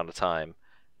short amount of time,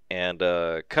 and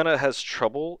kind of has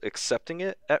trouble accepting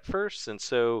it at first, and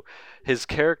so his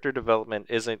character development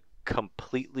isn't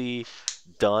completely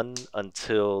done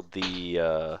until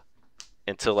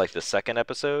like the second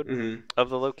episode of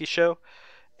the Loki show.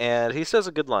 And he says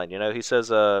a good line, he says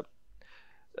or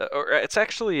it's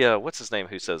actually what's his name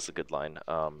who says the good line?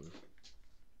 Oh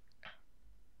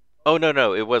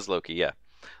no, it was Loki. Yeah,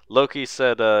 Loki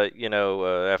said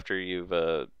after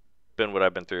you've been what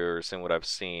I've been through or seen what I've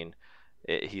seen,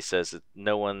 he says that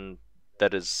no one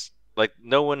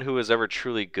who is ever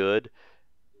truly good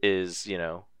is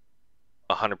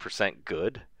 100%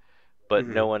 good, but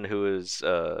no one who is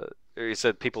he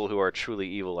said people who are truly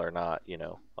evil are not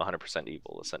 100%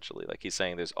 evil, essentially. Like, he's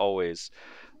saying there's always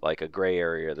like a gray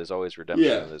area, there's always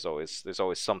redemption, there's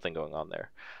always something going on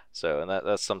there. So, and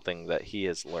that's something that he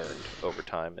has learned over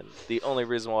time, and the only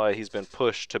reason why he's been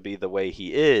pushed to be the way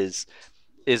he is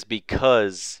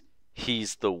because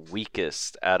he's the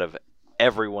weakest out of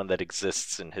everyone that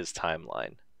exists in his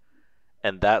timeline.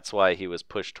 And that's why he was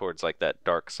pushed towards like that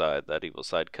dark side, that evil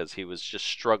side, because he was just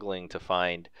struggling to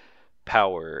find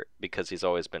power because he's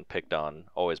always been picked on,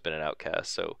 always been an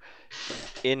outcast. So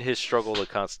in his struggle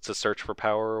to search for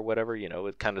power or whatever,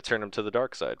 it kind of turned him to the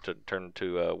dark side, to turn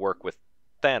to work with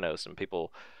Thanos and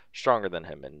people stronger than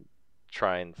him, and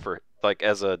trying for like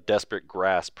as a desperate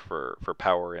grasp for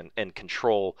power and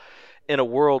control in a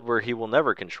world where he will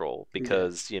never control,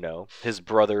 because his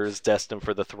brother is destined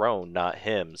for the throne, not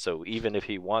him. So even if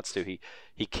he wants to,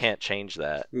 he can't change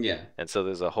that. And so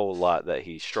there's a whole lot that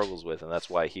he struggles with, and that's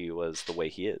why he was the way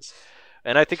he is.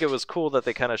 And I think it was cool that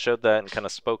they kind of showed that and kind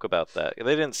of spoke about that.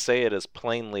 They didn't say it as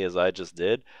plainly as I just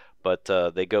did, but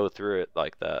they go through it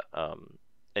like that,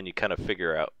 and you kind of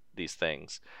figure out these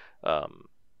things.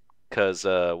 Because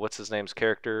what's his name's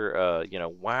character?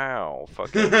 Wow,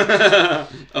 fucking.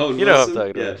 Owen you know what I'm Wilson?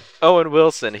 talking about. Owen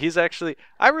Wilson. He's actually.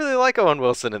 I really like Owen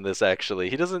Wilson in this. Actually,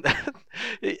 he doesn't.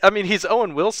 I mean, he's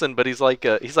Owen Wilson, but he's like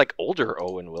older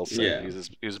Owen Wilson. Yeah.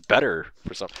 He was better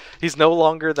for some. He's no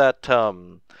longer that.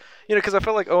 Because I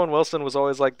felt like Owen Wilson was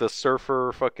always like the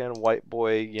surfer, fucking white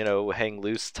boy, hang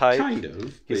loose type. Kind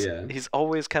of. He's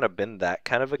always kind of been that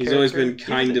kind of a He's character. always been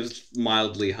kind of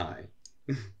mildly high.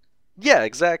 Yeah,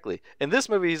 exactly. In this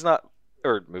movie,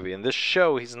 in this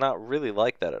show, he's not really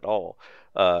like that at all.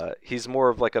 He's more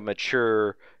of like a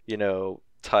mature,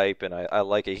 type, and I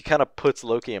like it. He kind of puts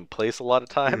Loki in place a lot of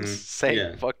times,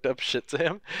 saying fucked up shit to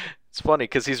him. It's funny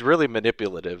because he's really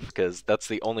manipulative, because that's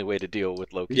the only way to deal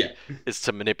with Loki, is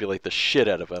to manipulate the shit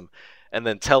out of him, and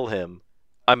then tell him,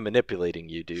 I'm manipulating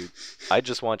you, dude. I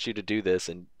just want you to do this,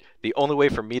 and the only way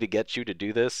for me to get you to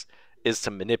do this is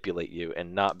to manipulate you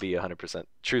and not be 100%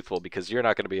 truthful, because you're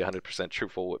not going to be 100%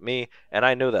 truthful with me, and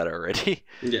I know that already.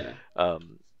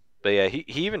 But yeah, he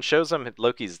even shows him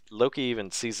Loki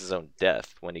even sees his own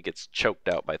death when he gets choked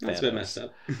out by Thanos. That's a bit messed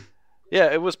up.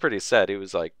 Yeah, it was pretty sad. He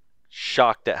was like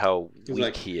shocked at how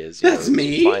weak he is. That's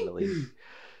me? Finally.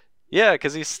 Yeah,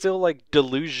 because he's still like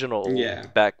delusional. Yeah.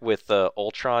 Back with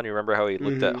Ultron, you remember how he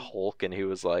looked at Hulk and he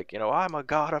was like, I'm a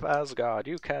god of Asgard.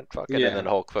 You can't fucking. And then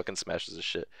Hulk fucking smashes his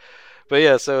shit. But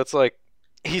yeah, so it's like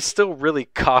he's still really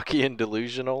cocky and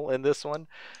delusional in this one,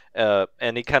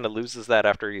 and he kind of loses that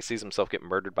after he sees himself get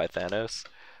murdered by Thanos.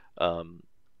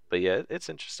 But yeah, it's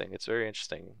interesting. It's very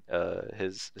interesting.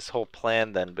 His whole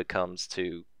plan then becomes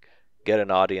to get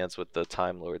an audience with the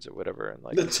Time Lords or whatever, and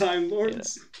like the Time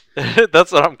Lords.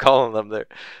 That's what I'm calling them.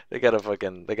 They got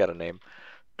a name.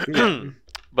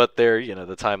 But they're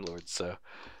the Time Lords. So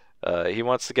he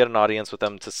wants to get an audience with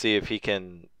them to see if he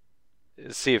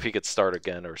could start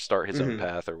again or start his own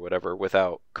path or whatever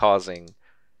without causing,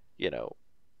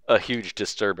 a huge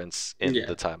disturbance in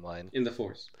the timeline. In the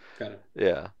Force. Got it.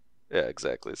 Yeah,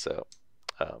 exactly. So,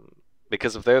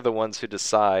 because if they're the ones who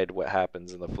decide what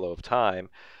happens in the flow of time,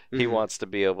 he wants to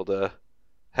be able to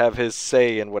have his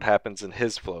say in what happens in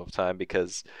his flow of time,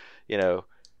 because,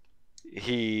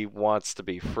 he wants to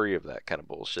be free of that kind of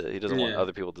bullshit. He doesn't want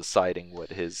other people deciding what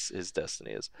his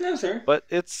destiny is. No, sir. But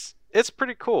it's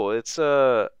pretty cool. It's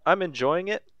I'm enjoying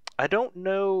it. I don't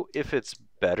know if it's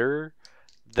better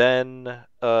than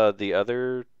the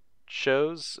other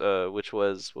shows, which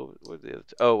was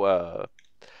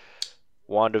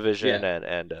WandaVision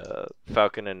and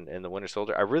Falcon and the Winter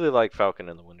Soldier. I really like Falcon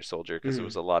and the Winter Soldier because there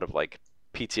was a lot of like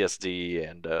PTSD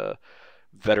and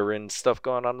veteran stuff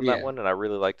going on in that one, and I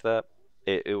really liked that.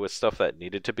 It was stuff that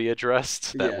needed to be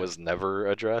addressed that was never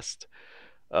addressed.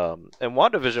 And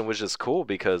WandaVision was just cool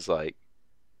because, like,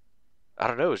 I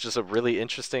don't know, it's just a really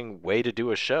interesting way to do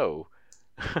a show.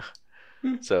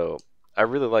 So I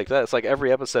really like that. It's like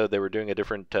every episode they were doing a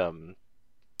different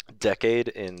decade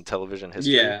in television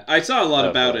history. Yeah, I saw a lot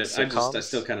about it. I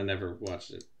still kind of never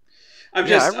watched it.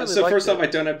 First off, I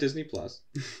don't have Disney Plus.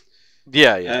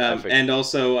 Yeah. And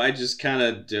also, I just kind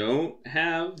of don't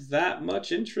have that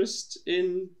much interest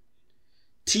in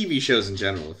TV shows in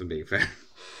general, if I'm being fair.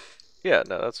 Yeah,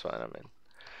 no, that's fine. I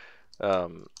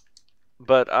mean,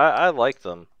 but I like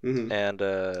them, and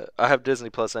I have Disney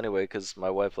Plus anyway because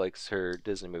my wife likes her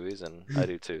Disney movies, and I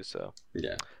do too. So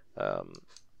yeah,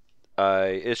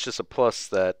 it's just a plus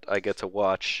that I get to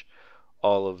watch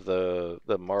all of the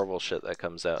Marvel shit that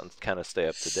comes out and kind of stay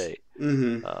up to date.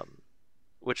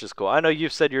 Which is cool. I know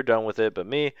you've said you're done with it, but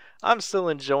I'm still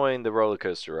enjoying the roller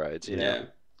coaster rides. You know?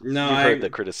 No, you've heard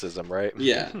the criticism, right?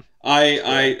 Yeah,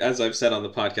 I as I've said on the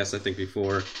podcast, I think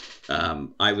before,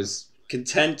 I was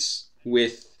content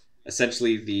with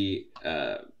essentially the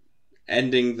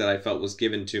ending that I felt was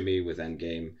given to me with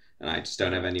Endgame, and I just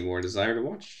don't have any more desire to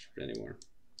watch anymore.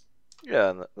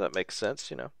 Yeah, that makes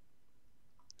sense.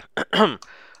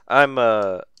 I'm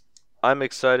I'm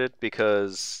excited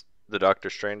because the Doctor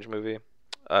Strange movie.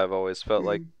 I've always felt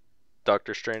like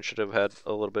Doctor Strange should have had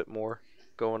a little bit more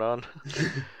going on.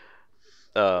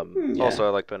 Yeah. Also, I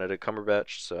like Benedict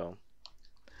Cumberbatch, so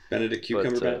Benedict but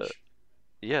Cucumberbatch.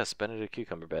 yes, Benedict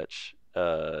Cumberbatch.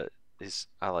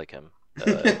 I like him.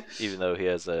 Even though he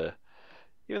has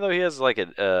like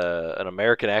an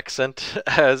American accent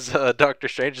as Doctor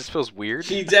Strange, just feels weird.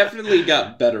 He definitely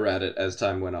got better at it as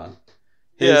time went on.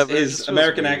 Yeah, but it His just feels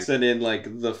American weird. accent in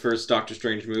like the first Doctor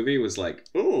Strange movie was like,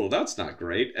 "Oh, that's not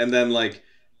great." And then like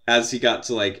as he got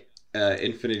to like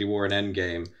Infinity War and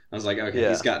Endgame, I was like, "Okay, Yeah.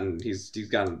 he's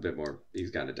gotten a bit more.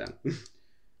 He's gotten it down."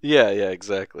 Yeah,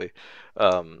 exactly.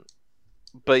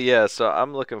 But yeah, so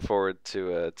I'm looking forward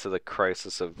to the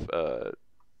crisis of the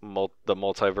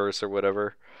multiverse or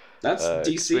whatever. That's 'Cause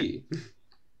DC.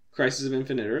 Crisis of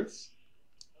Infinite Earths.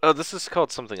 Oh, this is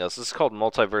called something else. This is called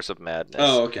Multiverse of Madness.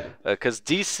 Oh, okay. Because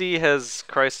DC has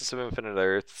Crisis of Infinite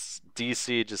Earths,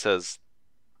 DC just has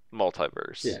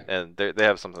Multiverse, Yeah. and they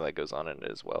have something that goes on in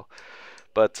it as well.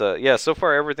 But yeah, so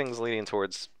far everything's leaning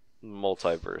towards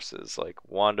multiverses. Like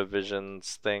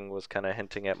WandaVision's thing was kind of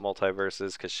hinting at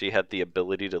multiverses because she had the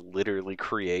ability to literally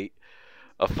create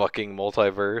a fucking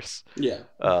multiverse. Yeah.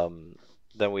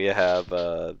 Then we have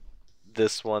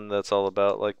this one that's all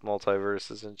about like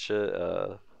multiverses and shit.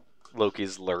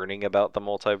 Loki's learning about the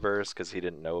multiverse because he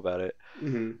didn't know about it.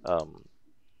 hmm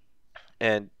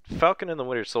And Falcon and the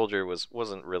Winter Soldier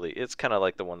wasn't really. It's kind of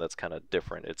like the one that's kind of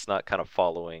different. It's not kind of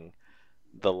following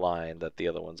the line that the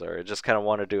other ones are. It just kind of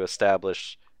wanted to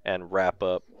establish and wrap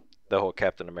up the whole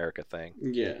Captain America thing,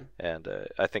 Yeah. and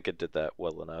I think it did that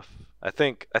well enough. I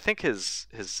think his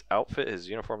outfit, his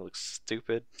uniform looks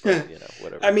stupid, but,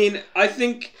 whatever. I mean, I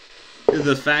think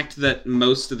the fact that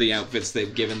most of the outfits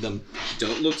they've given them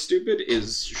don't look stupid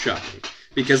is shocking.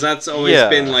 Because that's always Yeah,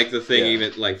 been like the thing, yeah.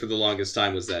 even like for the longest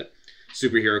time, was that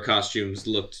superhero costumes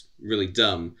looked really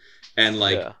dumb. And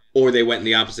like, Yeah. or they went in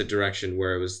the opposite direction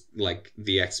where it was like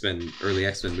the early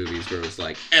X-Men movies where it was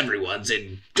like, everyone's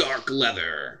in dark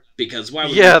leather. Because why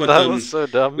would Yeah, we put that them... was so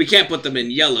dumb. We can't put them in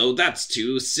yellow. That's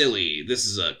too silly. This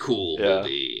is a cool Yeah.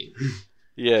 movie.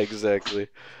 Yeah, exactly.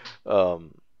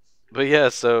 But yeah,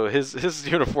 so his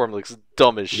uniform looks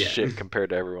dumb as Yeah. shit compared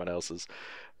to everyone else's.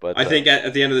 But I think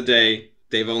at the end of the day,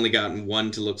 they've only gotten one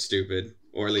to look stupid,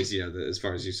 or at least as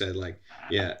far as you said, like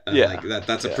Yeah. like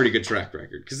that's a Yeah. pretty good track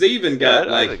record because they even yeah, got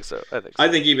I like think so. I think so. I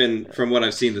think even from what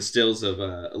I've seen, the stills of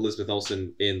Elizabeth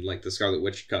Olsen in like the Scarlet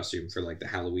Witch costume for like the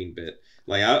Halloween bit,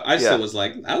 like I still Yeah. was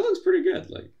like, that looks pretty good,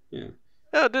 like yeah.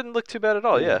 No, it didn't look too bad at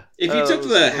all. Yeah. If you That took was-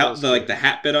 the that was like the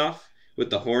hat bit off with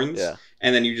the horns, Yeah.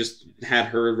 and then you just had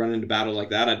her run into battle like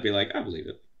that, I'd be like, I believe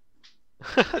it.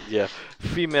 yeah,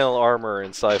 female armor in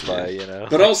sci-fi,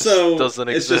 But also, doesn't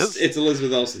it's exist. it's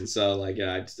Elizabeth Olsen, so like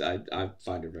I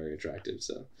find her very attractive.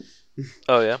 So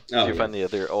Oh yeah. Oh, Do you yeah. find the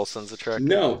other Olsens attractive?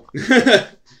 no,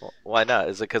 Well, why not?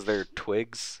 Is it because they're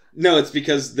twigs? no, it's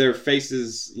because their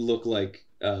faces look like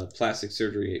plastic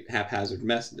surgery haphazard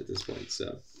mess at this point.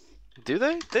 So Do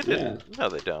they? They didn't. No,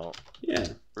 they don't. yeah,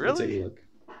 Really? Let's take a look.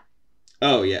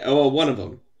 Oh yeah. Oh, well, one of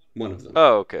them.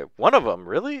 Oh, okay. One of them,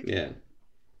 really? Yeah.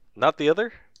 Not the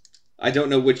other? I don't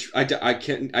know which. I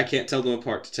can't tell them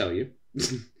apart to tell you.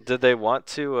 Did they want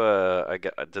to?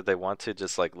 Did they want to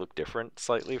just like look different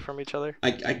slightly from each other?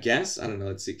 I guess I don't know.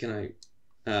 Let's see. Can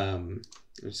I? I'm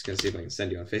just gonna see if I can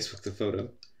send you on Facebook the photo.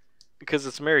 Because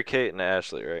it's Mary Kate and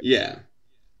Ashley, right? Yeah.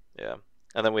 Yeah.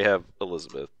 And then we have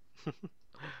Elizabeth.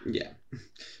 Yeah.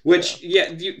 Which,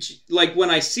 like, when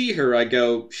I see her, I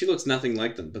go, she looks nothing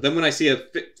like them. But then when I see a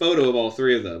photo of all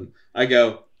three of them, I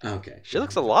go, okay. She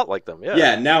looks a lot like them. Yeah.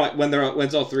 Yeah, now when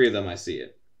it's all three of them, I see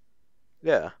it.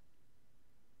 Yeah.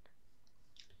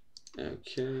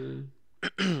 Okay.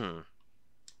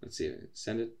 Let's see.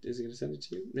 Send it. Is it going to send it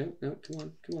to you? No, come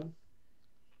on.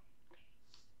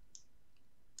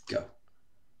 Go.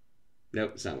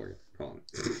 Nope, it's not working. Hold on.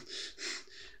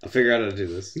 I'll figure out how to do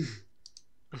this.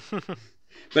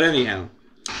 But anyhow,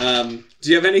 do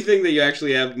you have anything that you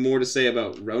actually have more to say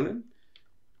about Ronan?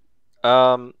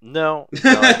 No,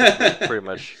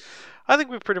 I think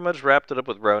we pretty much wrapped it up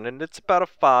with Ronin. It's about a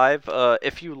 5.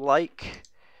 If you like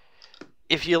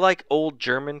old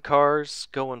German cars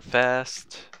going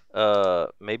fast,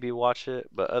 maybe watch it.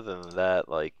 But other than that,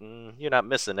 like, you're not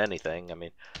missing anything. I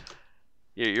mean,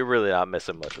 you're really not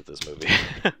missing much with this movie.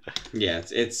 Yeah,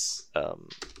 it's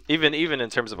even in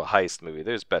terms of a heist movie,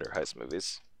 there's better heist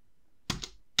movies.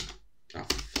 oh, for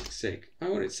fuck's sake. I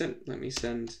want it sent. Let me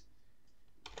send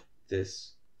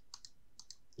this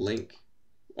link.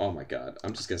 Oh my god,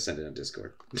 I'm just gonna send it on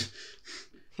Discord.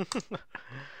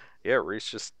 Yeah, Reese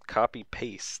just copy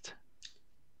paste.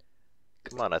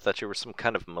 Come on, I thought you were some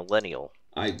kind of millennial.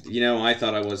 I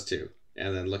thought I was too,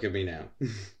 and then look at me now,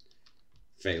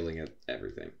 failing at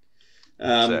everything.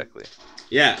 Exactly.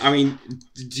 Yeah, I mean,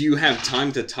 do you have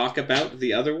time to talk about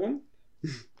the other one?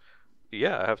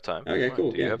 Yeah, I have time. Okay,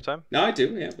 cool. Do you have time? No, I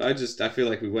do. Yeah, I feel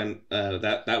like we went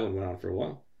that one went on for a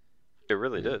while. It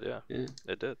really did. Yeah,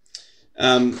 it did.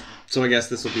 So I guess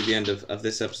this will be the end of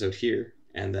this episode here,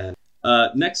 and then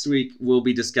next week we'll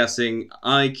be discussing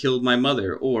 "I Killed My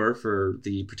Mother," or for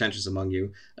the pretentious among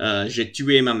you, "J'ai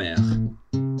tué ma mère."